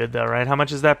damn good, though, right? How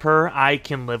much is that per? I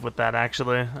can live with that,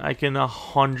 actually. I can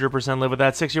 100% live with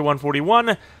that. 6-year,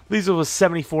 141. Leaves us with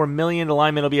 $74 million. The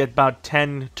lineman will be at about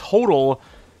 10 total.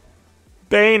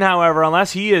 Bain, however,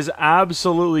 unless he is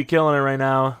absolutely killing it right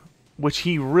now, which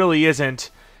he really isn't,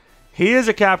 he is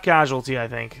a cap casualty, I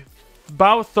think.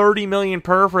 About $30 million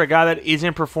per for a guy that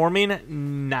isn't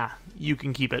performing. Nah, you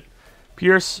can keep it.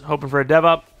 Pierce, hoping for a dev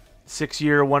up.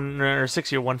 6-year,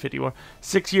 151.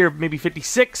 6-year, maybe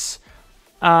 56.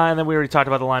 And then we already talked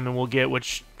about the lineman we'll get,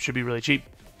 which should be really cheap.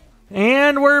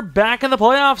 And we're back in the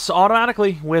playoffs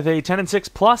automatically with a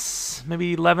 10-6 plus,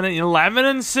 maybe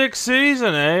 11-6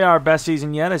 season. Our best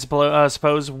season yet, I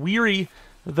suppose. Weary,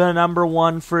 the number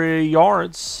 1 for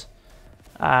yards.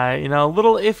 You know, a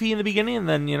little iffy in the beginning, and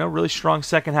then, you know, really strong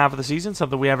second half of the season,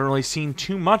 something we haven't really seen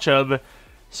too much of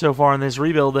so far in this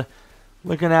rebuild.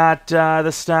 Looking at the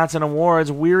stats and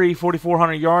awards, Weary,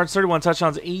 4,400 yards, 31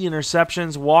 touchdowns, 8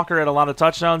 interceptions. Walker had a lot of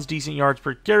touchdowns, decent yards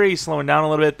per carry, slowing down a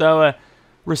little bit, though.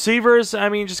 Receivers, I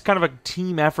mean, just kind of a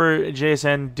team effort.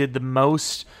 JSN did the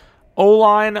most.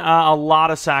 O-line, a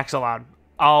lot of sacks allowed.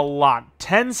 A lot.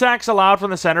 10 sacks allowed from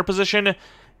the center position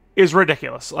is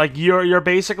ridiculous. Like, you're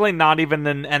basically not even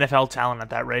an NFL talent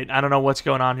at that rate. I don't know what's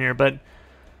going on here, but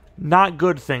not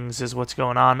good things is what's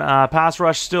going on. Pass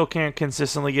rush still can't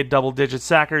consistently get double-digit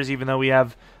sackers, even though we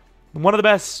have one of the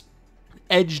best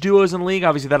edge duos in the league.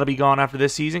 Obviously, that'll be gone after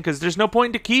this season because there's no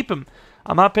point to keep him.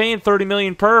 I'm not paying $30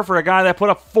 million per for a guy that put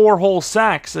up 4 whole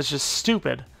sacks. That's just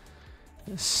stupid.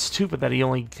 It's stupid that he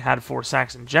only had 4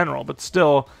 sacks in general, but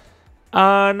still,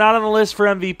 not on the list for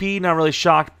MVP. Not really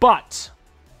shocked, but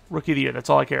Rookie of the Year.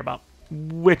 That's all I care about,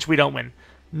 which we don't win.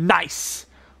 Nice.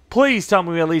 Please tell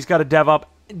me we at least got a dev up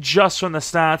just from the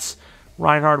stats.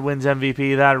 Reinhardt wins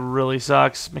MVP. That really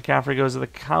sucks. McCaffrey goes to the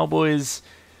Cowboys.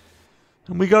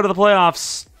 And we go to the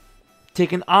playoffs,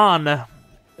 taking on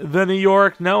the New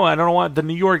York, no, I don't know what, the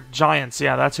New York Giants.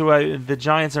 Yeah, that's who the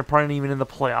Giants are probably not even in the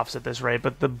playoffs at this rate,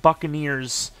 but the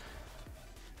Buccaneers,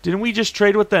 didn't we just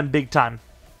trade with them big time?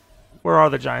 Where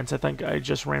are the Giants? I think I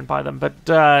just ran by them, but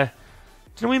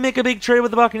didn't we make a big trade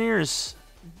with the Buccaneers?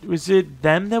 Was it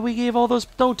them that we gave all those?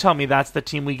 Don't tell me that's the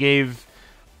team we gave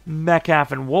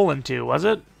Metcalf and Woolen to, was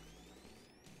it?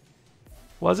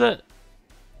 Was it?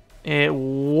 It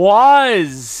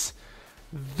was!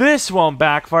 This won't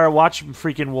backfire. Watch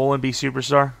freaking Woolen be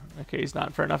superstar. Okay, he's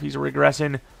not. Fair enough. He's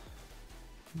regressing.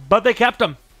 But they kept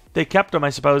him. They kept him, I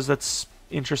suppose. That's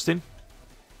interesting.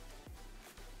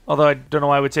 Although I don't know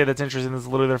why I would say that's interesting. This is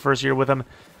literally their first year with him.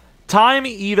 Time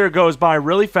either goes by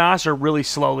really fast or really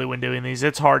slowly when doing these.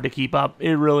 It's hard to keep up.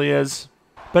 It really is.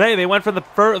 But hey, they went from the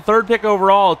third pick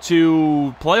overall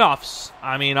to playoffs.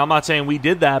 I mean, I'm not saying we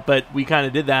did that, but we kind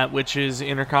of did that, which is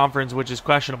interconference, which is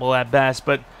questionable at best.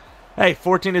 But hey,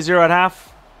 14-0 at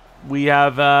half. We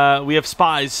have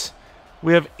spies.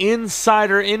 We have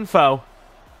insider info.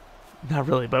 Not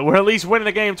really, but we're at least winning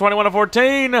the game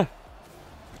 21-14.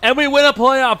 And we win a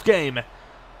playoff game.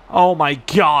 Oh my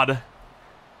God.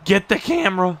 Get the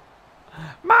camera.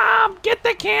 Mom, get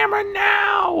the camera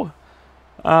now.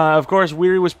 Of course,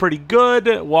 Weary was pretty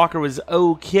good. Walker was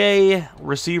okay.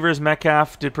 Receivers,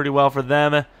 Metcalf did pretty well for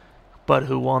them. But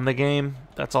who won the game?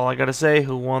 That's all I got to say.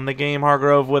 Who won the game?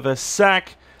 Hargrove with a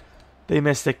sack. They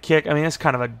missed a kick. I mean, it's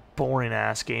kind of a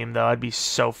boring-ass game, though. I'd be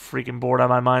so freaking bored out of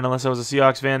my mind unless I was a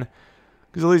Seahawks fan.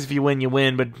 Because at least if you win, you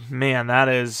win. But, man, that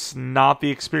is not the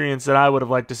experience that I would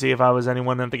have liked to see if I was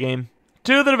anyone at the game.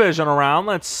 To the divisional round.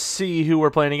 Let's see who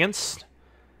we're playing against.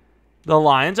 The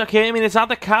Lions. Okay, I mean, it's not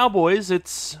the Cowboys.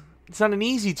 It's not an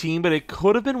easy team, but it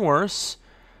could have been worse.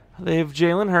 They have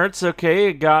Jalen Hurts. Okay,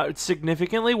 it got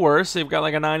significantly worse. They've got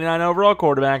like a 99 overall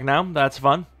quarterback now. That's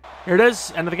fun. Here it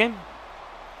is. End of the game.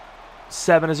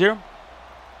 7-0.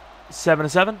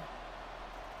 7-7.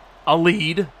 A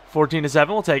lead. 14-7.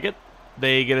 We'll take it.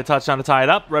 They get a touchdown to tie it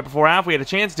up. Right before half, we had a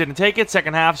chance. Didn't take it.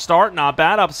 Second half start. Not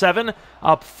bad. Up 7.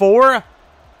 Up 4.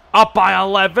 Up by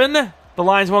 11. The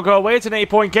Lions won't go away. It's an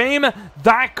 8-point game.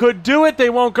 That could do it. They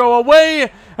won't go away.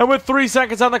 And with 3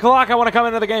 seconds on the clock, I want to come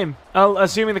into the game.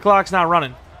 Assuming the clock's not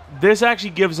running. This actually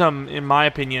gives them, in my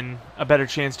opinion, a better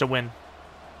chance to win.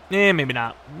 Maybe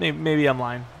not. Maybe I'm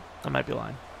lying. I might be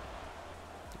lying.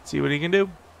 Let's see what he can do.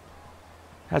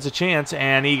 Has a chance,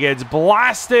 and he gets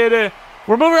blasted.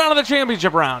 We're moving on to the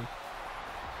championship round.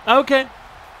 Okay.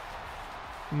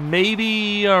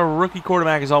 Maybe a rookie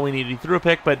quarterback is all we need. He threw a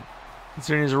pick, but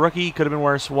considering he's a rookie, could have been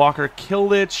worse. Walker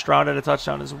killed it. Stroud had a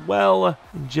touchdown as well.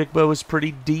 Jigbo was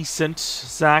pretty decent.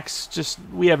 Sacks, just,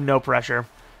 we have no pressure.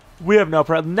 We have no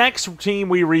pressure. Next team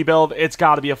we rebuild, it's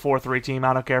got to be a 4-3 team.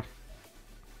 I don't care.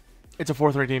 It's a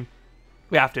 4-3 team.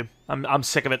 We have to. I'm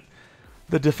sick of it.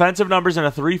 The defensive numbers in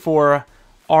a 3-4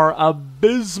 are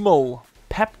abysmal.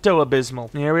 Pepto-abysmal.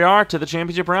 Here we are to the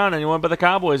championship round. Anyone but the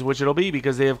Cowboys, which it'll be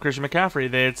because they have Christian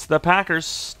McCaffrey. It's the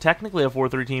Packers. Technically a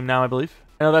 4-3 team now, I believe.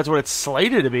 I know that's what it's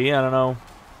slated to be. I don't know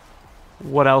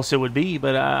what else it would be,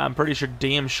 but I'm pretty sure,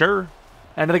 damn sure.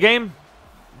 End of the game.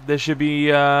 This should be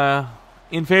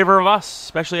in favor of us,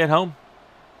 especially at home.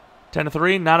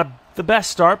 10-3. Not the best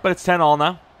start, but it's 10-all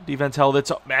now. Defense held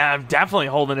its... definitely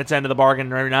holding its end of the bargain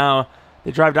right now.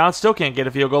 They drive down, still can't get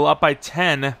a field goal. Up by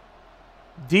 10.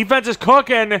 Defense is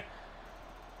cooking.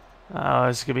 Oh,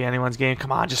 this could be anyone's game.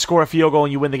 Come on, just score a field goal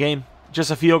and you win the game.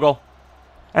 Just a field goal.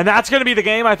 And that's going to be the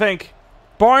game, I think.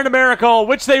 Barring a miracle,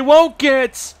 which they won't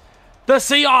get. The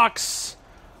Seahawks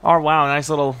are, wow, nice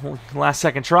little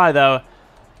last-second try, though,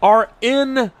 are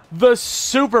in the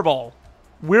Super Bowl.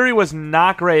 Weary was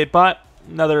not great, but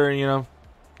another,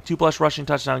 2+ rushing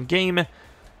touchdown game.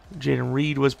 Jaden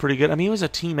Reed was pretty good. I mean, it was a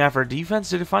team effort. Defense,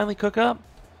 did it finally cook up?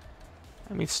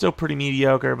 I mean, it's still pretty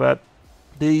mediocre, but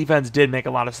the defense did make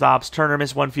a lot of stops. Turner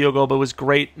missed 1 field goal, but was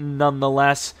great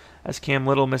nonetheless, as Cam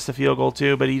Little missed a field goal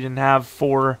too, but he didn't have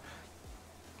 4,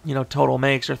 total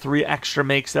makes, or 3 extra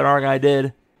makes that our guy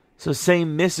did. So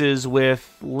same misses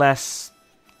with less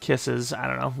kisses. I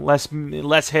don't know,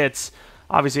 less hits.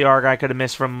 Obviously, our guy could have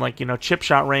missed from, chip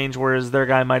shot range, whereas their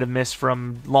guy might have missed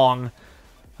from long.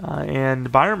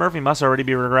 And Byron Murphy must already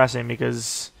be regressing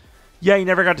because, yeah, he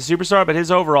never got to superstar, but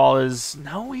his overall is,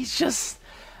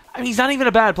 he's not even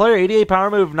a bad player. 88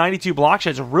 power move, 92 block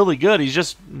sheds, really good. He's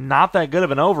just not that good of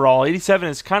an overall. 87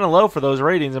 is kind of low for those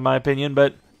ratings, in my opinion,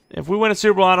 but if we win a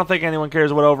Super Bowl, I don't think anyone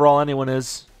cares what overall anyone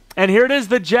is. And here it is,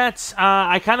 the Jets.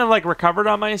 I kind of, recovered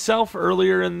on myself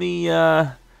earlier in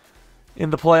the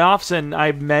playoffs, and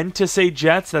I meant to say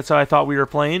Jets. That's how I thought we were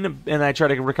playing, and I tried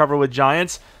to recover with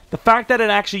Giants. The fact that it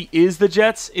actually is the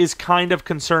Jets is kind of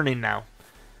concerning now.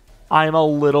 I'm a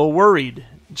little worried.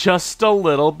 Just a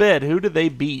little bit. Who did they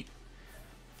beat?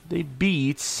 They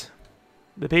beat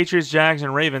the Patriots, Jags,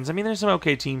 and Ravens. I mean, there's some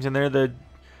okay teams in there. The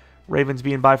Ravens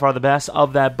being by far the best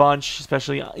of that bunch,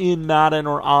 especially in Madden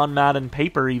or on Madden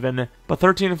paper even. But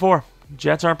 13-4.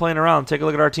 Jets aren't playing around. Take a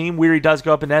look at our team. Weary does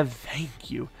go up in dev.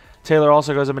 Thank you. Taylor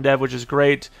also goes up in dev, which is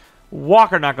great.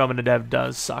 Walker not going to dev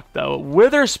does suck, though.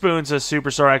 Witherspoon's a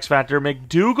superstar X Factor.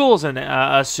 McDougal's a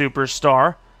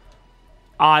superstar.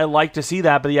 I like to see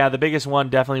that, but yeah, the biggest one,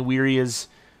 definitely Weary, is,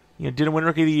 didn't win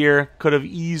Rookie of the Year. Could have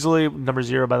easily, number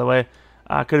 0, by the way,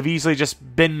 could have easily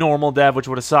just been normal dev, which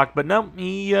would have sucked, but no,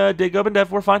 he did go up in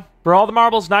dev. We're fine. For all the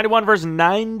marbles, 91 versus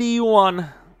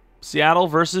 91. Seattle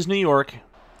versus New York.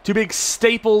 2 big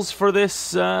staples for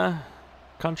this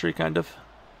country, kind of.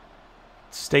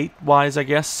 State-wise, I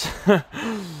guess.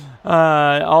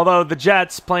 Although the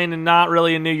Jets playing not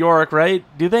really in New York, right?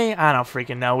 Do they? I don't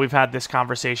freaking know. We've had this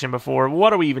conversation before.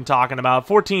 What are we even talking about?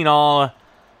 14-all,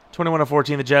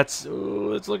 21-14 the Jets.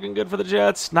 Ooh, it's looking good for the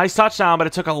Jets. Nice touchdown, but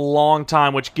it took a long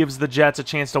time, which gives the Jets a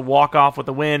chance to walk off with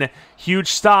the win. Huge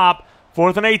stop.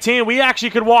 4th and 18. We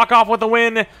actually could walk off with the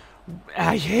win.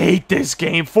 I hate this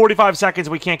game. 45 seconds.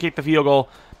 We can't kick the field goal.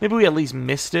 Maybe we at least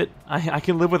missed it. I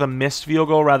can live with a missed field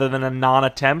goal rather than a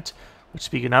non-attempt. Which,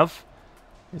 speaking of,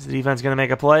 is the defense going to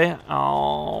make a play?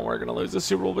 Oh, we're going to lose the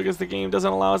Super Bowl because the game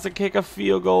doesn't allow us to kick a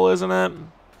field goal, isn't it?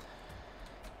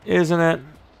 Isn't it?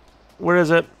 Where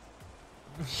is it?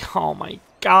 Oh, my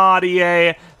God,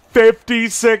 EA.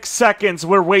 56 seconds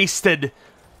were wasted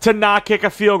to not kick a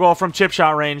field goal from chip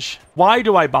shot range. Why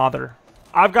do I bother?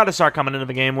 I've got to start coming into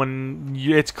the game when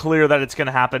it's clear that it's going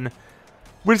to happen.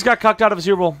 We just got cucked out of a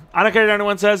Super Bowl. I don't care what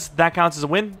anyone says. That counts as a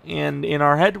win. And in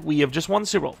our head, we have just won the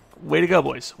Super Bowl. Way to go,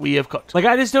 boys. We have cooked.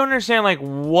 I just don't understand,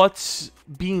 what's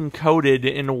being coded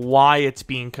and why it's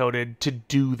being coded to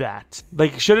do that.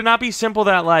 Should it not be simple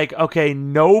that, okay,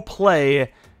 no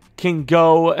play can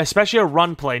go, especially a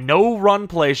run play. No run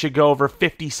play should go over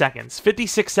 50 seconds.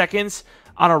 56 seconds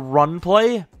on a run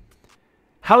play?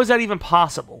 How is that even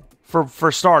possible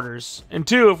for starters? And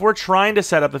 2, if we're trying to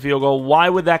set up the field goal, why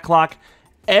would that clock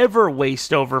ever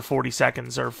waste over 40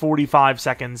 seconds or 45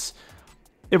 seconds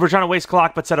if we're trying to waste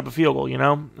clock but set up a field goal,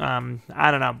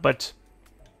 I don't know, but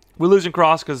we're losing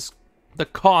cross because the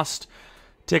cost,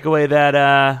 take away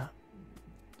that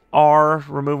R,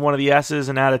 remove one of the S's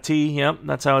and add a T. Yep,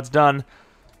 that's how it's done.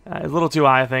 A little too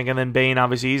high, I think, and then Bane,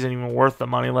 obviously, isn't even worth the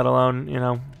money, let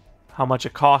alone, how much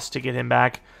it costs to get him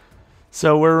back.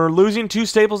 So we're losing 2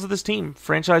 staples of this team.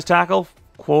 Franchise tackle,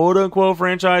 quote-unquote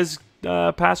franchise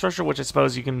pass rusher, which I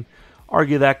suppose you can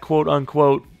argue that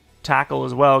quote-unquote tackle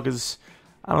as well, because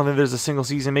I don't think there's a single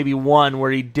season, maybe one,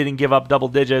 where he didn't give up double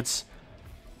digits.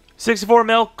 64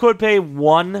 mil, could pay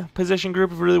 1 position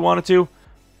group if we really wanted to.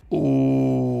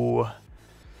 Ooh.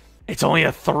 It's only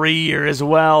a 3-year as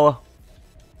well.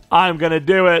 I'm going to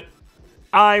do it.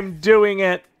 I'm doing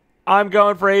it. I'm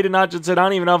going for Aiden Hutchinson. I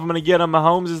don't even know if I'm going to get him.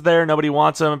 Mahomes is there. Nobody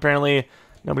wants him. Apparently,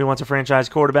 nobody wants a franchise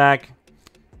quarterback.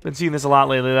 Been seeing this a lot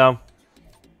lately, though.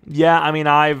 Yeah,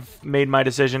 I've made my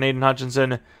decision. Aiden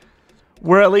Hutchinson.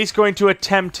 We're at least going to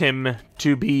attempt him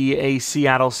to be a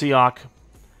Seattle Seahawk.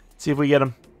 See if we get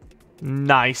him.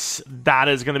 Nice. That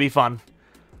is going to be fun.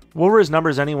 What were his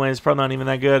numbers anyways? Probably not even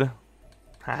that good.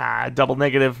 Double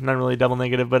negative. Not really double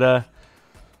negative, but a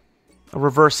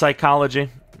reverse psychology.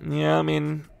 Yeah,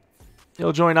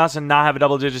 he'll join us and not have a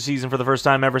double-digit season for the first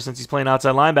time ever since he's playing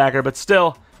outside linebacker, but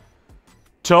still,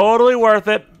 totally worth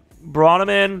it. Brought him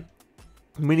in.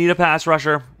 We need a pass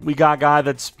rusher. We got a guy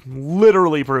that's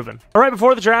literally proven. All right,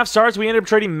 before the draft starts, we ended up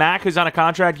trading Mack, who's on a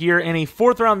contract year, and a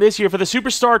 4th round this year for the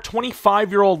superstar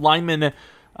 25-year-old lineman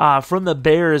from the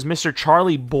Bears, Mr.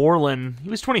 Charlie Borland. He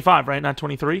was 25, right? Not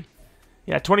 23?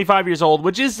 Yeah, 25 years old,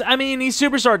 which is, I mean, he's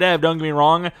superstar dev, don't get me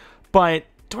wrong, but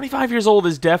 25 years old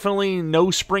is definitely no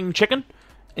spring chicken,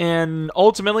 and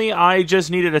ultimately, I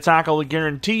just needed a tackle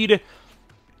guaranteed.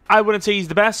 I wouldn't say he's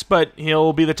the best, but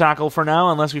he'll be the tackle for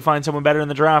now, unless we find someone better in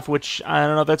the draft, which I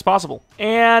don't know if that's possible.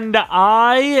 And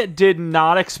I did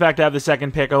not expect to have the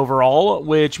second pick overall,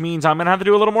 which means I'm going to have to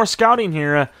do a little more scouting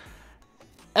here.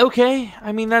 Okay,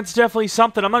 I mean, that's definitely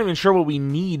something. I'm not even sure what we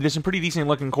need. There's some pretty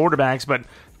decent-looking quarterbacks, but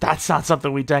that's not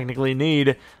something we technically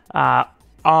need.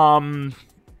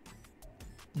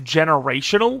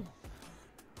 Generational?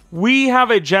 We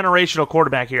have a generational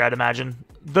quarterback here, I'd imagine.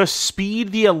 The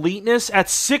speed, the eliteness at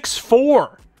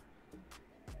 6'4".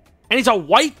 And he's a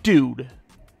white dude.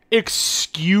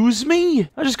 Excuse me?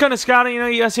 I just kind of scouting, you know,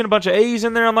 you guys seen a bunch of A's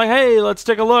in there. I'm like, hey, let's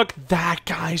take a look. That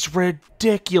guy's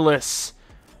ridiculous.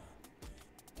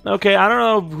 Okay, I don't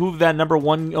know who that number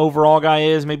 1 overall guy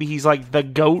is. Maybe he's like the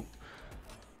GOAT.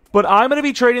 But I'm going to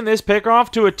be trading this pick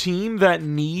off to a team that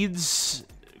needs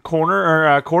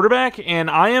quarterback,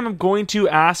 and I am going to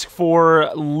ask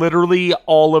for literally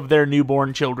all of their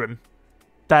newborn children.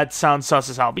 That sounds sus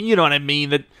as hell, but you know what I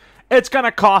mean, that it's going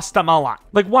to cost them a lot.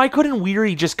 Like, why couldn't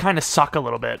Weary just kind of suck a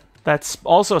little bit? That's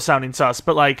also sounding sus,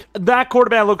 but like, that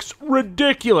quarterback looks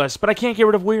ridiculous, but I can't get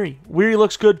rid of Weary. Weary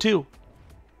looks good too.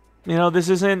 You know, this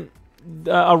isn't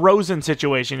a Rosen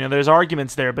situation. You know, there's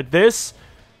arguments there, but there's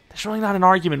really not an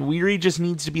argument. Weary just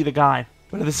needs to be the guy.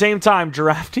 But at the same time,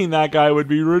 drafting that guy would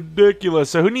be ridiculous.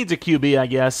 So who needs a QB, I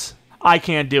guess? I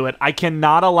can't do it. I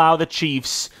cannot allow the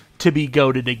Chiefs to be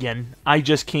goated again. I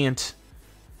just can't.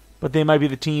 But they might be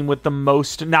the team with the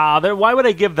most... Nah, why would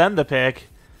I give them the pick?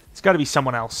 It's got to be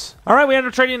someone else. All right, we ended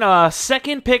up trading a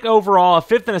second pick overall, a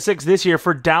 5th and a 6th this year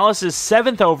for Dallas's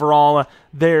 7th overall.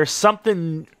 There's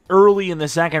something early in the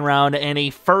second round and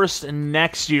a 1st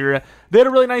next year. They had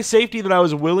a really nice safety that I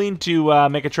was willing to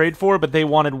make a trade for, but they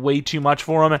wanted way too much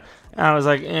for him. And I was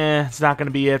like, it's not going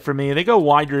to be it for me. They go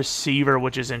wide receiver,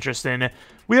 which is interesting.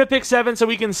 We have pick 7, so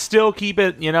we can still keep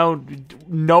it, you know,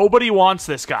 nobody wants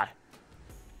this guy.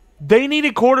 They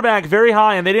needed quarterback very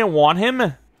high, and they didn't want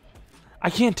him. I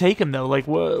can't take him, though. Like,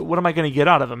 what am I going to get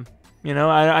out of him? You know,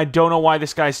 I don't know why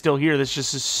this guy's still here. This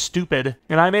just is stupid.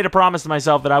 And I made a promise to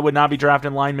myself that I would not be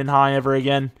drafting linemen high ever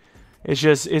again.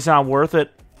 It's not worth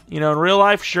it. You know, in real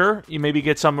life, sure, you maybe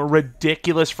get some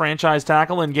ridiculous franchise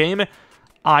tackle in game.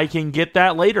 I can get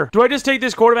that later. Do I just take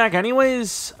this quarterback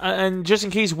anyways? And just in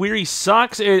case Weary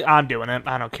sucks, I'm doing it.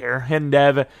 I don't care. Hidden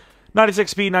dev, 96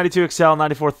 speed, 92 excel,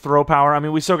 94 throw power. I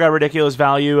mean, we still got ridiculous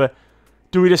value.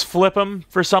 Do we just flip him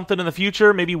for something in the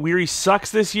future? Maybe Weary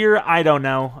sucks this year? I don't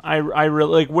know. I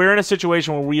really, like, we're in a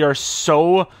situation where we are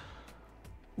so,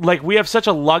 like, we have such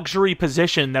a luxury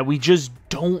position that we just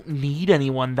don't need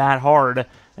anyone that hard.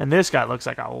 And this guy looks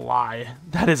like a lie.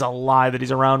 That is a lie that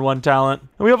he's a round 1 talent.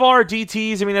 And we have all our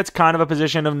DTs. I mean, that's kind of a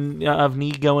position of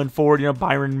need going forward. You know,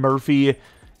 Byron Murphy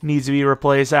needs to be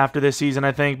replaced after this season,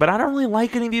 I think. But I don't really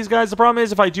like any of these guys. The problem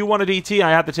is, if I do want a DT,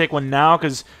 I have to take one now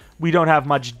because we don't have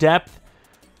much depth.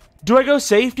 Do I go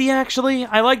safety, actually?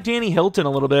 I like Danny Hilton a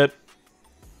little bit.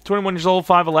 21 years old,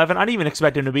 5'11". I didn't even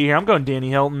expect him to be here. I'm going Danny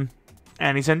Hilton.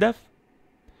 And he's in def.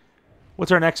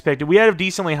 What's our next pick? We had a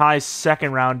decently high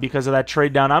second round because of that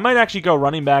trade down. I might actually go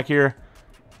running back here.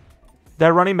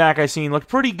 That running back I seen looked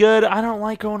pretty good. I don't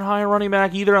like going high on running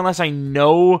back either unless I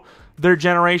know they're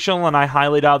generational, and I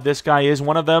highly doubt this guy is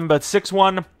one of them. But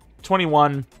 6'1",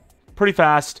 21, pretty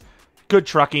fast, good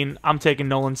trucking. I'm taking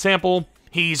Nolan Sample.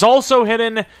 He's also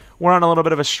hidden. We're on a little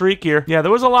bit of a streak here. Yeah,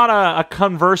 there was a lot of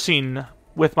conversing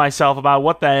with myself about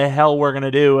what the hell we're going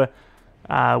to do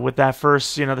with that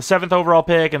first, you know, the 7th overall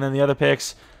pick and then the other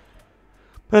picks.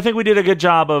 But I think we did a good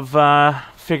job of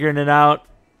figuring it out,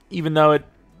 even though it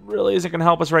really isn't going to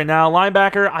help us right now.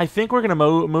 Linebacker, I think we're going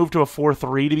to move to a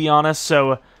 4-3, to be honest,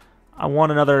 so I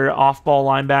want another off-ball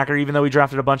linebacker, even though we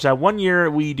drafted a bunch that 1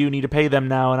 year. We do need to pay them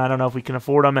now, and I don't know if we can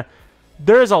afford them.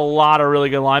 There's a lot of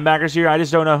really good linebackers here. I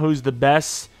just don't know who's the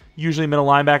best. Usually middle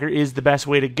linebacker is the best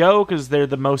way to go because they're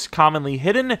the most commonly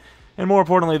hidden, and more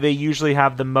importantly, they usually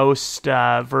have the most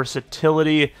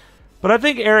versatility. But I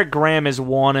think Eric Graham has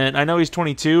won it. I know he's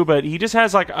 22, but he just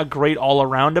has like a great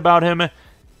all-around about him,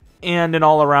 and an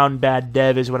all-around bad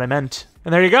dev is what I meant.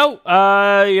 And there you go.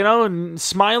 You know,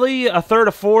 Smiley, a 3rd,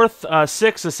 a 4th, a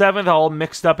 6th, a 7th, all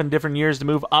mixed up in different years to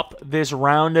move up this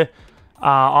round.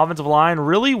 Offensive line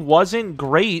really wasn't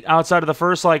great outside of the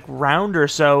first like round or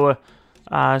so.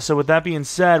 So with that being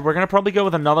said, we're going to probably go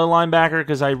with another linebacker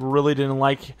because I really didn't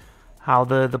like how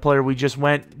the player we just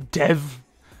went, Dev,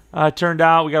 turned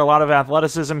out. We got a lot of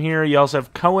athleticism here. You also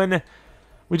have Cohen.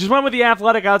 We just went with the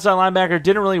athletic outside linebacker.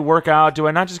 Didn't really work out. Do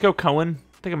I not just go Cohen?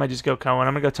 I think I might just go Cohen.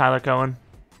 I'm going to go Tyler Cohen.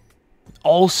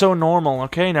 Also normal.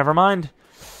 Okay, never mind.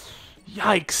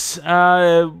 Yikes.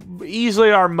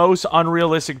 Easily our most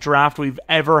unrealistic draft we've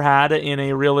ever had in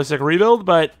a realistic rebuild,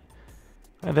 but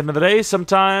at the end of the day,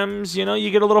 sometimes, you know,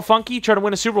 you get a little funky, try to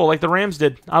win a Super Bowl like the Rams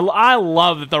did. I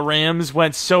love that the Rams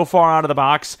went so far out of the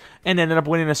box and ended up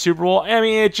winning a Super Bowl. I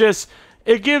mean,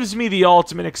 it gives me the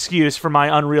ultimate excuse for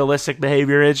my unrealistic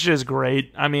behavior. It's just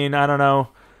great. I mean, I don't know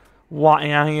why.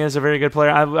 Yeah, he is a very good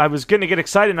player. I was going to get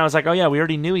excited, and I was like, oh yeah, we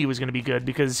already knew he was going to be good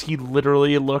because he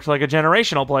literally looked like a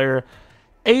generational player.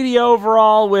 80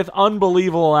 overall with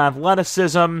unbelievable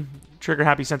athleticism,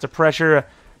 trigger-happy sense of pressure.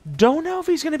 Don't know if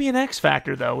he's going to be an X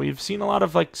factor, though. We've seen a lot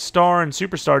of like star and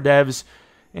superstar devs,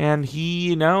 and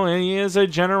he is a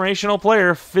generational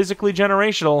player, physically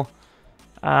generational.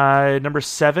 Number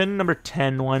 7, number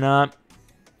 10, why not?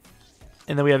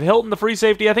 And then we have Hilton, the free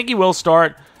safety. I think he will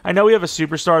start. I know we have a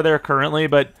superstar there currently,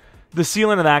 but the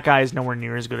ceiling of that guy is nowhere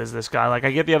near as good as this guy. Like,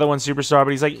 I get the other one superstar, but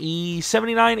he's like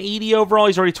 79, 80 overall.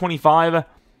 He's already 25.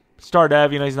 Star dev,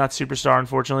 he's not superstar,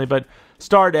 unfortunately, but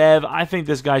star dev, I think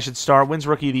this guy should start. Wins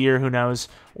Rookie of the Year, who knows?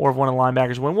 Or if one of the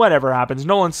linebackers win, whatever happens.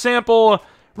 Nolan Sample,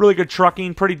 really good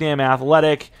trucking, pretty damn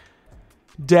athletic.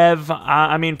 Dev,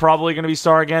 I mean, probably going to be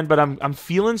star again, but I'm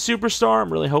feeling superstar.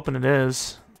 I'm really hoping it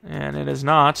is, and it is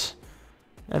not.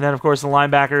 And then, of course, the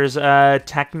linebackers,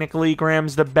 technically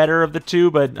Graham's the better of the two,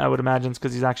 but I would imagine it's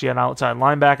because he's actually an outside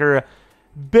linebacker.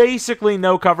 Basically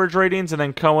no coverage ratings, and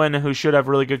then Cohen, who should have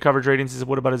really good coverage ratings, is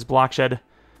what about his block shed?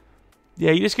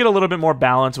 Yeah, you just get a little bit more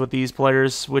balance with these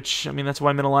players, which, I mean, that's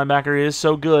why middle linebacker is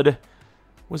so good.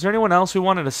 Was there anyone else we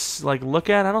wanted to, like, look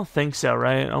at? I don't think so,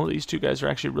 right? Oh, these two guys are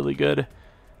actually really good.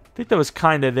 I think that was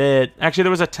kind of it. Actually,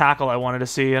 there was a tackle I wanted to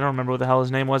see. I don't remember what the hell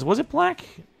his name was. Was it Black?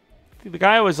 I think the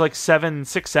guy was like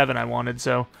 6'7" I wanted,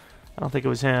 so I don't think it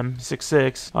was him.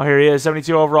 6'6". Oh, here he is,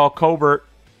 72 overall, Colbert.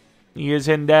 He is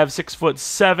hidden dev,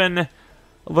 6'7",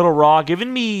 a little raw,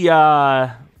 giving me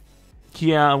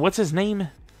what's his name?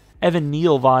 Evan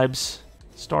Neal vibes.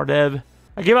 Star dev.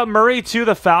 I gave up Murray to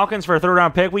the Falcons for a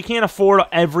 3rd-round pick. We can't afford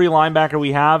every linebacker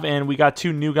we have, and we got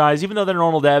 2 new guys. Even though they're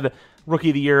normal dev, Rookie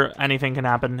of the Year, anything can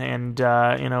happen, and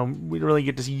we don't really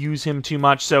get to use him too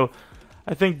much. So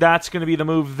I think that's going to be the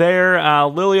move there.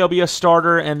 Lilly will be a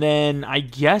starter, and then I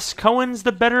guess Cohen's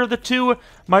the better of the two.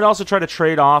 Might also try to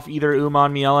trade off either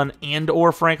Uman Mielen and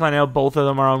or Franklin. I know both of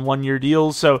them are on 1-year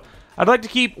deals, so I'd like to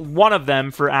keep one of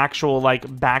them for actual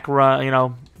like back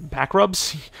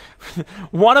rubs.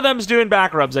 One of them's doing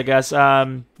back rubs, I guess.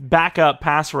 Backup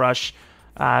pass rush.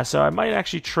 So I might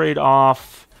actually trade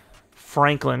off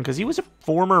Franklin because he was a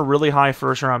former really high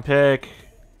 1st-round pick.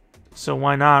 So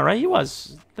why not, right? He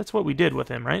was. That's what we did with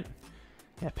him, right?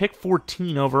 Yeah, pick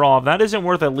 14 overall. If that isn't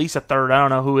worth at least a 3rd, I don't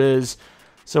know who is.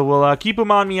 So we'll keep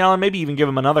him on Mielen, maybe even give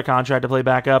him another contract to play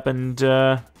backup, and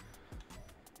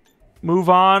move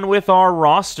on with our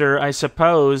roster, I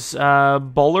suppose.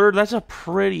 Bullard, that's a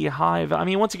pretty high... I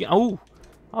mean, once again... Oh,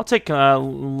 I'll take...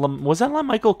 was that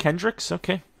Michael Kendricks?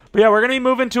 Okay. But yeah, we're going to be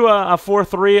moving to a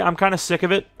 4-3. I'm kind of sick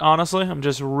of it, honestly. I'm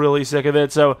just really sick of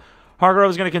it. So Hargrove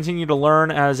is going to continue to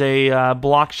learn as a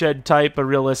block shed type, but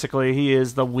realistically, he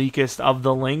is the weakest of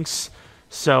the links.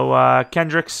 So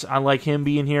Kendricks, I like him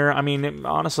being here. I mean,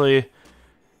 honestly...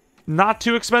 Not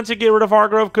too expensive to get rid of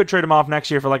Hargrove. Could trade him off next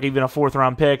year for like even a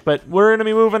 4th-round pick. But we're going to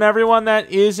be moving everyone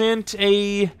that isn't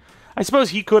a... I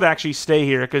suppose he could actually stay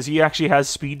here because he actually has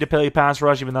speed to play pass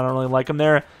rush, even though I don't really like him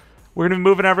there. We're going to be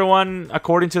moving everyone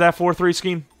according to that 4-3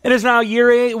 scheme. It is now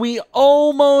year 8. We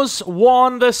almost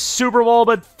won the Super Bowl,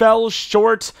 but fell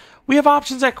short. We have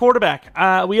options at quarterback.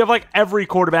 We have like every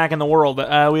quarterback in the world.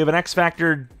 We have an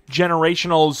X-Factor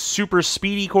generational super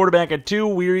speedy quarterback at 2.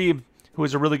 Weary, who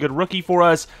is a really good rookie for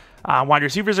us. Wide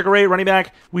receivers are great. Running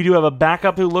back, we do have a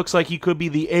backup who looks like he could be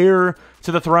the heir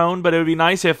to the throne, but it would be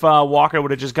nice if Walker would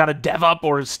have just got a dev up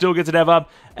or still gets a dev up.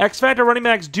 X-Factor running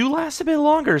backs do last a bit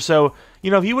longer, so,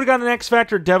 if he would have gotten an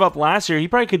X-Factor dev up last year, he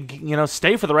probably could,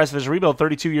 stay for the rest of his rebuild,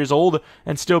 32 years old,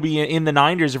 and still be in the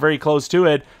 90s or very close to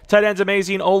it. Tight end's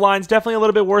amazing. O-line's definitely a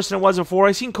little bit worse than it was before.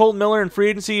 I seen Colton Miller in free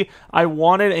agency. I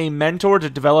wanted a mentor to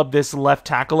develop this left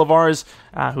tackle of ours,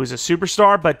 who's a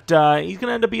superstar, but he's going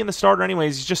to end up being the starter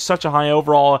anyways. He's just such a high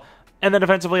overall. And then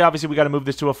defensively, obviously, we got to move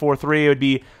this to a 4-3. It would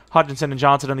be Hutchinson and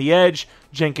Johnson on the edge,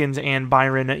 Jenkins and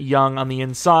Byron Young on the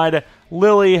inside,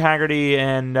 Lilly, Haggerty,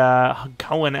 and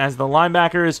Cohen as the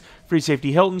linebackers, free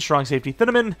safety Hilton, strong safety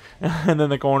Thieneman, and then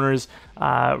the corners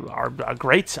are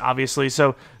great, obviously.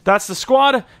 So that's the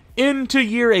squad. If into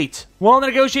year 8. Well, the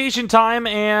negotiation time,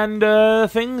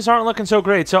 and things aren't looking so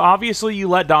great. So obviously you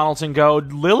let Donaldson go.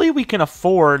 Lilly we can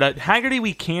afford. Haggerty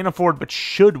we can afford, but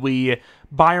should we?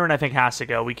 Byron I think has to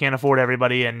go. We can't afford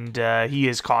everybody, and he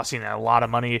is costing a lot of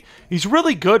money. He's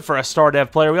really good for a star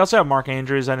dev player. We also have Mark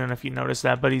Andrews. I don't know if you noticed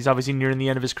that, but he's obviously nearing the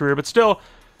end of his career. But still,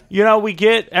 you know, we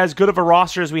get as good of a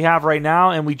roster as we have right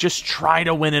now, and we just try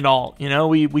to win it all. You know,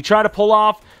 we try to pull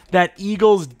off that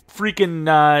Eagles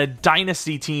freaking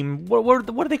dynasty team. What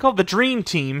do they call it? The dream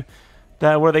team,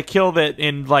 where they killed it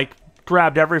and like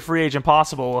grabbed every free agent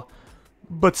possible,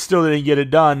 but still didn't get it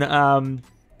done.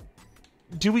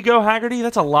 Do we go Haggerty?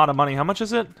 That's a lot of money. How much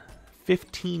is it?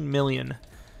 15 million.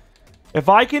 If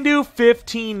I can do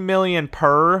 15 million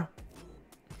per,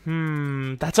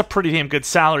 that's a pretty damn good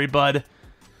salary, bud.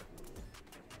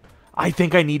 I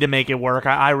think I need to make it work.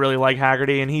 I really like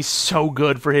Haggerty, and he's so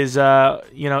good for his,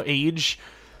 age.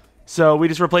 So we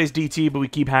just replace DT, but we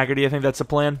keep Haggerty. I think that's the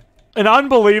plan. An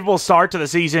unbelievable start to the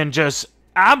season, just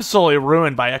absolutely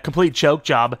ruined by a complete choke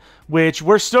job, which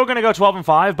we're still going to go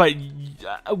 12-5,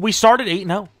 but we started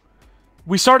 8-0.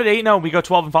 We started 8-0, we go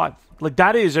 12-5. Like,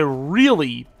 that is a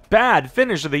really bad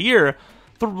finish of the year.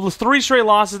 3 straight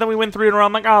losses, then we win 3 in a row.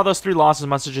 I'm like, oh, those 3 losses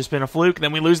must have just been a fluke.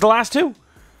 Then we lose the last 2.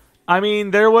 I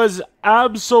mean, there was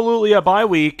absolutely a bye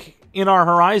week in our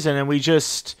horizon, and we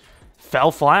just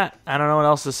fell flat. I don't know what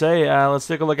else to say. Let's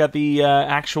take a look at the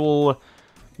actual,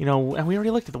 and we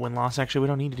already looked at the win-loss, actually. We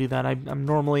don't need to do that. I'm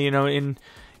normally,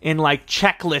 in like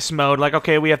checklist mode, like,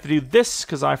 okay, we have to do this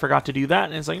because I forgot to do that.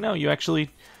 And it's like, no, you actually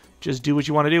just do what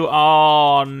you want to do.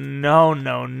 Oh,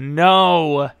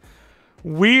 no.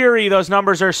 Weary, those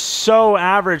numbers are so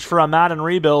average for a Madden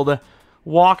rebuild.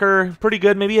 Walker, pretty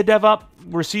good. Maybe a dev up.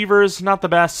 Receivers, not the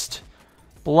best.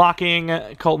 Blocking,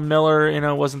 Colton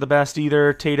Miller, wasn't the best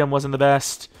either. Tatum wasn't the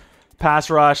best.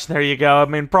 Pass rush, there you go. I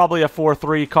mean, probably a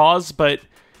 4-3 cause, but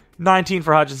 19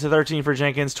 for Hutchinson, 13 for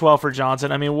Jenkins, 12 for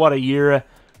Johnson. I mean, what a year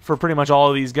for pretty much all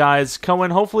of these guys. Cohen,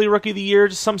 hopefully Rookie of the Year.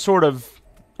 Just some sort of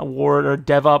award or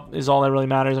dev up is all that really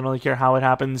matters. I don't really care how it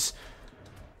happens.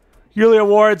 Yearly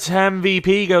awards,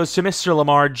 MVP goes to Mr.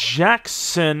 Lamar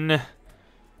Jackson.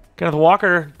 Kenneth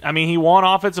Walker, I mean, he won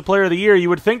Offensive Player of the Year. You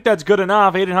would think that's good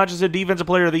enough. Aiden Hutchinson, Defensive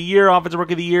Player of the Year. Offensive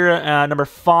Rookie of the Year, number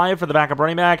 5 for the backup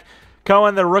running back.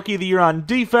 Cohen, the Rookie of the Year on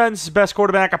defense. Best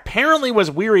quarterback apparently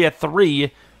was Weary at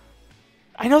 3.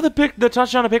 I know the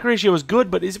touchdown to pick ratio was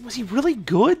good, but was he really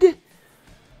good?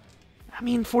 I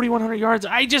mean, 4,100 yards.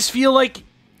 I just feel like,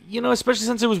 especially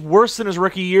since it was worse than his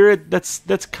rookie year,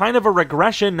 that's kind of a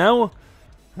regression, no?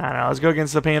 I don't know. Let's go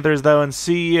against the Panthers, though, and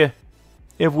see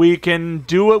if we can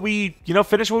do what we,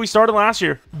 finish what we started last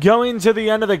year. Going to the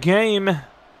end of the game,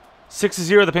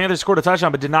 6-0, the Panthers scored a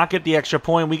touchdown, but did not get the extra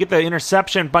point. We get the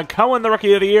interception, but Cohen, the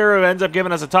Rookie of the Year, who ends up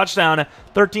giving us a touchdown,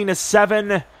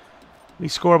 13-7. We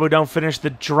score, but don't finish the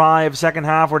drive. Second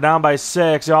half, we're down by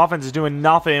 6. The offense is doing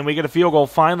nothing. We get a field goal,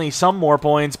 finally some more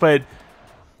points, but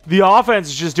the offense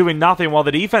is just doing nothing while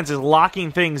the defense is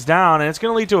locking things down, and it's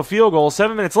going to lead to a field goal.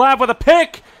 7 minutes left with a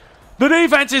pick. The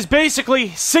defense is basically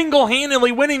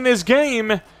single-handedly winning this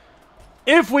game.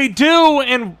 If we do,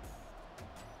 and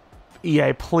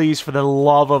EA, please, for the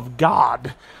love of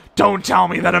God, don't tell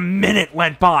me that a minute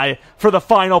went by for the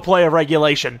final play of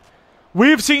regulation.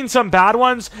 We've seen some bad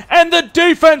ones, and the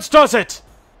defense does it.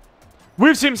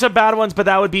 We've seen some bad ones, but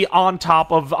that would be on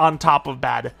top of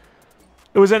bad.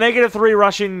 It was a -3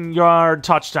 rushing yard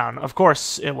touchdown. Of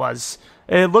course it was.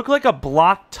 It looked like a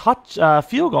blocked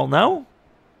field goal, no?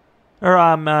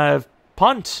 Or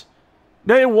punt.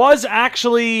 No, it was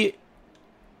actually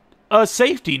a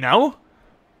safety, no?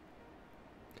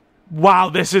 Wow,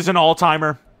 this is an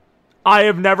all-timer. I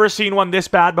have never seen one this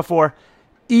bad before.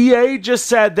 EA just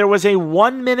said there was a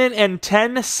 1 minute and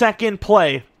 10-second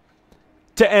play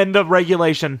to end the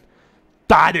regulation.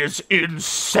 That is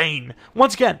insane.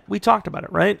 Once again, we talked about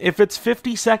it, right? If it's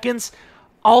 50 seconds,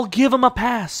 I'll give him a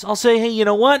pass. I'll say, hey, you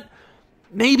know what?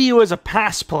 Maybe it was a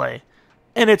pass play,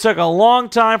 and it took a long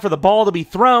time for the ball to be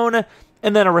thrown,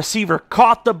 and then a receiver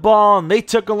caught the ball, and they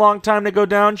took a long time to go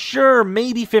down. Sure,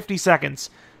 maybe 50 seconds.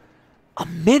 A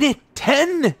minute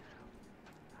 10?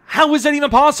 How is that even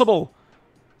possible?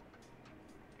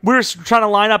 We're trying to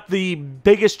line up the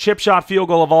biggest chip shot field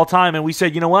goal of all time, and we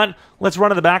said, you know what? Let's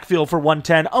run to the backfield for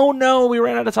 110. Oh no, we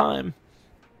ran out of time.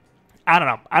 I don't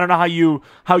know. I don't know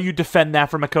how you defend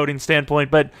that from a coding standpoint,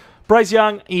 but Bryce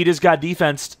Young, he just got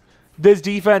defensed. This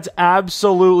defense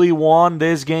absolutely won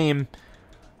this game.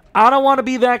 I don't want to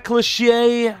be that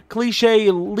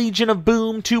cliche Legion of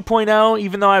Boom 2.0,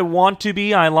 even though I want to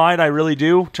be. I lied, I really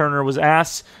do. Turner was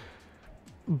ass.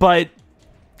 But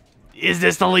Is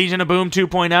this the Legion of Boom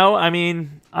 2.0? I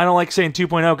mean, I don't like saying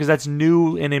 2.0 because that's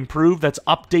new and improved. That's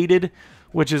updated,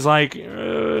 which is like,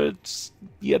 you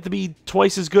have to be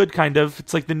twice as good, kind of.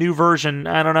 It's like the new version.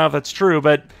 I don't know if that's true,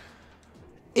 but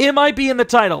it might be in the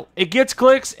title. It gets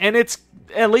clicks, and it's,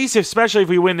 at least especially if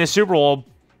we win this Super Bowl,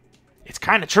 it's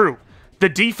kind of true. The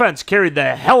defense carried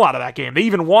the hell out of that game. They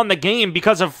even won the game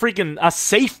because of freaking a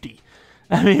safety.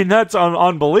 I mean, that's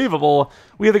unbelievable.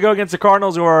 We have to go against the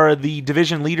Cardinals, who are the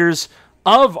division leaders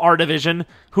of our division,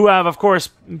 who have, of course,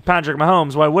 Patrick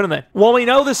Mahomes. Why wouldn't they? Well, we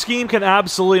know the scheme can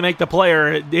absolutely make the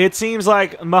player. It seems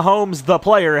like Mahomes, the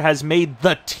player, has made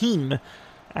the team,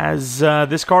 as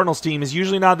this Cardinals team is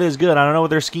usually not this good. I don't know what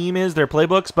their scheme is, their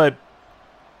playbooks, but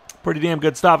pretty damn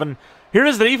good stuff. And here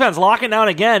is the defense locking down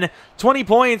again. 20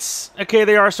 points. Okay,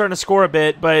 they are starting to score a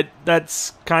bit, but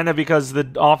that's kind of because the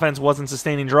offense wasn't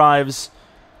sustaining drives.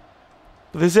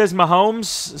 But this is Mahomes,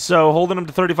 so holding him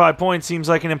to 35 points seems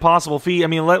like an impossible feat. I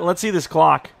mean, let's see this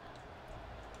clock.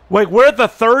 Wait, we're at the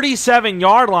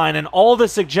 37-yard line, and all the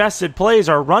suggested plays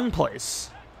are run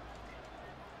plays.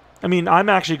 I mean, I'm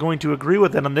actually going to agree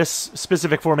with it on this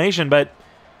specific formation, but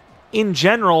in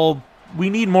general, we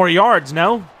need more yards,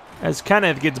 no? As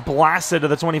Kenneth gets blasted to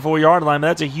the 24-yard line, but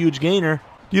that's a huge gainer.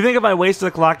 Do you think if I wasted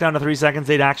the clock down to 3 seconds,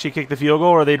 they'd actually kick the field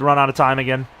goal, or they'd run out of time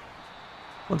again?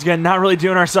 Once again, not really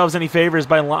doing ourselves any favors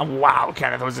by... Wow,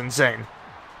 Kenneth was insane.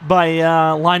 By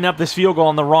lining up this field goal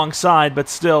on the wrong side, but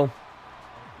still.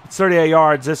 It's 38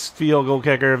 yards. This field goal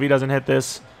kicker, if he doesn't hit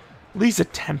this, at least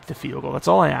attempt the field goal. That's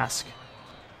all I ask.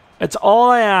 That's all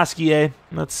I ask, EA.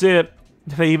 Let's see it.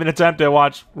 If they even attempt it,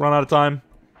 watch. Run out of time.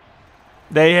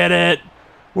 They hit it.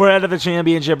 We're out of the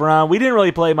championship round. We didn't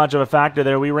really play much of a factor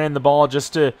there. We ran the ball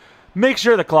just to make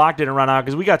sure the clock didn't run out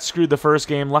because we got screwed the first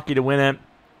game. Lucky to win it.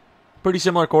 Pretty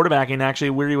similar quarterbacking, actually.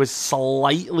 Weary was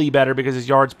slightly better because his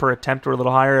yards per attempt were a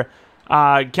little higher.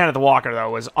 Kenneth Walker,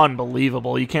 though, was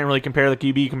unbelievable. You can't really compare the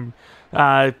QB,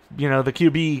 the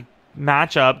QB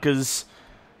matchup because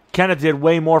Kenneth did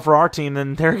way more for our team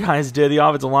than their guys did. The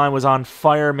offensive line was on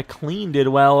fire. McLean did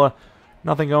well.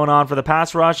 Nothing going on for the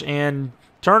pass rush. And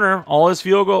Turner, all his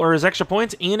field goal or his extra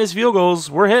points and his field goals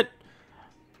were hit.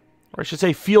 Or I should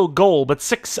say field goal, but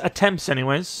 6 attempts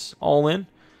anyways, all in.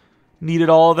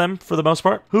 Needed all of them for the most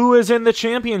part. Who is in the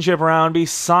championship round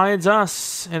besides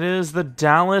us? It is the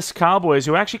Dallas Cowboys,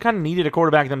 who actually kind of needed a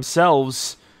quarterback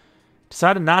themselves.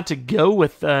 Decided not to go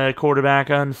with a quarterback,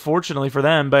 unfortunately for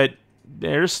them, but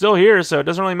they're still here, so it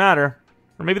doesn't really matter.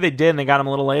 Or maybe they did and they got him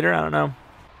a little later. I don't know.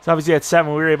 So obviously at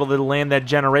 7, we were able to land that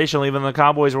generational, even though the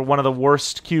Cowboys were one of the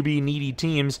worst QB-needy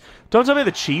teams. Don't tell me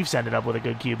the Chiefs ended up with a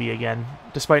good QB again,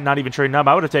 despite not even trading up.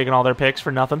 I would have taken all their picks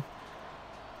for nothing.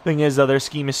 Thing is, though, their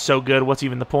scheme is so good. What's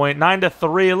even the point?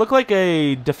 9-3. It looked like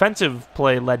a defensive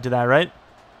play led to that, right?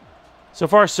 So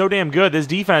far, so damn good. This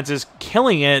defense is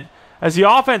killing it, as the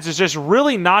offense is just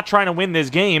really not trying to win this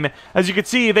game. As you can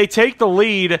see, they take the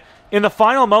lead in the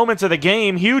final moments of the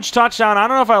game. Huge touchdown. I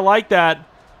don't know if I like that.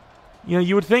 You know,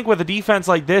 you would think with a defense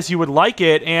like this, you would like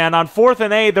it. And on 4th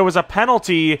and 8, there was a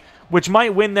penalty, which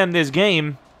might win them this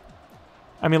game.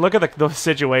 I mean, look at the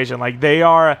situation. Like, they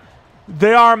are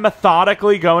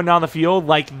methodically going down the field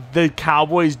like the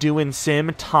Cowboys do in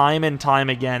Sim time and time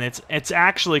again. It's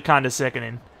actually kind of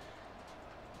sickening.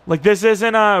 Like, this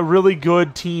isn't a really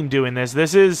good team doing this.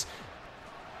 This is...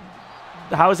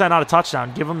 How is that not a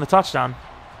touchdown? Give them the touchdown.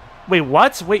 Wait,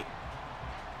 what? Wait.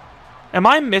 Am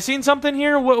I missing something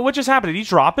here? What just happened? Did he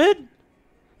drop it? Did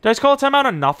I just call a timeout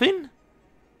on nothing?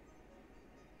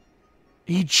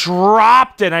 He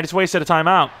dropped it and I just wasted a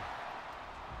timeout.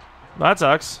 That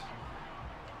sucks.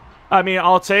 I mean,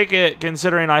 I'll take it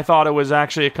considering I thought it was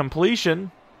actually a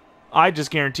completion. I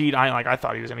just guaranteed, I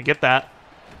thought he was going to get that.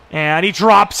 And he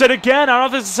drops it again. I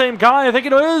don't know if it's the same guy. I think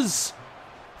it is.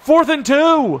 4th and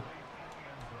 2.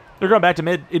 They're going back to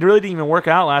mid. It really didn't even work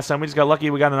out last time. We just got lucky.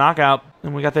 We got a knockout.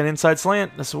 And we got that inside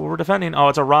slant. That's what we're defending. Oh,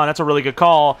 it's a run. That's a really good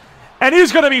call. And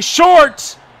he's going to be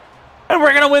short. And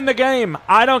we're going to win the game.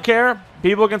 I don't care.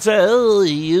 People can say, oh,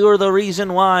 you're the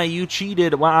reason why you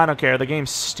cheated. Well, I don't care. The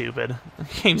game's stupid.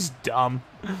 The game's dumb.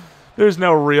 There's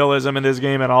no realism in this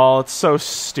game at all. It's so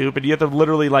stupid. You have to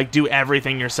literally, like, do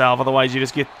everything yourself. Otherwise, you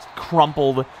just get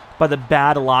crumpled by the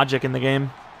bad logic in the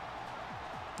game.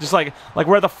 Just like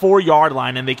we're at the 4-yard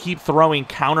line and they keep throwing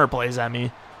counter plays at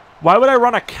me. Why would I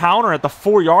run a counter at the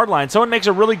 4-yard line? Someone makes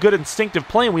a really good instinctive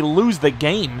play and we lose the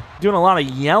game. Doing a lot of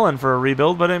yelling for a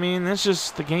rebuild, but I mean, it's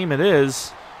just the game it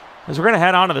is. As we're going to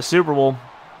head on to the Super Bowl.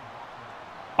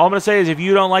 All I'm going to say is if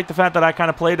you don't like the fact that I kind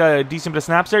of played a decent bit of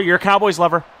snaps there, you're a Cowboys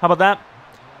lover. How about that?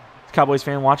 Cowboys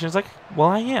fan watching is like, well,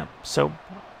 I am. So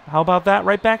how about that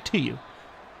right back to you?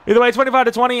 Either way,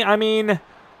 25-20. I mean,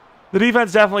 The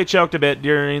defense definitely choked a bit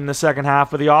during the second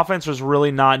half, but the offense was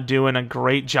really not doing a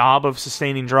great job of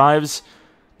sustaining drives.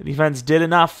 The defense did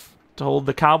enough to hold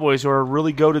the Cowboys, who are a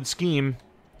really goated scheme,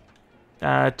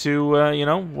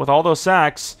 with all those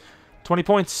sacks, 20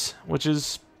 points, which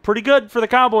is pretty good for the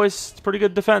Cowboys. It's pretty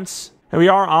good defense. And we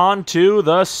are on to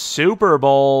the Super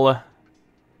Bowl. Let's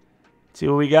see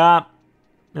what we got.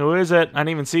 Who is it? I didn't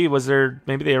even see. Was there...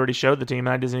 Maybe they already showed the team,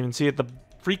 and I didn't even see it. The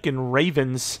freaking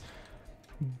Ravens.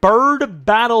 Bird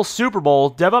Battle Super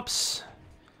Bowl. Devups,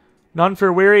 None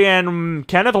for Weary, and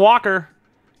Kenneth Walker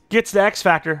gets the X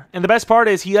Factor. And the best part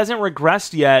is he hasn't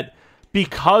regressed yet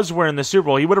because we're in the Super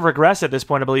Bowl. He would have regressed at this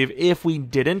point, I believe, if we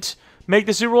didn't make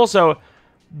the Super Bowl. So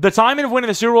the timing of winning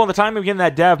the Super Bowl and the timing of getting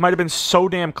that dev might have been so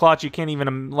damn clutch you can't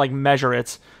even measure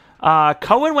it.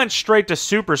 Cohen went straight to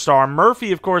Superstar.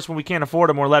 Murphy, of course, when we can't afford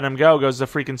him, we're letting him go, goes to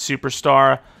freaking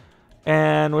Superstar.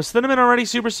 And was Thieneman already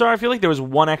Superstar? I feel like there was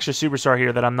one extra Superstar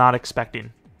here that I'm not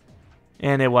expecting.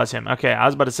 And it was him. Okay, I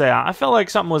was about to say, I felt like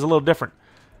something was a little different.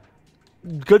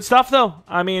 Good stuff, though.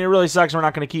 I mean, it really sucks we're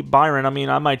not going to keep Byron. I mean,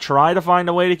 I might try to find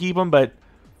a way to keep him, but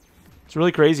it's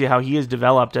really crazy how he has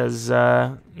developed as,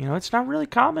 it's not really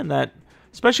common that,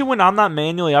 especially when I'm not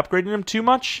manually upgrading him too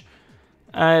much,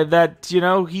 that,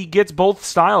 he gets both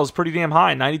styles pretty damn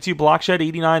high. 92 block shed,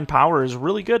 89 power is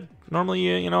really good.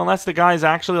 Normally, unless the guy's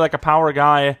actually like a power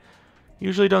guy,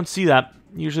 usually don't see that.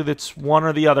 Usually it's one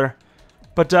or the other.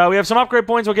 But we have some upgrade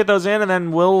points. We'll get those in, and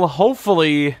then we'll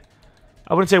hopefully,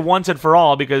 I wouldn't say once and for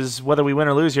all, because whether we win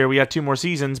or lose here, we got 2 more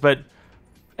seasons, but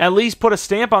at least put a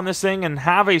stamp on this thing and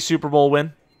have a Super Bowl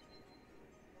win.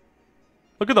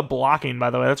 Look at the blocking, by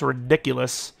the way. That's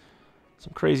ridiculous.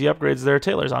 Some crazy upgrades there.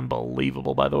 Taylor's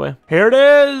unbelievable, by the way. Here it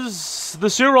is. The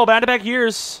Super Bowl, back-to-back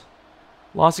years.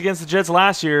 Lost against the Jets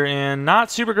last year, and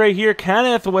not super great here.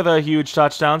 Kenneth with a huge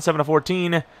touchdown,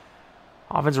 7-14.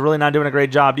 Offense is really not doing a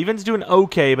great job. Defense is doing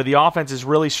okay, but the offense is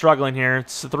really struggling here.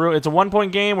 It's a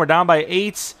 1-point game. We're down by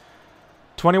 8.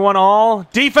 21 all.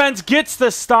 Defense gets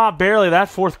the stop barely. That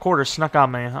fourth quarter snuck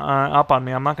on me, up on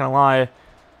me. I'm not going to lie.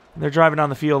 They're driving down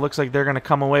the field. Looks like they're going to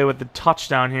come away with the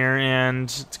touchdown here, and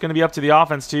it's going to be up to the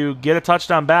offense to get a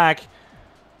touchdown back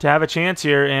to have a chance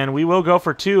here, and we will go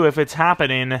for 2 if it's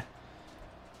happening.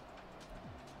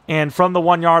 And from the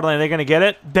 1-yard line, are they going to get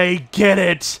it? They get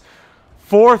it!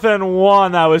 4th and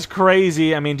 1. That was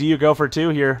crazy. I mean, do you go for 2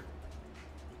 here?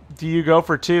 Do you go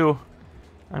for 2?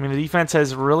 I mean, the defense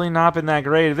has really not been that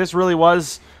great. If this really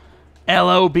was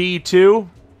LOB 2,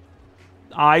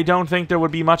 I don't think there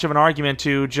would be much of an argument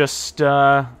to just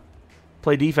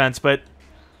play defense. But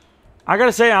I got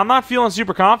to say, I'm not feeling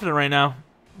super confident right now.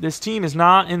 This team is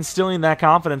not instilling that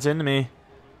confidence into me.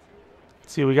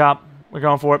 Let's see what we got. We're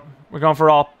going for it. We're going for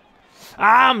it all.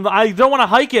 I don't want to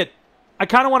hike it. I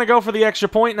kind of want to go for the extra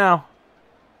point now.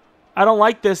 I don't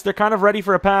like this. They're kind of ready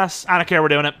for a pass. I don't care. We're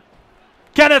doing it.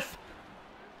 Kenneth!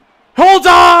 Hold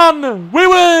on! We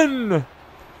win!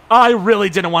 I really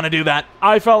didn't want to do that.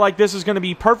 I felt like this was going to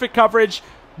be perfect coverage.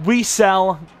 We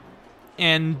sell,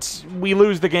 and we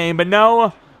lose the game. But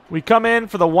no, we come in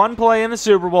for the 1 play in the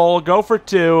Super Bowl, go for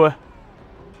 2,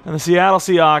 and the Seattle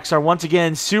Seahawks are once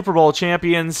again Super Bowl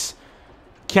champions.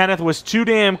 Kenneth was too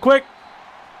damn quick,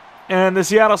 and the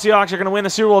Seattle Seahawks are going to win the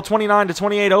Super Bowl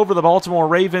 29-28 over the Baltimore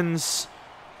Ravens.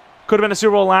 Could have been a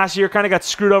Super Bowl last year. Kind of got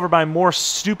screwed over by more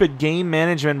stupid game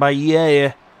management by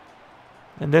EA.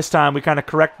 And this time we kind of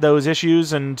correct those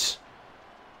issues and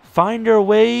find our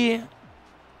way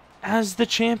as the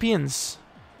champions.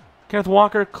 Kenneth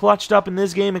Walker clutched up in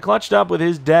this game and clutched up with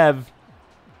his dev,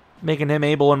 making him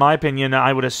able, in my opinion,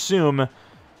 I would assume,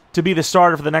 to be the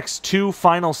starter for the next 2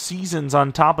 final seasons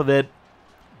on top of it.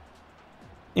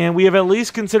 And we have at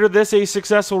least considered this a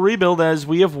successful rebuild as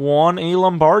we have won a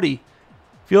Lombardi.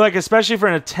 I feel like, especially for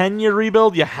a 10-year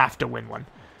rebuild, you have to win one.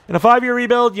 In a 5-year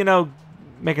rebuild,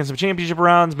 making some championship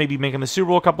rounds, maybe making the Super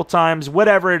Bowl a couple times,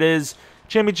 whatever it is,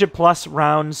 championship plus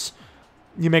rounds,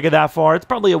 you make it that far, it's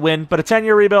probably a win. But a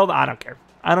 10-year rebuild, I don't care.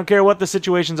 I don't care what the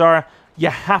situations are. You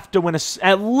have to win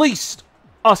at least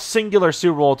a singular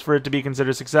Super Bowl for it to be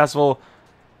considered successful.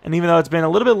 And even though it's been a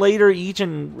little bit later each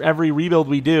and every rebuild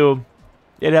we do,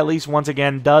 it at least once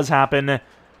again does happen.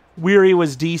 Weary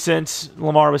was decent.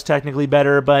 Lamar was technically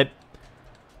better, but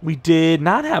we did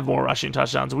not have more rushing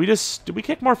touchdowns. Did we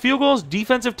kick more field goals?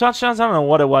 Defensive touchdowns? I don't know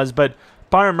what it was, but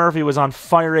Byron Murphy was on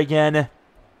fire again.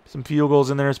 Some field goals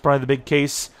in there is probably the big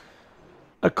case.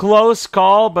 A close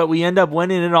call, but we end up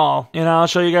winning it all. And I'll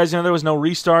show you guys, there was no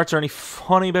restarts or any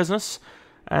funny business,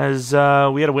 as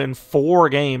we had to win 4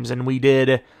 games, and we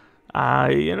did.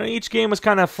 Each game was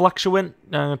kind of fluctuant,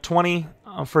 20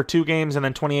 for 2 games, and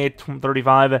then 28,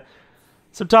 35.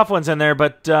 some tough ones in there,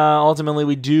 but ultimately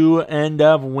we do end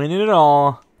up winning it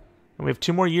all. And we have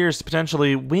 2 more years to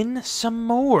potentially win some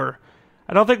more.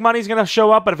 I don't think money's going to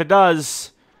show up, but if it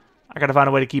does, I got to find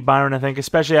a way to keep Byron, I think,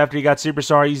 especially after he got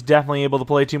Superstar. He's definitely able to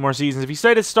play 2 more seasons. If he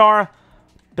stayed at Star,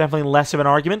 definitely less of an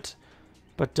argument.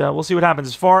 But we'll see what happens.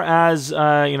 As far as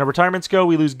retirements go,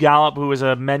 we lose Gallup, who was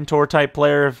a mentor-type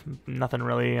player. Nothing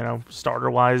really,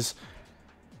 starter-wise.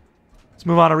 Let's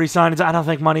move on to re-signings. I don't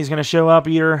think money's going to show up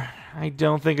either. I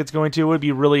don't think it's going to. It would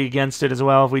be really against it as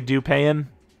well if we do pay him.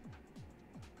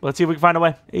 Let's see if we can find a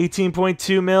way.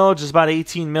 18.2 mil, just about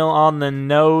 18 mil on the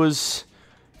nose.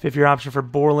 5th-year option for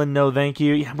Borland, no thank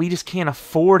you. Yeah, we just can't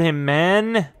afford him,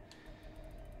 man.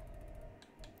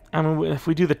 I mean, if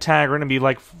we do the tag, we're going to be,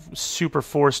 like, super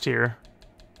forced here.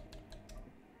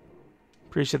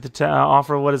 Appreciate the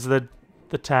offer. What is the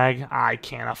tag? I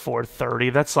can't afford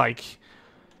 30. That's, like,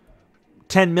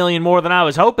 10 million more than I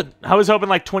was hoping. I was hoping,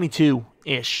 like,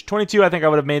 22-ish. 22, I think I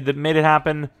would have made it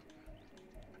happen.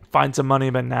 Find some money,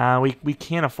 but nah, we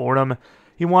can't afford him.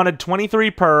 He wanted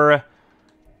 23 per,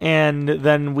 and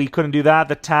then we couldn't do that.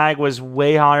 The tag was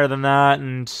way higher than that,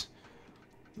 and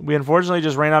we unfortunately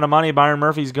just ran out of money. Byron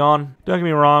Murphy's gone. Don't get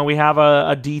me wrong, we have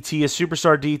a DT, a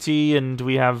superstar DT, and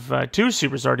we have 2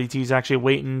 superstar DTs actually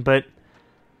waiting, but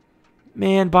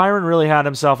man, Byron really had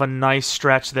himself a nice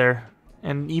stretch there.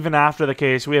 And even after the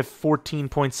case, we have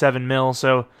 14.7 mil,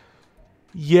 so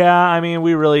yeah, I mean,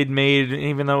 we really made,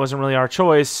 even though it wasn't really our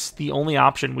choice, the only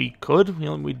option we could.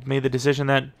 We made the decision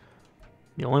that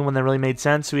the only one that really made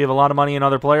sense. We have a lot of money in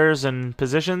other players and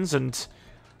positions, and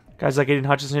guys like Aiden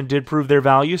Hutchinson did prove their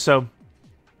value, so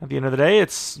at the end of the day,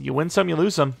 it's you win some, you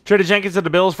lose some. Traded Jenkins to the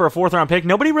Bills for a 4th-round pick.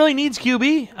 Nobody really needs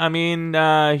QB. I mean,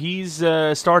 he's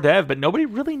star dev, but nobody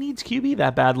really needs QB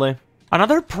that badly.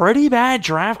 Another pretty bad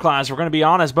draft class, we're going to be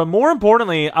honest, but more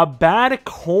importantly, a bad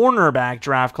cornerback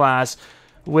draft class,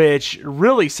 which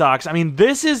really sucks. I mean,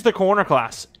 this is the corner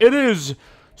class. It is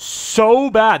so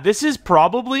bad. This is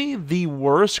probably the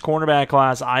worst cornerback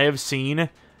class I have seen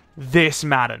this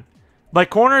Madden. Like,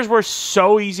 corners were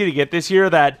so easy to get this year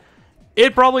that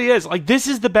it probably is. Like, this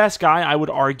is the best guy, I would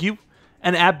argue.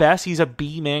 And at best, he's a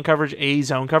B man coverage, A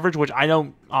zone coverage, which I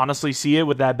don't honestly see it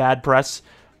with that bad press.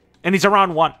 And he's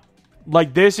around 1.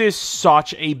 Like, this is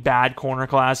such a bad corner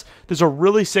class. There's a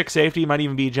really sick safety. He might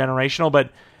even be generational, but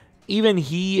even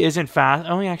he isn't fast.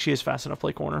 Oh, he actually is fast enough to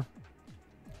play corner.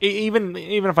 Even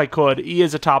if I could, he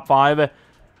is a top 5.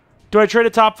 Do I trade a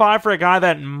top 5 for a guy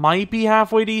that might be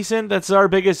halfway decent? That's our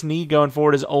biggest need going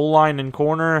forward is O-line and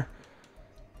corner.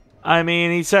 I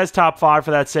mean, he says top 5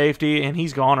 for that safety, and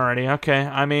he's gone already. Okay,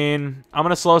 I mean, I'm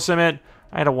going to slow sim it.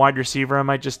 I had a wide receiver I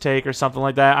might just take or something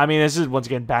like that. I mean, this is, once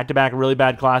again, back-to-back really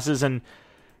bad classes, and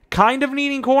kind of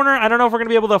needing corner. I don't know if we're going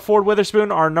to be able to afford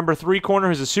Witherspoon. Our number 3 corner,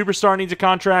 who's a superstar, needs a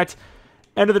contract.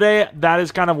 End of the day, that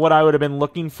is kind of what I would have been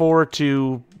looking for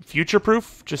to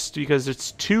future-proof, just because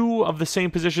it's 2 of the same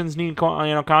positions need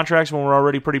contracts when we're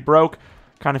already pretty broke.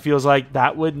 Kind of feels like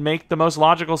that would make the most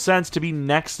logical sense to be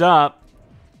next up.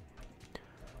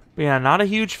 But yeah, not a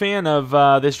huge fan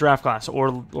of this draft class, or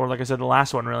like I said, the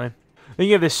last one, really. Then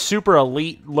you have this super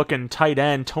elite-looking tight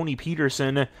end, Tony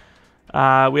Peterson. We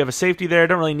have a safety there.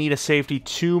 Don't really need a safety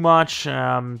too much.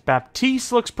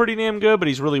 Baptiste looks pretty damn good, but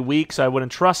he's really weak, so I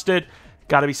wouldn't trust it.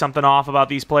 Got to be something off about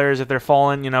these players if they're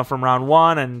falling, from round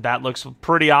 1, and that looks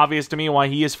pretty obvious to me why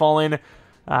he is falling.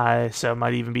 So it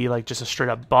might even be like just a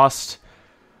straight-up bust.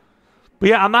 But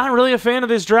yeah, I'm not really a fan of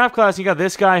this draft class. You got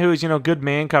this guy who's, good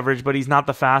man coverage, but he's not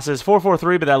the fastest.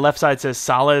 4.43, but that left side says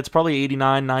solid. It's probably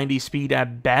 89, 90 speed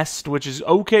at best, which is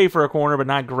okay for a corner, but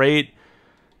not great.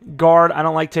 Guard, I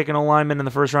don't like taking a lineman in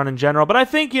the first round in general, but I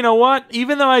think, you know what?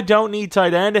 Even though I don't need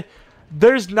tight end,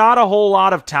 there's not a whole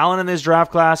lot of talent in this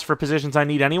draft class for positions I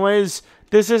need anyways.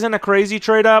 This isn't a crazy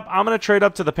trade-up. I'm going to trade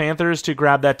up to the Panthers to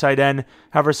grab that tight end,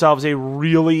 have ourselves a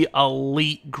really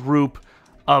elite group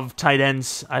of tight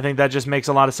ends. I think that just makes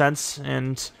a lot of sense,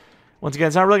 and once again,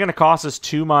 it's not really going to cost us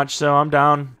too much, so I'm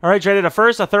down. All right, traded a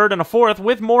 1st, a 3rd, and a 4th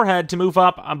with Moorhead to move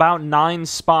up about 9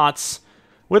 spots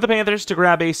with the Panthers to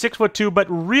grab a 6'2", but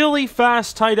really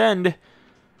fast tight end.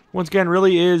 Once again,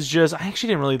 really is just... I actually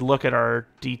didn't really look at our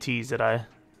DTs, did I?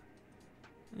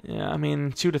 Yeah, I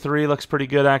mean, 2 to 3 looks pretty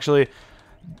good, actually.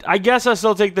 I guess I'll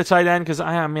still take the tight end because,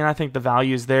 I think the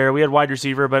value is there. We had wide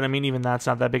receiver, but, even that's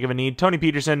not that big of a need. Tony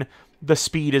Peterson, the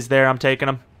speed is there. I'm taking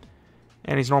him.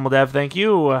 And he's normal dev, thank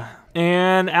you.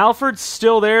 And Alfred's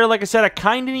still there. Like I said, I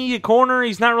kind of need a corner.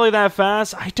 He's not really that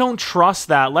fast. I don't trust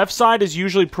that. Left side is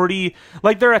usually pretty...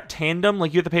 Like, they're a tandem.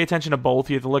 Like, you have to pay attention to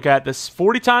both. You have to look at this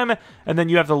 40 time, and then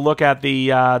you have to look at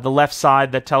the left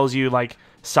side that tells you, like,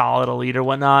 solid, elite, or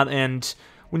whatnot. And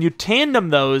when you tandem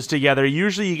those together,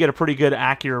 usually you get a pretty good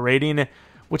accurate rating,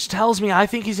 which tells me I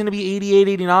think he's going to be 88,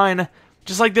 89.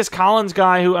 Just like this Collins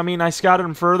guy who, I mean, I scouted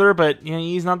him further, but you know,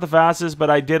 he's not the fastest, but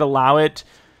I did allow it,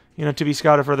 you know, to be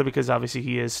scouted further because obviously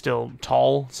he is still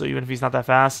tall, so even if he's not that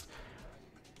fast,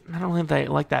 I don't really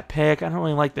like that pick. I don't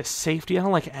really like the safety. I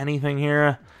don't like anything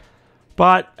here.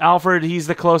 But Alfred, he's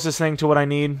the closest thing to what I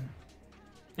need.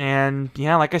 And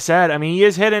yeah, like I said, I mean, he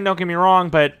is hidden, don't get me wrong,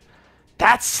 but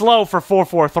that's slow for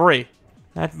 4-4-3.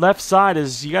 That left side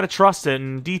is, you got to trust it.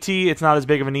 And DT, it's not as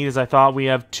big of a need as I thought. We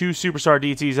have 2 superstar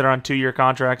DTs that are on 2-year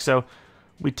contracts, so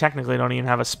we technically don't even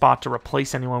have a spot to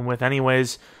replace anyone with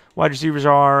anyways. Wide receivers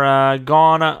are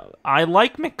gone. I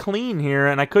like McLean here,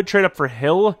 and I could trade up for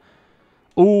Hill.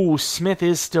 Ooh, Smith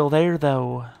is still there,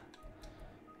 though.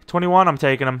 21, I'm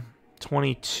taking him.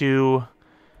 22,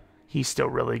 he's still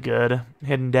really good.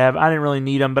 Hidden Dev, I didn't really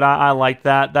need him, but I liked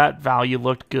that. That value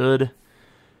looked good.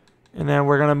 And then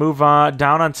we're going to move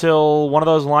down until one of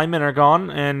those linemen are gone.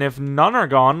 And if none are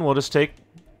gone, we'll just take...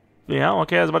 Yeah,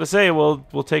 okay, I was about to say, we'll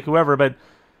take whoever, but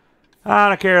I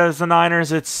don't care. It's the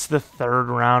Niners. It's the 3rd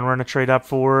round. We're going to trade up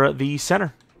for the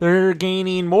center. They're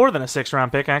gaining more than a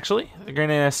 6th-round pick, actually. They're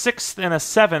gaining a 6th and a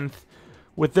 7th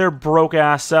with their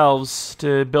broke-ass selves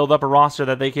to build up a roster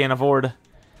that they can't afford.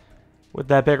 With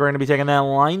that pick, we're going to be taking that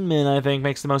lineman, I think,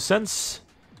 makes the most sense.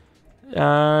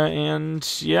 And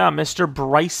yeah, Mr.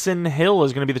 Bryson Hill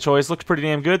is going to be the choice. Looks pretty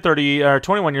damn good.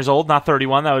 21 years old, not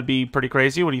 31. That would be pretty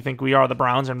crazy. What do you think we are, the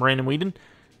Browns and Brandon Weeden?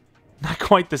 Not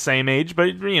quite the same age,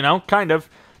 but, you know, kind of.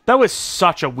 That was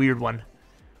such a weird one.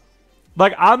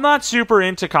 Like, I'm not super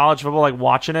into college football, like,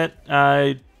 watching it,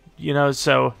 you know,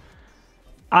 so...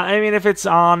 I mean, if it's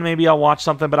on, maybe I'll watch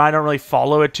something, but I don't really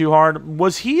follow it too hard.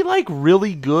 Was he, like,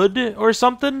 really good or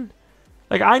something?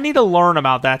 Like, I need to learn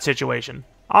about that situation.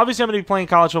 Obviously, I'm going to be playing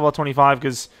college football 25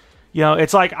 because, you know,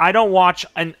 it's like I don't watch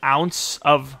an ounce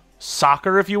of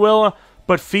soccer, if you will,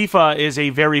 but FIFA is a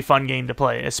very fun game to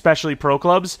play, especially pro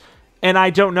clubs, and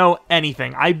I don't know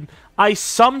anything. I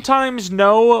sometimes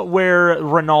know where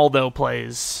Ronaldo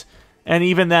plays. And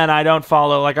even then, I don't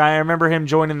follow. Like, I remember him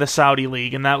joining the Saudi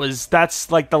League, and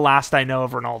that's like the last I know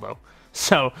of Ronaldo.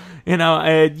 So, you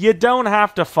know, you don't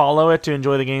have to follow it to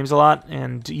enjoy the games a lot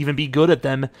and even be good at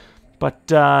them. But,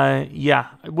 yeah.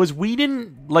 Was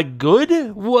Weeden, like, good?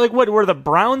 Like, what, were the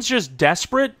Browns just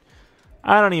desperate?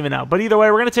 I don't even know. But either way,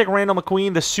 we're going to take Randall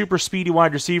McQueen, the super speedy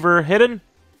wide receiver. Hidden?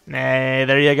 Nah,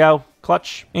 there you go.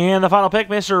 Clutch. And the final pick,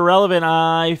 Mr. Irrelevant,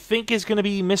 I think is going to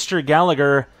be Mr.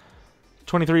 Gallagher.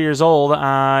 23 years old.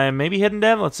 Maybe hidden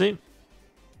dev. Let's see.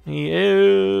 He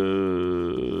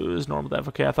is normal dev.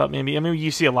 Okay, I thought maybe. I mean,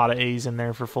 you see a lot of A's in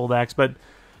there for fullbacks, but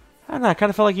I don't know. I kind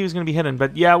of felt like he was going to be hidden.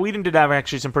 But yeah, we did have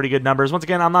actually some pretty good numbers. Once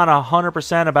again, I'm not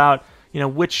 100% about, you know,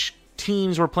 which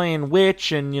teams were playing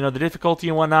which and, you know, the difficulty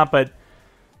and whatnot, but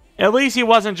at least he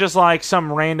wasn't just like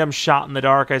some random shot in the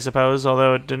dark, I suppose,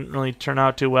 although it didn't really turn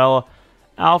out too well.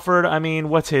 Alfred, I mean,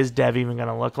 what's his dev even going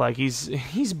to look like?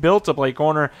 He's built to play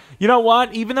corner. You know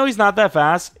what? Even though he's not that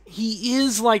fast, he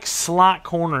is like slot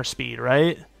corner speed,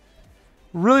 right?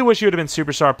 Really wish he would have been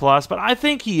Superstar Plus, but I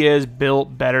think he is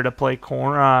built better to play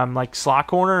corner, like slot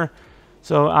corner.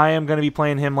 So I am going to be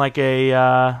playing him like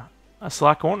a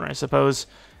slot corner, I suppose.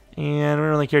 And we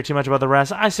don't really care too much about the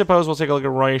rest. I suppose we'll take a look at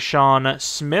Roy Sean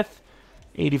Smith.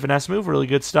 80 finesse move, really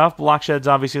good stuff. Block shed's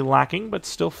obviously lacking, but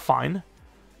still fine.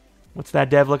 What's that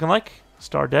dev looking like?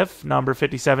 Star dev, number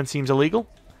 57 seems illegal.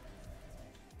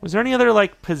 Was there any other,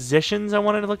 like, positions I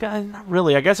wanted to look at? Not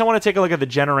really. I guess I want to take a look at the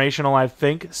generational, I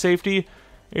think, safety.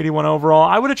 81 overall.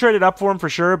 I would have traded up for him for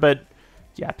sure, but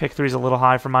yeah, pick 3 is a little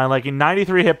high for my liking.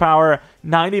 93 hit power,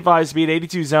 95 speed,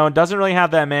 82 zone. Doesn't really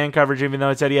have that man coverage, even though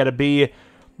it said he had a B.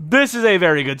 This is a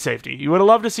very good safety. You would have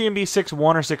loved to see him be 6'1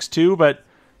 or 6'2, but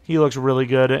he looks really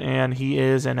good, and he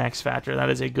is an X factor. That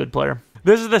is a good player.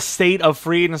 This is the state of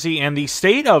free agency and the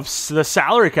state of the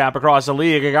salary cap across the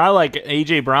league. A guy like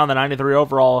A.J. Brown, the 93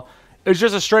 overall, is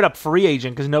just a straight-up free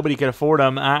agent because nobody could afford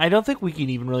him. I don't think we can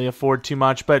even really afford too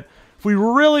much, but if we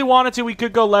really wanted to, we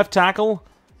could go left tackle.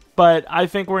 But I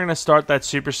think we're going to start that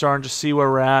superstar and just see where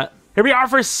we're at. Here we are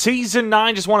for Season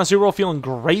 9. Just won a Super Bowl, feeling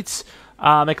great.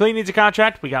 McLean needs a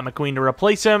contract. We got McQueen to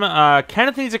replace him.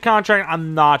 Kenneth needs a contract.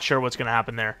 I'm not sure what's going to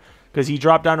happen there. Because he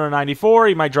dropped down to a 94.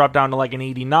 He might drop down to like an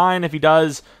 89. If he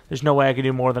does, there's no way I can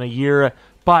do more than a year.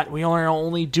 But we are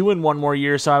only doing one more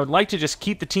year, so I would like to just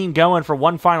keep the team going for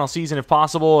one final season if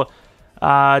possible.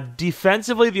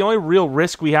 Defensively, the only real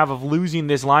risk we have of losing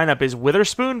this lineup is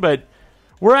Witherspoon, but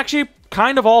we're actually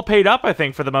kind of all paid up, I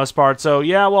think, for the most part. So,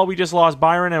 yeah, well, we just lost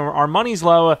Byron, and our money's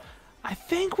low. I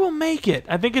think we'll make it.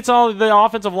 I think it's all the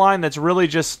offensive line that's really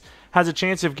just has a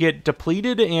chance of get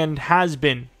depleted and has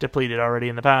been depleted already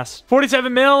in the past.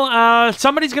 47 mil,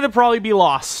 somebody's going to probably be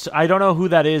lost. I don't know who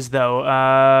that is,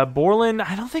 though. Borland,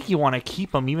 I don't think you want to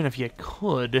keep him, even if you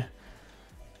could.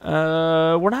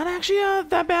 We're not actually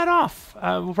that bad off.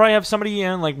 We'll probably have somebody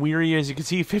in, like Weary, as you can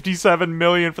see, 57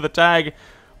 million for the tag.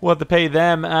 We'll have to pay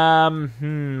them. I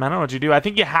don't know what you do. I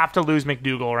think you have to lose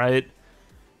McDougal, right?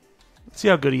 Let's see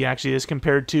how good he actually is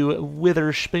compared to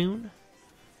Witherspoon.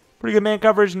 Pretty good man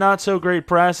coverage, not so great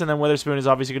press, and then Witherspoon is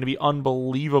obviously going to be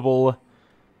unbelievable.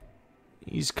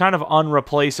 He's kind of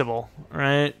unreplaceable,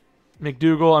 right?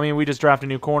 McDougal, I mean, we just drafted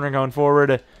a new corner going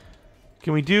forward.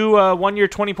 Can we do 1 year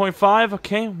 20.5?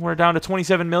 Okay, we're down to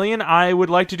 27 million. I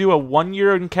would like to do a 1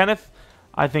 year in Kenneth.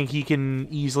 I think he can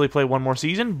easily play one more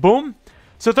season. Boom.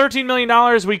 So $13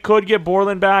 million, we could get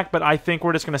Borland back, but I think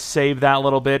we're just going to save that a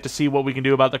little bit to see what we can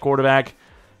do about the quarterback,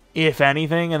 if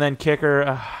anything. And then kicker,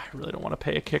 I really don't want to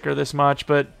pay a kicker this much,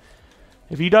 but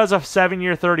if he does a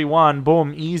 7-year 31,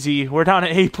 boom, easy. We're down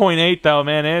to 8.8 though,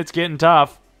 man. It's getting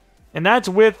tough. And that's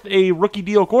with a rookie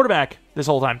deal quarterback this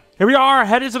whole time. Here we are,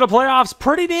 headed to the playoffs.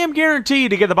 Pretty damn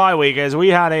guaranteed to get the bye week, as we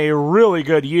had a really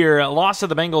good year. Lost to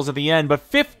the Bengals at the end,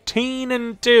 but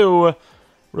 15-2.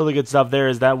 Really good stuff there,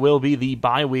 as that will be the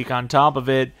bye week on top of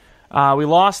it. We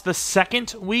lost the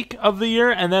second week of the year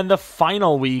and then the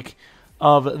final week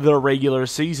of the regular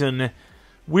season.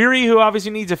 Weary, who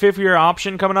obviously needs a 5th-year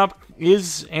option coming up,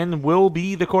 is and will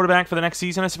be the quarterback for the next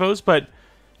season, I suppose, but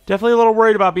definitely a little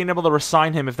worried about being able to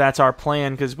resign him if that's our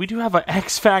plan, because we do have an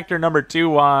X-Factor number 2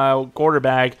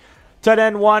 quarterback. Tight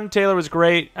end 1, Taylor was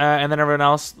great, and then everyone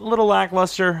else, a little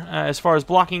lackluster as far as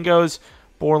blocking goes.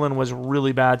 Borland was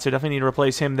really bad, so definitely need to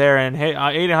replace him there. And hey,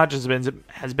 Aiden Hutchins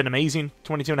has been amazing.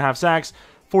 22.5 sacks,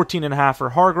 14.5 for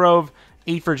Hargrove,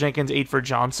 8 for Jenkins, 8 for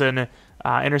Johnson.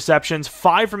 Interceptions,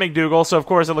 5 for McDougal, so of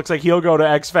course it looks like he'll go to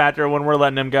X Factor when we're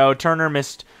letting him go. Turner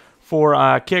missed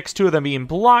 4 kicks, 2 of them being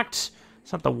blocked.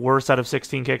 It's not the worst out of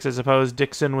 16 kicks, I suppose.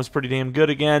 Dixon was pretty damn good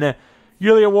again.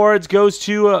 Yearly awards goes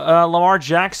to Lamar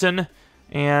Jackson,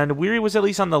 and Weary was at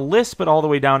least on the list, but all the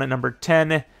way down at number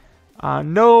 10.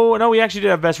 No, we actually did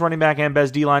have best running back and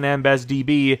best D-line and best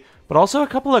DB, but also a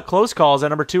couple of close calls at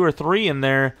number 2 or 3 in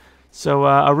there. So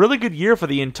a really good year for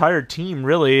the entire team,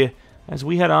 really, as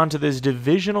we head on to this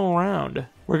divisional round.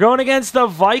 We're going against the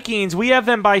Vikings. We have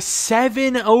them by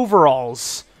 7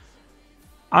 overalls.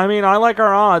 I mean, I like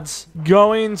our odds.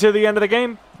 Going to the end of the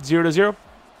game, 0-0.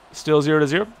 Still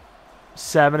 0-0.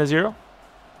 7-0.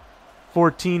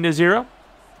 14-0.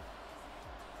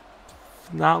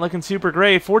 Not looking super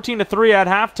great. 14-3 at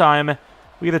halftime.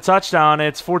 We get a touchdown.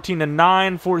 It's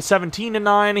 14-9,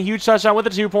 17-9. A huge touchdown with a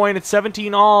 2-point. It's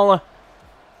 17 all.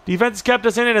 Defense has kept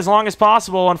us in it as long as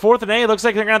possible. On 4th and 8, it looks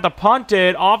like they're going to have to punt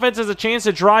it. Offense has a chance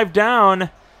to drive down.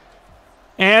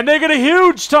 And they get a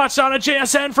huge touchdown at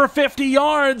JSN for 50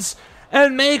 yards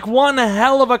and make one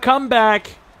hell of a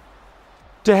comeback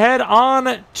to head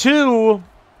on to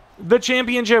the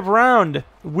championship round.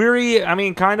 Weary, I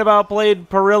mean, kind of outplayed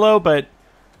Perillo, but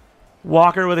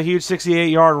Walker with a huge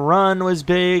 68-yard run was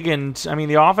big, and, I mean,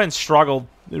 the offense struggled.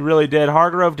 It really did.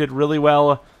 Hargrove did really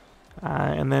well,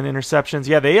 and then interceptions.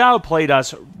 Yeah, they outplayed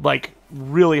us, like,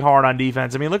 really hard on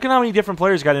defense. I mean, look at how many different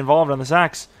players got involved on the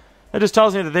sacks. That just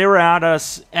tells me that they were at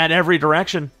us at every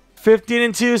direction.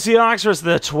 15-2 Seahawks versus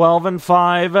the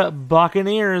 12-5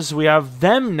 Buccaneers. We have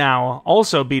them now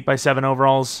also beat by 7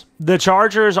 overalls. The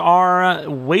Chargers are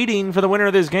waiting for the winner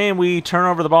of this game. We turn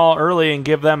over the ball early and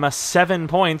give them 7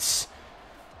 points.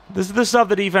 This is the stuff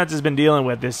the defense has been dealing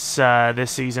with this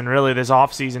season, really, this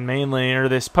offseason mainly, or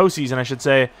this postseason, I should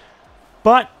say.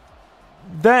 But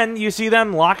then you see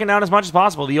them locking down as much as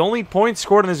possible. The only points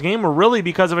scored in this game were really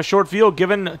because of a short field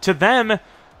given to them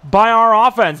by our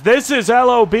offense. This is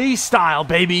LOB style,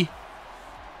 baby.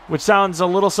 Which sounds a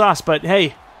little sus, but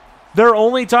hey, their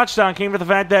only touchdown came from the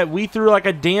fact that we threw like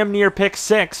a damn near pick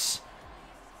 6.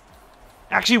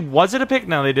 Actually, was it a pick?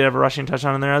 No, they did have a rushing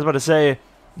touchdown in there. I was about to say,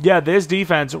 yeah, this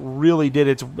defense really did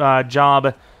its job.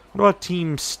 What about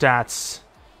team stats?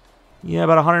 Yeah,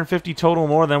 about 150 total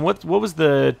more than what was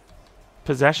the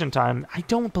possession time? I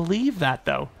don't believe that,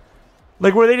 though.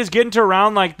 Like, were they just getting to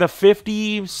around, like, the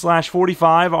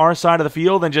 50/45 our side of the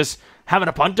field and just having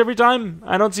a punt every time?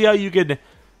 I don't see how you could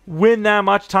win that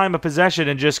much time of possession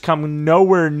and just come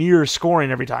nowhere near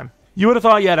scoring every time. You would have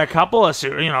thought you had a couple of,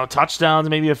 touchdowns,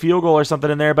 maybe a field goal or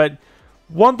something in there, but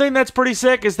one thing that's pretty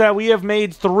sick is that we have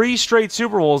made 3 straight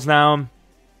Super Bowls now.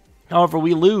 However,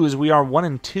 we lose. We are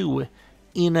 1-2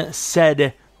 in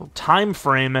said time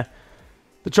frame.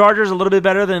 The Chargers a little bit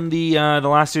better than the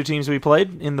last two teams we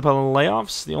played in the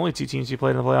playoffs. The only two teams we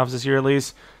played in the playoffs this year, at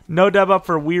least. No dub up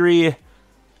for Weary. I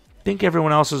think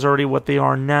everyone else is already what they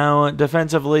are now.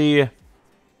 Defensively,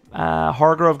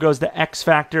 Hargrove goes to X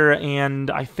Factor, and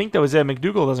I think that was it.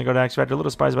 McDougal doesn't go to X Factor. A little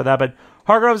surprised by that, but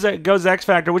Hargrove goes to X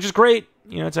Factor, which is great.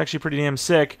 You know, it's actually pretty damn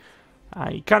sick.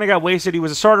 He kind of got wasted. He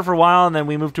was a starter for a while, and then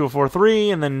we moved to a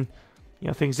 4-3, and then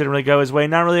things didn't really go his way.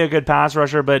 Not really a good pass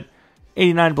rusher, but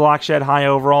 89 block shed, high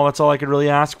overall. That's all I could really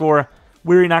ask for.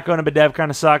 Weary not going to Bedev kind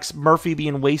of sucks. Murphy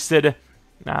being wasted.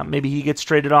 Maybe he gets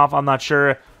traded off. I'm not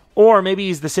sure. Or maybe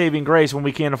he's the saving grace when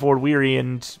we can't afford Weary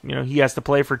and he has to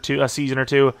play for a season or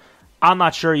two. I'm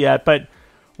not sure yet. But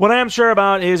what I am sure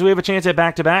about is we have a chance at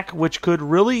back-to-back, which could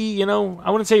really, I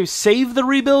wouldn't say save the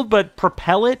rebuild, but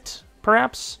propel it,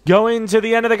 perhaps. Going to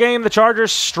the end of the game, the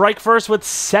Chargers strike first with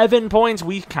 7 points.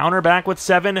 We counter back with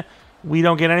 7. We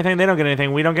don't get anything, they don't get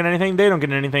anything. We don't get anything, they don't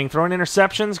get anything. Throwing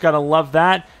interceptions, gotta love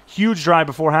that. Huge drive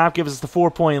before half, gives us the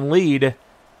 4-point lead.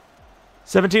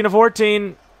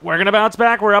 17-14, we're gonna bounce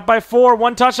back. We're up by 4.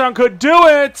 1 touchdown could do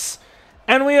it!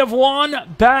 And we have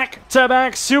won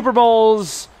back-to-back Super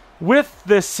Bowls with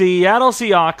the Seattle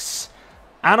Seahawks.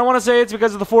 I don't want to say it's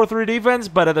because of the 4-3 defense,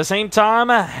 but at the same time,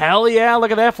 hell yeah, look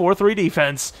at that 4-3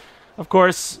 defense. Of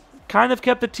course, kind of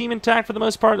kept the team intact for the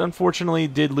most part. Unfortunately,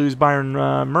 did lose Byron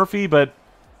Murphy, but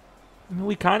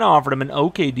we kind of offered him an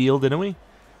okay deal, didn't we?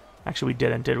 Actually, we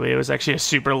didn't, did we? It was actually a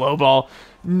super low ball.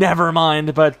 Never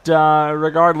mind, but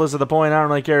regardless of the point, I don't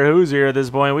really care who's here at this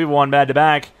point. We've won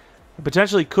back-to-back.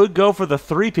 Potentially could go for the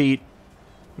three-peat.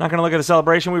 Not going to look at the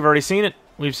celebration. We've already seen it.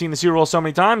 We've seen the Super Bowl so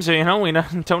many times, so, we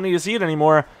don't need to see it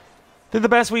anymore. I think the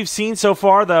best we've seen so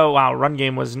far, though, wow, run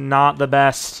game was not the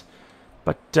best.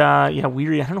 But,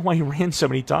 Weary, I don't know why he ran so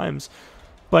many times.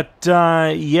 But,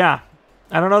 yeah,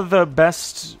 I don't know the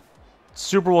best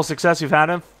Super Bowl success we've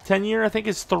had in 10 years, I think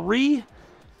is 3.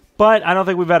 But I don't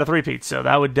think we've had a three-peat, so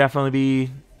that would definitely be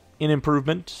an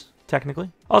improvement,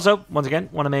 technically. Also, once again,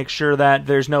 want to make sure that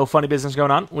there's no funny business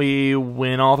going on. We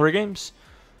win all 3 games.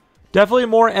 Definitely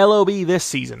more LOB this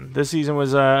season. This season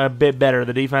was a bit better.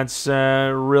 The defense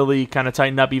really kind of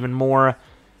tightened up even more.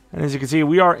 And as you can see,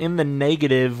 we are in the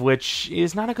negative, which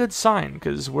is not a good sign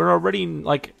because we're already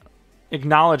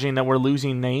acknowledging that we're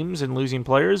losing names and losing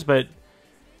players, but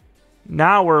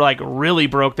now we're really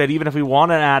broke that even if we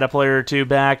want to add a player or 2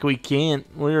 back, we can't.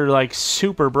 We're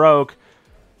super broke.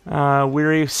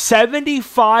 We're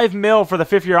 75 mil for the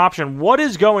 5th-year option. What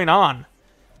is going on?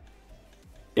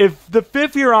 If the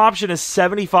 5th-year option is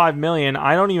 75 million,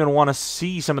 I don't even want to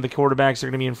see some of the quarterbacks that are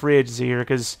going to be in free agency here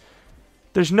because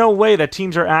there's no way that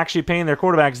teams are actually paying their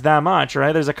quarterbacks that much,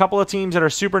 right? There's a couple of teams that are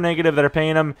super negative that are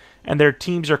paying them, and their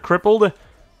teams are crippled.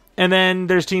 And then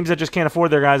there's teams that just can't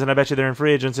afford their guys, and I bet you they're in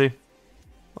free agency.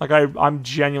 I'm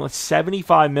genuine.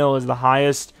 75 mil is the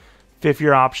highest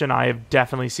 5th-year option I have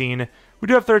definitely seen. We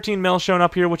do have 13 mil shown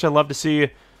up here, which I love to see.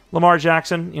 Lamar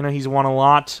Jackson, he's won a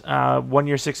lot. 1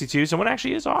 year 62. Someone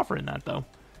actually is offering that, though.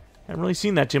 Haven't really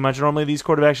seen that too much. Normally these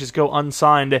quarterbacks just go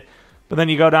unsigned. But then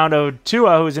you go down to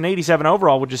Tua, who's an 87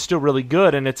 overall, which is still really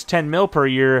good, and it's 10 mil per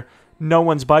year. No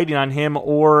one's biting on him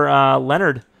or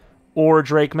Leonard or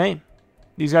Drake May.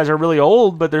 These guys are really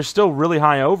old, but they're still really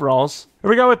high overalls. Here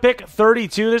we go with pick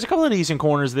 32. There's a couple of decent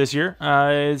corners this year.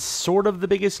 It's sort of the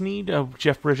biggest need. Oh,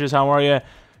 Jeff Bridges, how are you?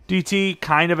 DT,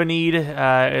 kind of a need,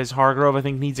 as Hargrove, I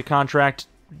think, needs a contract.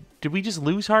 Did we just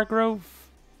lose Hargrove?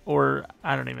 Or,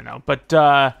 I don't even know.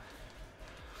 But,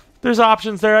 there's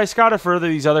options there. I scouted further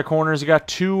these other corners. You got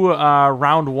 2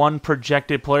 round 1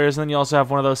 projected players, and then you also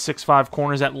have one of those 6'5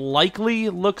 corners that likely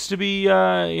looks to be,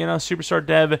 superstar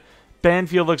dev.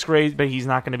 Banfield looks great, but he's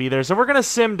not going to be there. So we're going to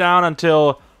sim down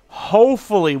until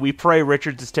hopefully we pray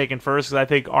Richards is taken first, because I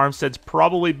think Armstead's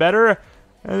probably better.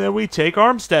 And then we take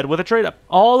Armstead with a trade-up.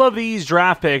 All of these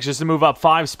draft picks just to move up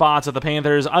 5 spots at the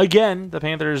Panthers. Again, the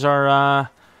Panthers are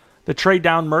the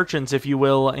trade-down merchants, if you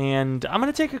will. And I'm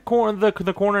going to take the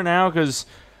corner now because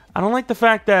I don't like the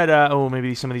fact that,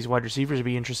 maybe some of these wide receivers would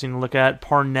be interesting to look at.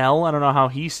 Parnell, I don't know how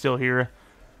he's still here.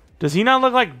 Does he not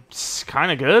look like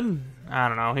kind of good? I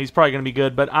don't know. He's probably going to be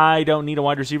good, but I don't need a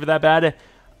wide receiver that bad.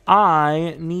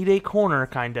 I need a corner,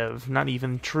 kind of. Not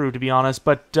even true, to be honest,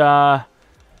 but...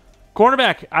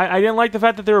 cornerback. I didn't like the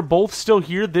fact that they were both still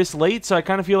here this late, so I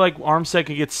kind of feel like Armstead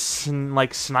could get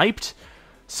sniped.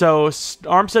 So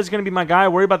Armstead's going to be my guy. I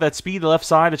worry about that speed, the left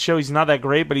side. It shows he's not that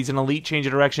great, but he's an elite change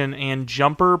of direction and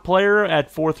jumper player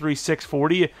at 4.3,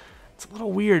 640. It's a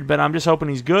little weird, but I'm just hoping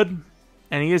he's good.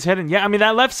 And he is hitting. Yeah, I mean,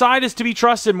 that left side is to be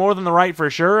trusted more than the right for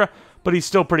sure. but he's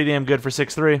still pretty damn good for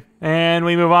 6'3". And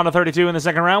we move on to 32 in the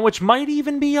second round, which might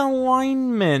even be a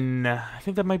lineman. I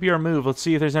think that might be our move. Let's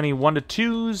see if there's any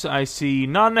 1-2s. I see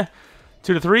none.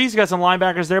 2-3s. Got some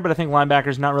linebackers there, but I think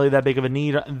linebackers not really that big of a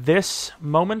need this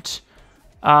moment.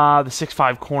 The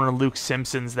 6'5 corner Luke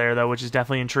Simpson's there, though, which is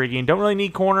definitely intriguing. Don't really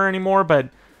need corner anymore, but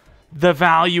the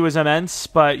value is immense.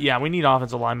 But, yeah, we need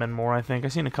offensive linemen more, I think.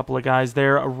 I've seen a couple of guys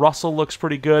there. Russell looks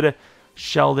pretty good.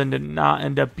 Sheldon did not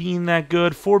end up being that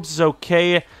good. Forbes is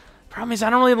okay. Problem is, I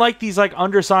don't really like these, like,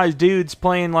 undersized dudes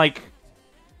playing, like,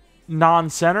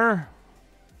 non-center.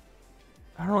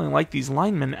 I don't really like these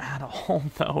linemen at all,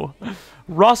 though.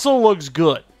 Russell looks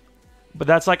good, but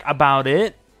that's, like, about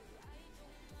it.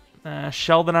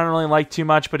 Sheldon I don't really like too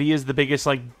much, but he is the biggest,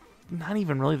 like, not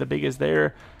even really the biggest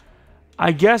there.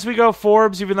 I guess we go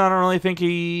Forbes, even though I don't really think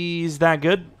he's that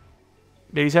good.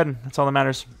 Baby's heading. That's all that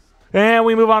matters. And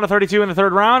we move on to 32 in the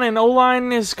third round, and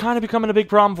O-line is kind of becoming a big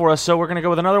problem for us, so we're going to go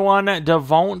with another one,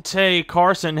 Devontae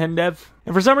Carson, Hindev.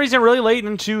 And for some reason, really late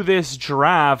into this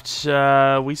draft,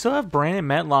 we still have Brandon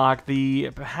Metlock, the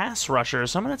pass rusher,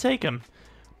 so I'm going to take him.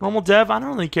 Normal dev, I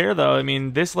don't really care, though. I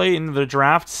mean, this late into the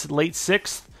draft, late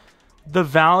 6th, the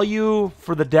value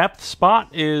for the depth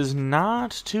spot is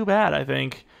not too bad, I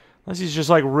think. Unless he's just,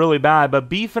 like, really bad. But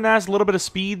B-finesse, a little bit of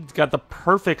speed, got the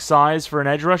perfect size for an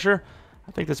edge rusher.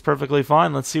 I think that's perfectly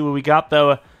fine. Let's see what we got,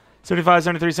 though. 75,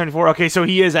 73, 74. Okay, so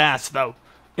he is ass, though.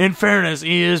 In fairness,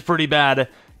 he is pretty bad.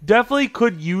 Definitely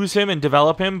could use him and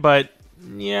develop him, but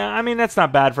yeah, I mean, that's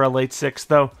not bad for a late 6th,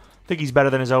 though. I think he's better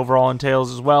than his overall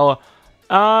entails as well.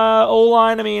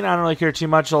 O-line, I mean, I don't really care too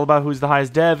much. It's all about who's the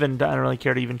highest dev, and I don't really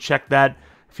care to even check that.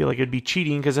 I feel like it'd be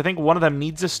cheating, because I think one of them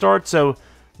needs to start, so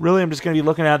really I'm just going to be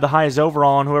looking at the highest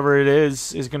overall, and whoever it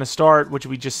is going to start, which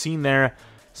we just seen there.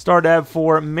 Star dev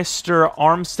for Mr.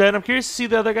 Armstead. I'm curious to see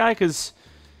the other guy because,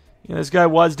 you know, this guy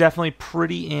was definitely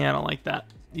pretty, and I don't like that.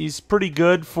 He's pretty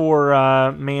good for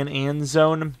man and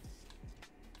zone.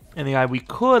 And the guy we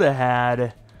could have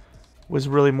had was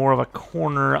really more of a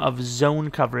corner of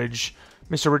zone coverage.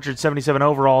 Mr. Richard, 77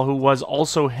 overall, who was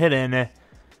also hidden.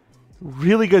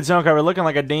 Really good zone cover, looking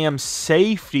like a damn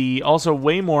safety. Also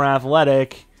way more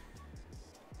athletic.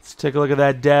 Let's take a look at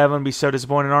that dev. I'm going to be so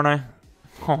disappointed, aren't I?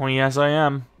 Oh, yes, I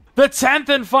am. The 10th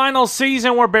and final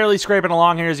season. We're barely scraping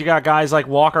along here as you got guys like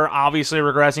Walker obviously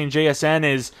regressing. JSN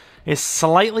is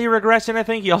slightly regressing, I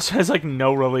think. He also has, like,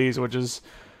 no release, which is,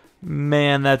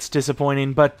 man, that's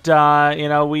disappointing. But, you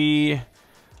know, we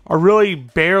are really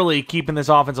barely keeping this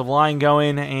offensive line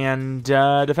going. And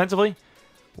defensively,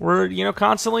 we're, you know,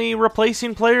 constantly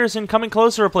replacing players and coming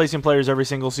close to replacing players every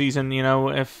single season. You know,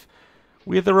 if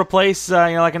we have to replace, you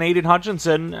know, like an Aiden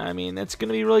Hutchinson, I mean, it's going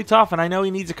to be really tough, and I know he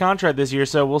needs a contract this year,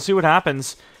 so we'll see what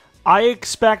happens. I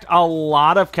expect a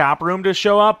lot of cap room to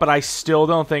show up, but I still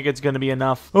don't think it's going to be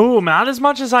enough. Ooh, not as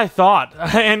much as I thought.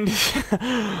 And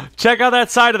check out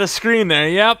that side of the screen there.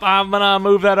 Yep, I'm going to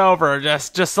move that over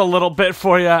just a little bit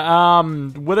for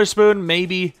you. Witherspoon,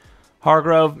 maybe.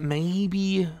 Hargrove,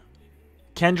 maybe.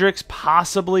 Kendricks,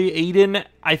 possibly. Aiden,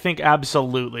 I think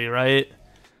absolutely, right?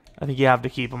 I think you have to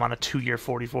keep him on a 2-year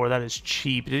 44. That is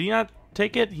cheap. Did he not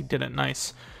take it? He didn't.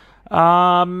 Nice.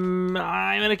 I'm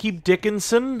going to keep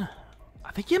Dickinson.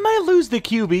 I think you might lose the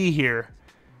QB here.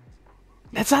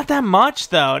 It's not that much,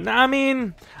 though. I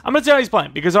mean, I'm going to tell you he's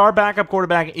playing because our backup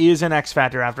quarterback is an X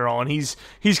factor after all, and he's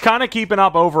kind of keeping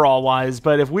up overall-wise,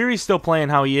 but if Weary's still playing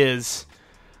how he is,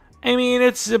 I mean,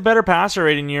 it's a better passer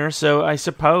rating year, so I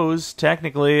suppose,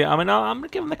 technically, I'm going to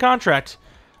give him the contract.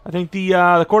 I think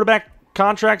the quarterback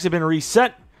contracts have been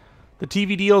reset. The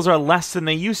TV deals are less than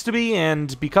they used to be,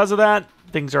 and because of that,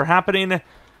 things are happening.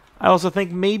 I also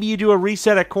think maybe you do a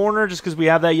reset at corner just because we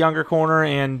have that younger corner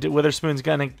and Witherspoon's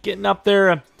kind of getting up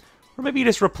there. Or maybe you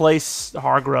just replace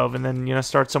Hargrove and then, you know,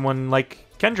 start someone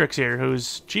like Kendricks here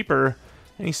who's cheaper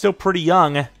and he's still pretty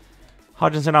young.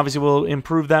 Hutchinson obviously will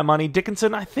improve that money.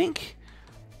 Dickinson, I think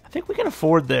we can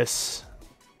afford this.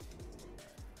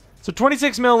 So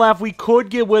 26 mil left. We could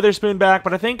get Witherspoon back,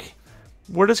 but I think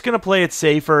we're just going to play it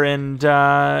safer and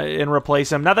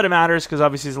replace him. Not that it matters, because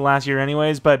obviously it's the last year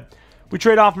anyways, but we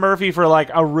trade off Murphy for, like,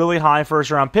 a really high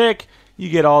first-round pick. You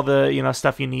get all the, you know,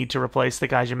 stuff you need to replace the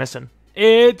guys you're missing.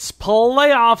 It's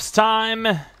playoffs time.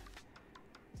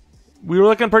 We were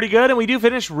looking pretty good, and we do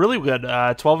finish really good.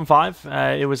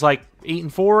 12-5. It was, like,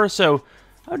 8-4, so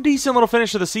a decent little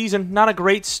finish of the season. Not a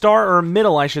great start, or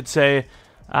middle, I should say.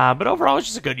 But overall, it's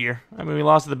just a good year. I mean, we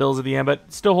lost to the Bills at the end,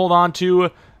 but still hold on to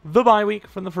the bye week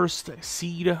from the first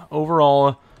seed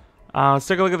overall. Let's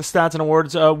take a look at the stats and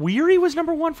awards. Weary was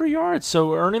 #1 for yards,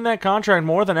 so earning that contract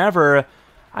more than ever.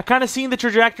 I kind of seen the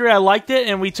trajectory. I liked it,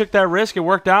 and we took that risk. It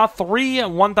worked out. 3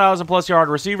 1,000-plus yard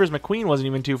receivers. McQueen wasn't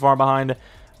even too far behind.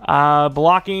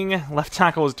 Blocking, left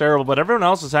tackle was terrible, but everyone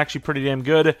else was actually pretty damn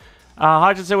good.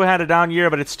 Hutchinson had a down year,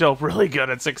 but it's still really good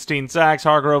at 16 sacks.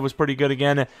 Hargrove was pretty good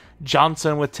again.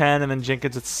 Johnson with 10, and then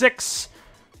Jenkins at 6.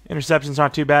 Interceptions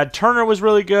not too bad. Turner was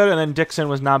really good, and then Dixon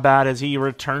was not bad as he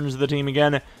returns to the team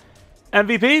again.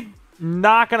 MVP?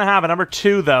 Not going to have it. Number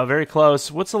 2, though. Very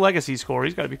close. What's the legacy score?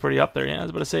 He's got to be pretty up there. Yeah, I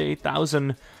was about to say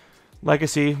 8,000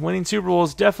 legacy. Winning Super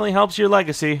Bowls definitely helps your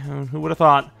legacy. Who would have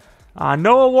thought?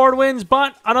 No award wins,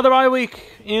 but another bye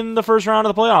week in the first round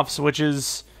of the playoffs, which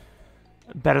is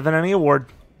better than any award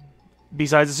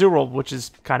besides the Super Bowl, which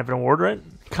is kind of an award, right?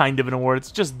 Kind of an award.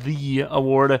 It's just the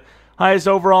award. Highest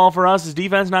overall for us is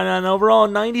defense, 99 overall,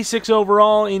 96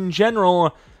 overall in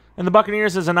general, and the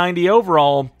Buccaneers as a 90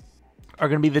 overall are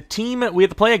going to be the team we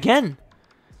have to play again.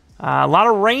 A lot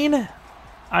of rain.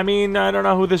 I mean, I don't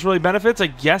know who this really benefits. I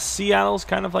guess Seattle's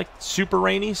kind of like super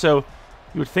rainy, so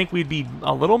you would think we'd be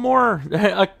a little more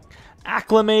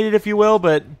acclimated, if you will,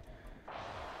 but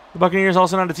the Buccaneers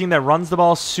also not a team that runs the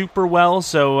ball super well,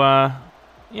 so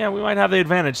yeah, we might have the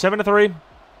advantage. 7-3.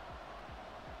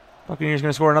 Buccaneers going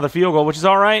to score another field goal, which is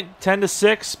all right.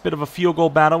 10-6, bit of a field goal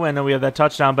battle. I know we have that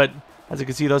touchdown, but as you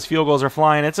can see, those field goals are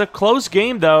flying. It's a close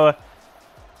game, though.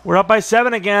 We're up by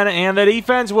 7 again, and the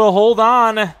defense will hold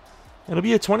on. It'll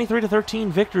be a 23-13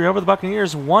 victory over the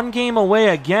Buccaneers. 1 game away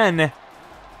again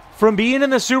from being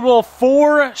in the Super Bowl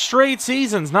 4 straight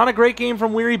seasons. Not a great game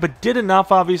from Weary, but did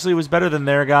enough. Obviously, was better than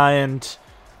their guy, and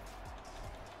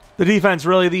the defense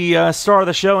really the star of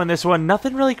the show in this one.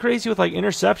 Nothing really crazy with like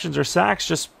interceptions or sacks,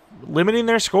 just limiting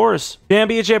their scores.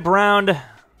 Championship round.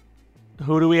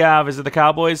 Who do we have? Is it the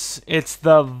Cowboys? It's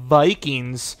the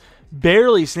Vikings.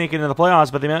 Barely sneaking into the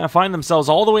playoffs, but they find themselves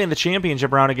all the way in the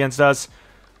championship round against us.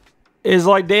 Is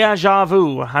like deja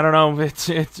vu. I don't know.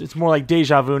 It's more like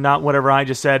deja vu, not whatever I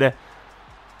just said.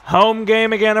 Home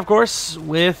game again, of course,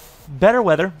 with better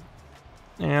weather.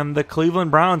 And the Cleveland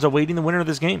Browns awaiting the winner of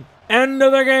this game. End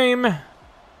of the game.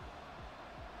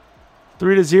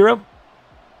 3-0.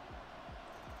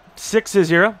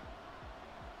 6-0.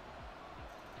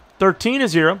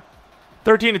 13-0.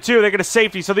 13-2, they get a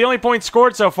safety. So the only point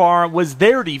scored so far was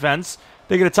their defense.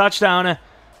 They get a touchdown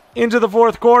into the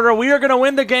fourth quarter. We are going to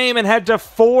win the game and head to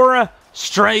 4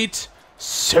 straight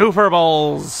Super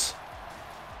Bowls.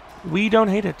 We don't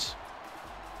hate it.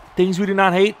 Things we do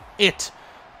not hate, it.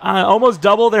 Almost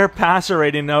double their passer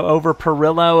rating over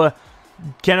Perillo.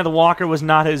 Kenneth Walker was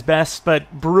not his best,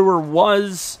 but Brewer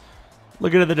was.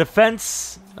 Looking at the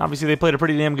defense, obviously they played a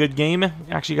pretty damn good game.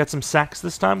 Actually got some sacks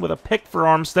this time with a pick for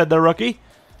Armstead, the rookie.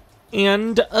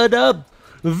 And a dub.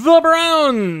 The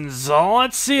Browns!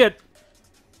 Let's see it.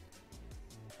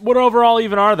 What overall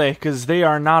even are they? Because they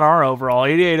are not our overall.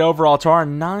 88 overall to our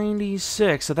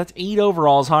 96. So that's 8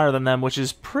 overalls higher than them, which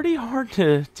is pretty hard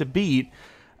to beat.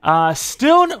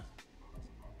 Still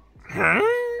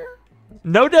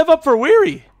no dev up for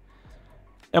Weary.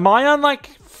 Am I on like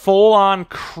full-on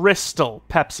crystal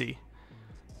Pepsi?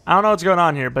 I don't know what's going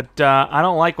on here, but I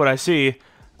don't like what I see.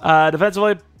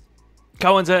 Defensively,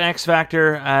 Cohen's an X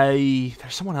Factor.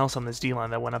 There's someone else on this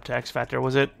D-line that went up to X Factor.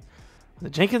 Was it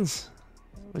Jenkins?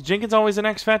 Was Jenkins always an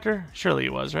X Factor? Surely he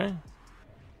was, right?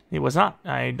 He was not.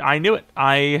 I knew it.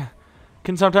 I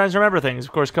can sometimes remember things.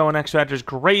 Of course, Cohen X Factor is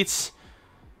great.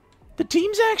 The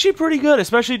team's actually pretty good,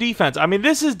 especially defense. I mean,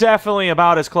 this is definitely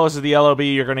about as close as the LOB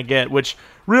you're going to get, which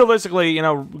realistically, you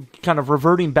know, kind of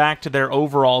reverting back to their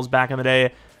overalls back in the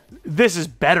day, this is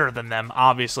better than them,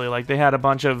 obviously. Like, they had a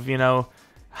bunch of, you know,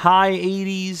 high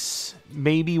 80s,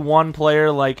 maybe one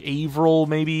player like Averill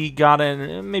maybe got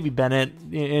in, maybe Bennett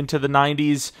into the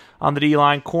 90s on the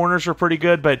D-line. Corners were pretty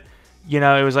good, but, you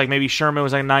know, it was like maybe Sherman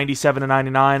was like 97 to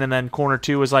 99, and then corner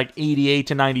 2 was like 88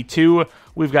 to 92.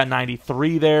 We've got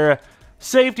 93 there.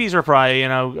 Safeties are probably, you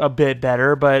know, a bit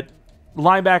better, but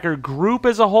linebacker group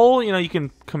as a whole, you know, you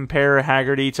can compare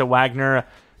Haggerty to Wagner,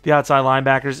 the outside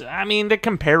linebackers. I mean, they're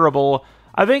comparable.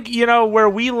 I think, you know, where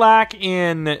we lack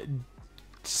in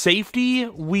safety,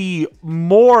 we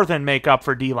more than make up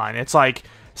for D-line. It's like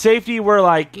safety, we're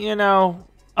like, you know,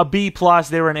 a B+,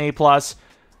 they were an A+.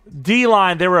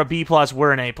 D-line, they were a B+,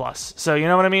 we're an A+. So, you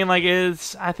know what I mean? Like,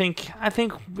 it's, I think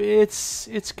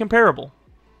it's comparable.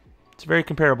 It's very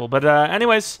comparable. But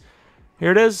anyways,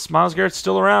 here it is. Myles Garrett's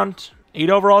still around.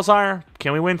 8 overalls higher.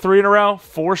 Can we win 3 in a row?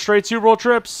 4 straight Super Bowl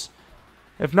trips.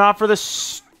 If not for the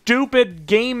stupid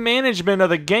game management of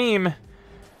the game,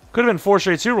 could have been 4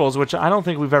 straight Super Bowls, which I don't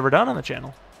think we've ever done on the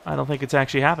channel. I don't think it's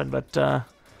actually happened, but it's a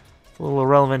little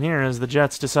irrelevant here as the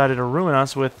Jets decided to ruin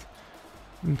us with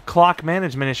clock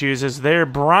management issues as their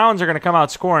Browns are going to come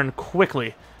out scoring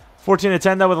quickly.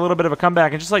 14-10 though with a little bit of a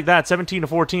comeback, and just like that,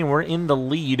 17-14, we're in the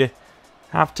lead.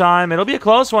 Halftime, it'll be a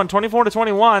close one,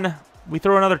 24-21. We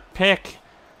throw another pick.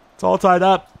 It's all tied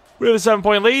up. We have a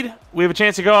 7-point lead. We have a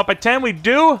chance to go up by 10. We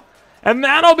do, and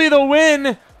that'll be the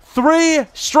win. 3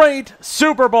 straight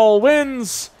Super Bowl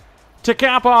wins to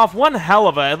cap off one hell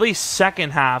of a, at least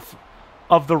second half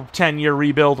of the 10-year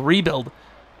rebuild.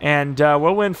 And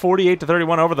we'll win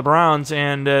 48-31 over the Browns.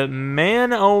 And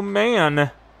man, oh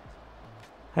man,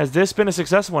 has this been a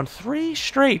successful one. 3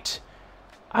 straight.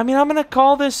 I mean, I'm going to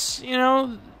call this, you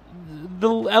know, the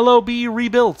LOB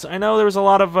rebuilt. I know there was a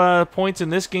lot of points in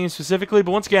this game specifically,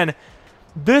 but once again,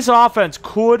 this offense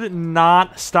could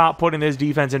not stop putting this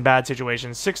defense in bad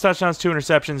situations. 6 touchdowns, 2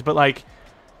 interceptions, but like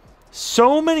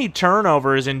so many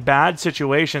turnovers in bad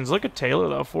situations. Look at Taylor,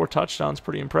 though. 4 touchdowns,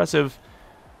 pretty impressive.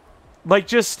 Like,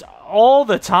 just all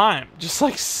the time. Just,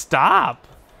 like, stop.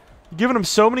 Giving him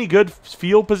so many good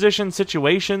field position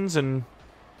situations, and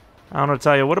I don't know what to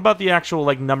tell you. What about the actual,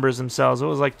 like, numbers themselves? It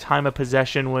was like time of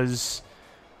possession was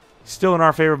still in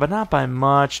our favor, but not by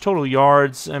much. Total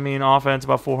yards, I mean, offense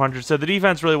about 400. So the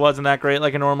defense really wasn't that great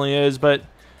like it normally is, but,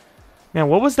 man,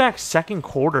 what was that second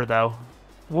quarter, though?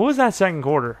 What was that second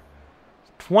quarter?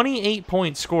 28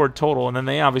 points scored total, and then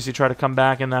they obviously try to come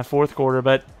back in that fourth quarter,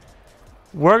 but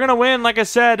we're going to win, like I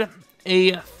said,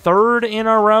 a 3rd in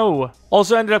a row.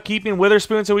 Also ended up keeping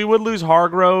Witherspoon, so we would lose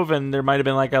Hargrove, and there might have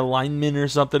been like a lineman or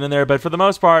something in there, but for the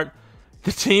most part,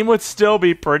 the team would still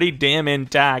be pretty damn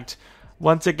intact.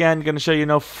 Once again, going to show you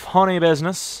no funny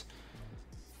business.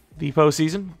 The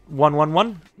postseason,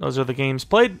 1-1-1. Those are the games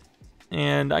played,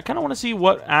 and I kind of want to see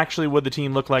what actually would the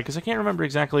team look like, because I can't remember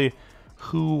exactly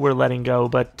who we're letting go,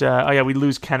 but oh yeah, we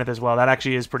lose Kenneth as well. That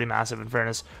actually is pretty massive, in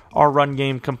fairness. Our run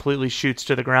game completely shoots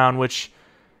to the ground, which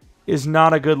is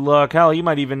not a good look. Hell, he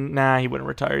might even, nah, he wouldn't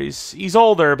retire. He's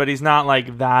older, but he's not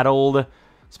like that old.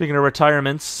 Speaking of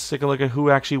retirements, take a look at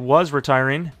who actually was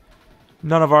retiring.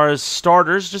 None of ours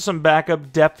starters, just some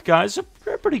backup depth guys.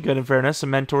 They're pretty good, in fairness.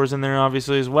 Some mentors in there,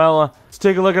 obviously, as well. Let's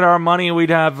take a look at our money. We'd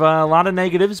have a lot of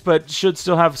negatives, but should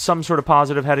still have some sort of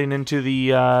positive heading into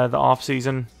the off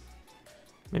season.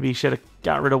 Maybe he should have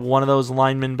got rid of one of those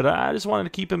linemen, but I just wanted to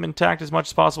keep him intact as much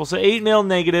as possible. So 8 mil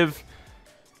negative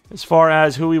as far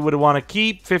as who we would want to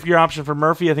keep. 5th-year option for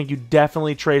Murphy. I think you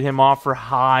definitely trade him off for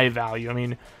high value. I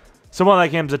mean, someone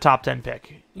like him's a top 10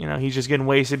 pick. You know, he's just getting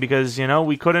wasted because, you know,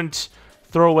 we couldn't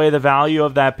throw away the value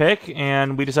of that pick,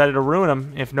 and we decided to ruin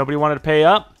him. If nobody wanted to pay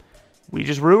up, we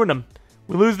just ruined him.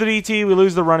 We lose the DT, we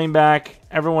lose the running back.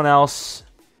 Everyone else,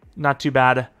 not too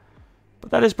bad. But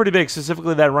that is pretty big,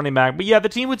 specifically that running back. But yeah, the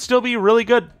team would still be really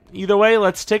good. Either way,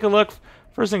 let's take a look.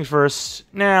 First things first.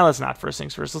 Nah, let's not first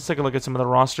things first. Let's take a look at some of the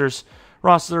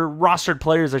rostered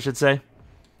players, I should say.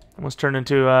 Almost turned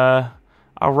into a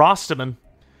rosterman.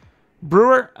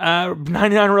 Brewer,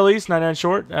 99 release, 99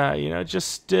 short. You know,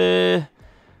 just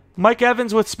Mike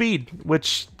Evans with speed,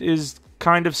 which is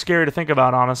kind of scary to think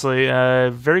about, honestly.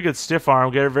 Very good stiff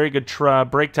arm, very good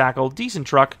break tackle, decent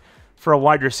truck for a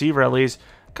wide receiver at least.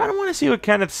 Kind of want to see what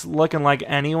Kenneth's looking like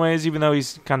anyways, even though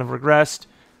he's kind of regressed.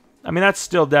 I mean, that's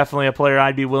still definitely a player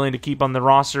I'd be willing to keep on the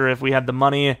roster if we had the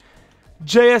money.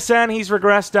 JSN, he's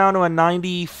regressed down to a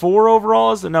 94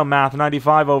 overall. No, math,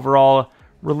 95 overall.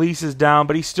 Release is down,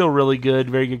 but he's still really good.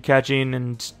 Very good catching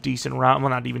and decent route. Well,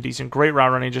 not even decent. Great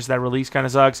route running, just that release kind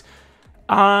of sucks.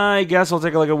 I guess we'll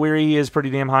take a look at Weary. He is pretty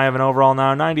damn high of an overall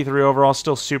now. 93 overall,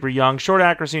 still super young. Short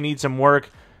accuracy needs some work.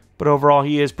 But overall,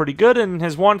 he is pretty good and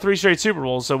has won 3 straight Super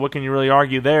Bowls, so what can you really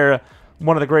argue there?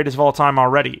 One of the greatest of all time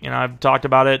already. You know, I've talked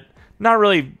about it, not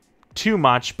really too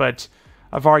much, but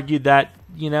I've argued that,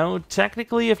 you know,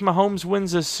 technically if Mahomes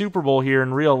wins a Super Bowl here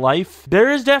in real life, there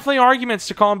is definitely arguments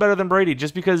to call him better than Brady,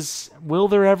 just because will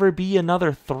there ever be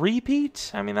another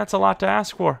three-peat? I mean, that's a lot to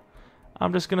ask for.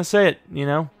 I'm just going to say it, you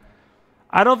know.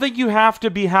 I don't think you have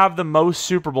to have the most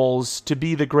Super Bowls to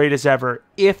be the greatest ever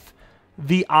if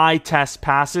the eye test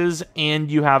passes and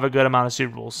you have a good amount of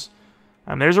Super Bowls.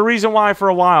 And there's a reason why for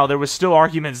a while there was still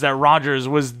arguments that Rodgers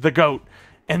was the GOAT.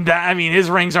 And that, I mean,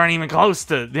 his rings aren't even close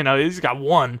to, you know, he's got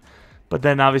 1. But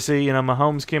then obviously, you know,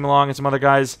 Mahomes came along and some other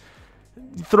guys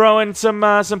throwing some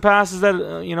passes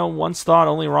that, you know, once thought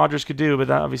only Rodgers could do. But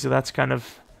that, obviously that's kind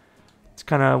of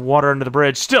water under the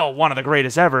bridge. Still one of the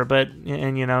greatest ever, but,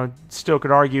 and you know, still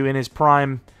could argue in his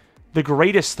prime the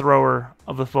greatest thrower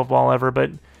of the football ever.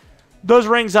 But those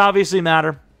rings obviously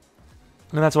matter,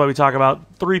 and that's why we talk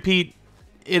about three-peat.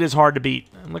 It is hard to beat.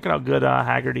 And look at how good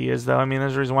Haggerty is, though. I mean,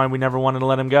 there's a reason why we never wanted to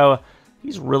let him go.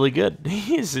 He's really good.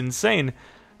 He is insane.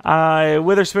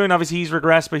 Witherspoon, obviously, he's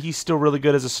regressed, but he's still really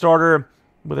good as a starter.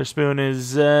 Witherspoon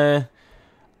is on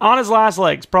his last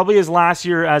legs. Probably his last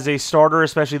year as a starter,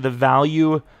 especially the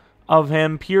value of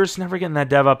him. Pierce never getting that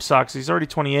dev up sucks. He's already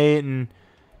 28, and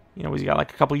he's got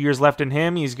like a couple years left in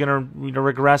him. He's gonna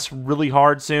regress really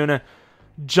hard soon.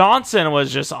 Johnson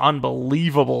was just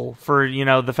unbelievable for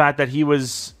the fact that he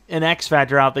was an X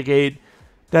factor out the gate.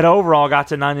 That overall got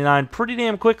to 99 pretty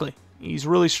damn quickly. He's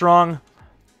really strong.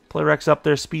 Play rec's up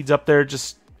there, speed's up there.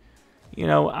 Just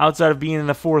outside of being in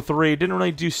the 4.3, didn't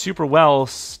really do super well,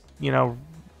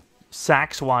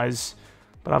 sacks wise.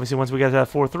 But obviously, once we got to that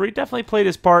 4.3, definitely played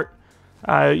his part.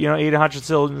 Aiden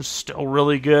Hutchinson still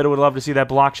really good. I would love to see that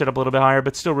block shed up a little bit higher,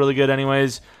 but still really good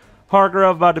anyways.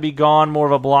 Hargrove about to be gone, more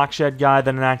of a block shed guy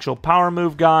than an actual power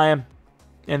move guy.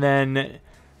 And then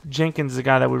Jenkins is a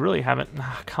guy that we really haven't...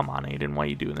 come on, Aiden, why are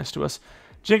you doing this to us?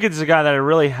 Jenkins is a guy that I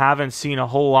really haven't seen a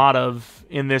whole lot of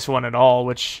in this one at all,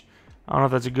 which I don't know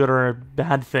if that's a good or a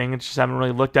bad thing. I just haven't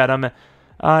really looked at him.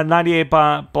 98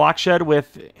 block shed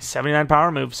with 79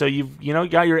 power move. So you've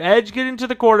got your edge getting to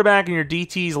the quarterback and your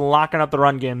DT's locking up the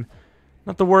run game.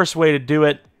 Not the worst way to do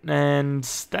it. And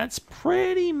that's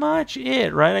pretty much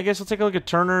it, right? I guess we'll take a look at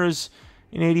Turner's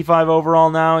in 85 overall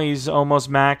now. He's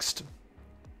almost maxed.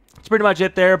 That's pretty much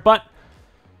it there. But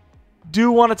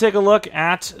do want to take a look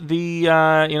at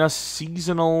the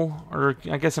seasonal, or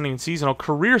I guess not even seasonal,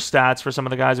 career stats for some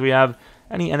of the guys we have.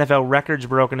 Any NFL records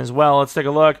broken as well. Let's take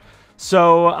a look.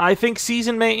 So I think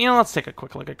season may, let's take a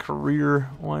quick look at career.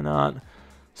 Why not?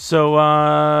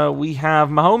 So we have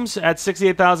Mahomes at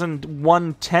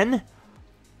 68,110.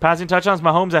 Passing touchdowns,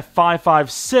 Mahomes at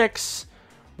 556.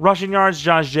 Rushing yards,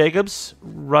 Josh Jacobs.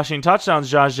 Rushing touchdowns,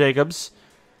 Josh Jacobs.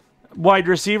 Wide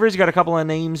receivers, you got a couple of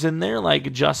names in there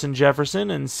like Justin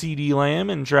Jefferson and CeeDee Lamb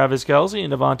and Travis Kelce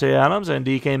and Devontae Adams and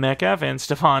DK Metcalf and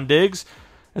Stephon Diggs.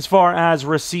 As far as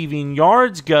receiving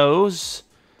yards goes,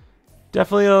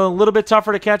 definitely a little bit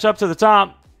tougher to catch up to the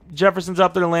top. Jefferson's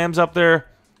up there, Lamb's up there,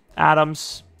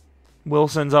 Adams,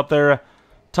 Wilson's up there.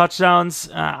 Touchdowns,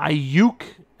 Ayuk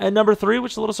at number 3,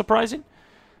 which is a little surprising.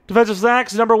 Defensive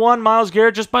sacks, number 1, Myles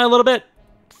Garrett, just by a little bit.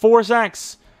 4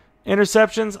 sacks.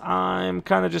 Interceptions, I'm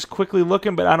kind of just quickly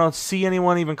looking, but I don't see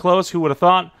anyone even close. Who would have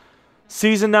thought?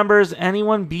 Season numbers,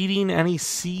 anyone beating any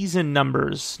season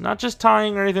numbers? Not just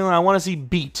tying or anything. I want to see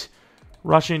beat.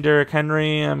 Rushing, Derrick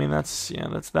Henry, I mean, that's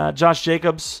that. Josh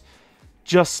Jacobs,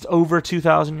 just over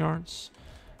 2,000 yards.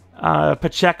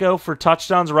 Pacheco for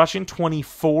touchdowns rushing,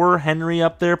 24. Henry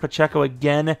up there. Pacheco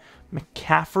again.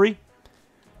 McCaffrey.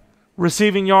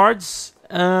 Receiving yards,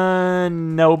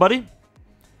 nobody.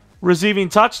 Receiving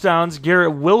touchdowns,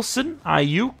 Garrett Wilson,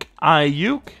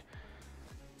 Ayuk.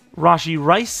 Rashee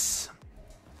Rice.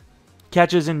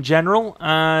 Catches in general,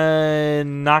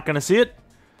 not going to see it.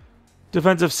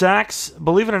 Defensive sacks,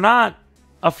 believe it or not,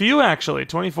 a few actually,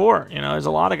 24. There's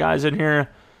a lot of guys in here.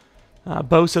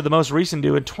 Bosa, the most recent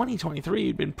dude, in 2023,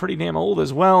 he'd been pretty damn old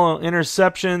as well.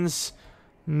 Interceptions,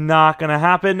 not going to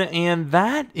happen. And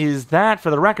that is that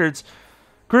for the records.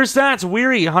 Career stats,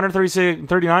 Weary,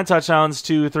 139 touchdowns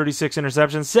to 36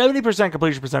 interceptions, 70%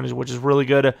 completion percentage, which is really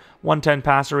good. 110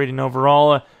 passer rating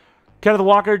overall. Kenneth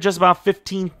Walker, just about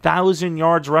 15,000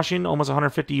 yards rushing, almost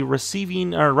 150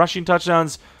 receiving or rushing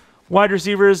touchdowns. Wide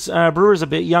receivers, Brewer's a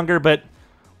bit younger, but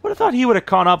would have thought he would have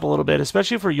caught up a little bit,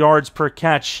 especially for yards per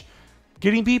catch.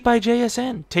 Getting beat by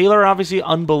JSN. Taylor, obviously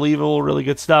unbelievable, really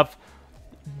good stuff.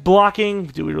 Blocking,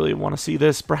 do we really want to see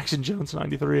this? Braxton Jones,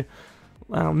 93.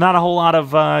 Not a whole lot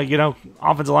of,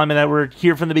 offensive linemen that were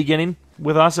here from the beginning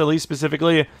with us, at least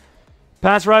specifically.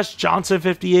 Pass rush, Johnson,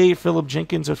 58. Phillip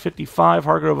Jenkins with 55.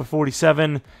 Hargrove with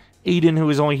 47. Aiden, who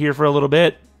was only here for a little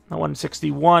bit,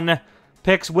 161.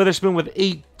 Picks, Witherspoon with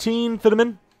 18.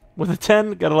 Thiedemann with a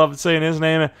 10. Gotta love saying his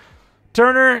name.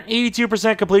 Turner,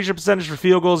 82% completion percentage for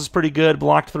field goals is pretty good.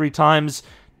 Blocked 3 times.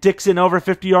 Dixon, over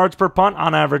 50 yards per punt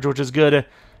on average, which is good.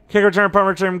 Kick return, punt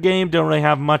return game, don't really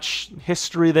have much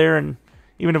history there, and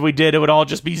even if we did, it would all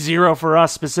just be 0 for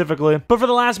us specifically. But for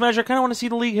the last measure, I kind of want to see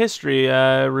the league history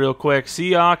real quick.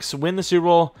 Seahawks win the Super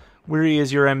Bowl. Weary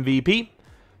is your MVP.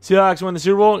 Seahawks win the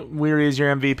Super Bowl. Weary is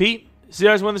your MVP.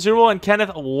 Seahawks win the Super Bowl, and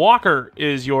Kenneth Walker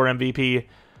is your MVP.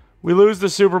 We lose the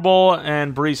Super Bowl,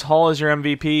 and Breece Hall is your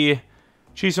MVP.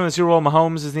 Chiefs win the Super Bowl.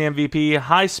 Mahomes is the MVP.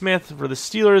 Highsmith for the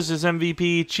Steelers is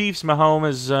MVP. Chiefs,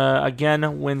 Mahomes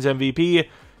again wins MVP.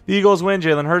 The Eagles win.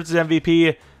 Jalen Hurts is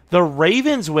MVP. The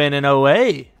Ravens win in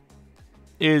OA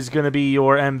is going to be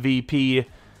your MVP.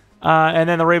 And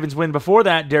then the Ravens win before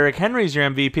that. Derrick Henry's your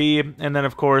MVP. And then,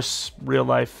 of course, real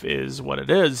life is what it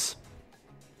is.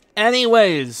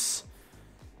 Anyways,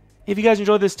 if you guys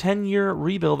enjoyed this 10-year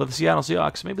rebuild of the Seattle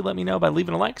Seahawks, maybe let me know by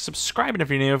leaving a like, subscribing if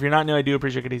you're new. If you're not new, I do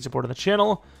appreciate your support on the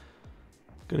channel.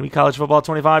 Going to be college football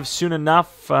 25 soon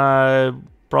enough.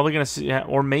 Probably going to see,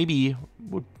 or maybe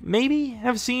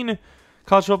have seen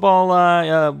college football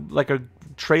like a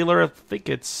trailer. I think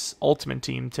it's Ultimate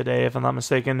Team today, if I'm not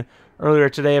mistaken. Earlier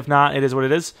today, if not, it is what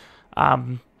it is.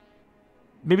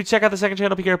 Maybe check out the second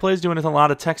channel, PK Plays, doing a lot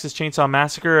of Texas Chainsaw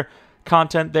Massacre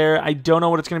content there. I don't know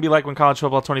what it's going to be like when college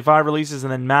football 25 releases,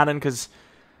 and then Madden, because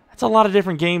that's a lot of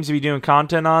different games to be doing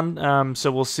content on.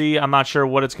 So we'll see. I'm not sure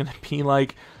what it's going to be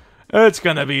like. It's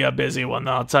going to be a busy one,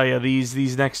 though, I'll tell you.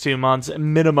 These next 2 months,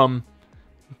 minimum,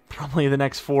 probably the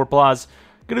next 4+. Going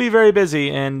to be very busy,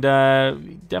 and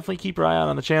definitely keep your eye out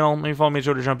on the channel. Maybe follow me at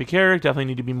Jeromepkr. Definitely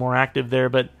need to be more active there,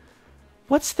 but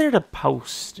what's there to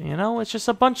post? You know, it's just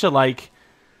a bunch of, like,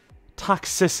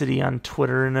 toxicity on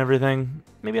Twitter and everything.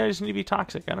 Maybe I just need to be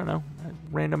toxic. I don't know.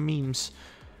 Random memes.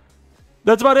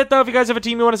 That's about it, though. If you guys have a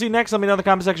team you want to see next, let me know in the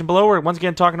comment section below. We're once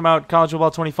again talking about college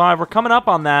football 25. We're coming up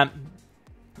on that.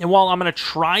 And while I'm going to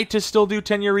try to still do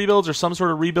 10-year rebuilds or some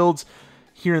sort of rebuilds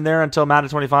here and there until Madden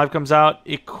 25 comes out,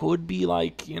 it could be,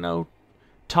 like, you know,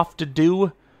 tough to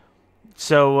do.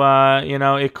 So, you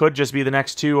know, it could just be the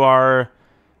next 2 are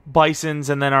Bisons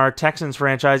and then our Texans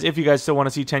franchise. If you guys still want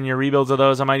to see 10-year rebuilds of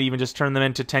those, I might even just turn them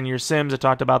into 10-year sims. I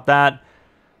talked about that.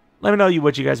 Let me know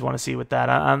what you guys want to see with that.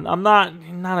 I'm not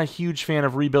a huge fan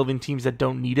of rebuilding teams that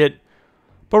don't need it.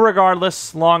 But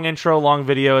regardless, long intro, long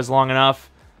video is long enough.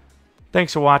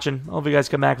 Thanks for watching. I hope you guys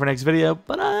come back for next video.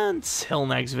 But until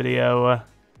next video,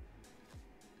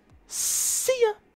 see ya.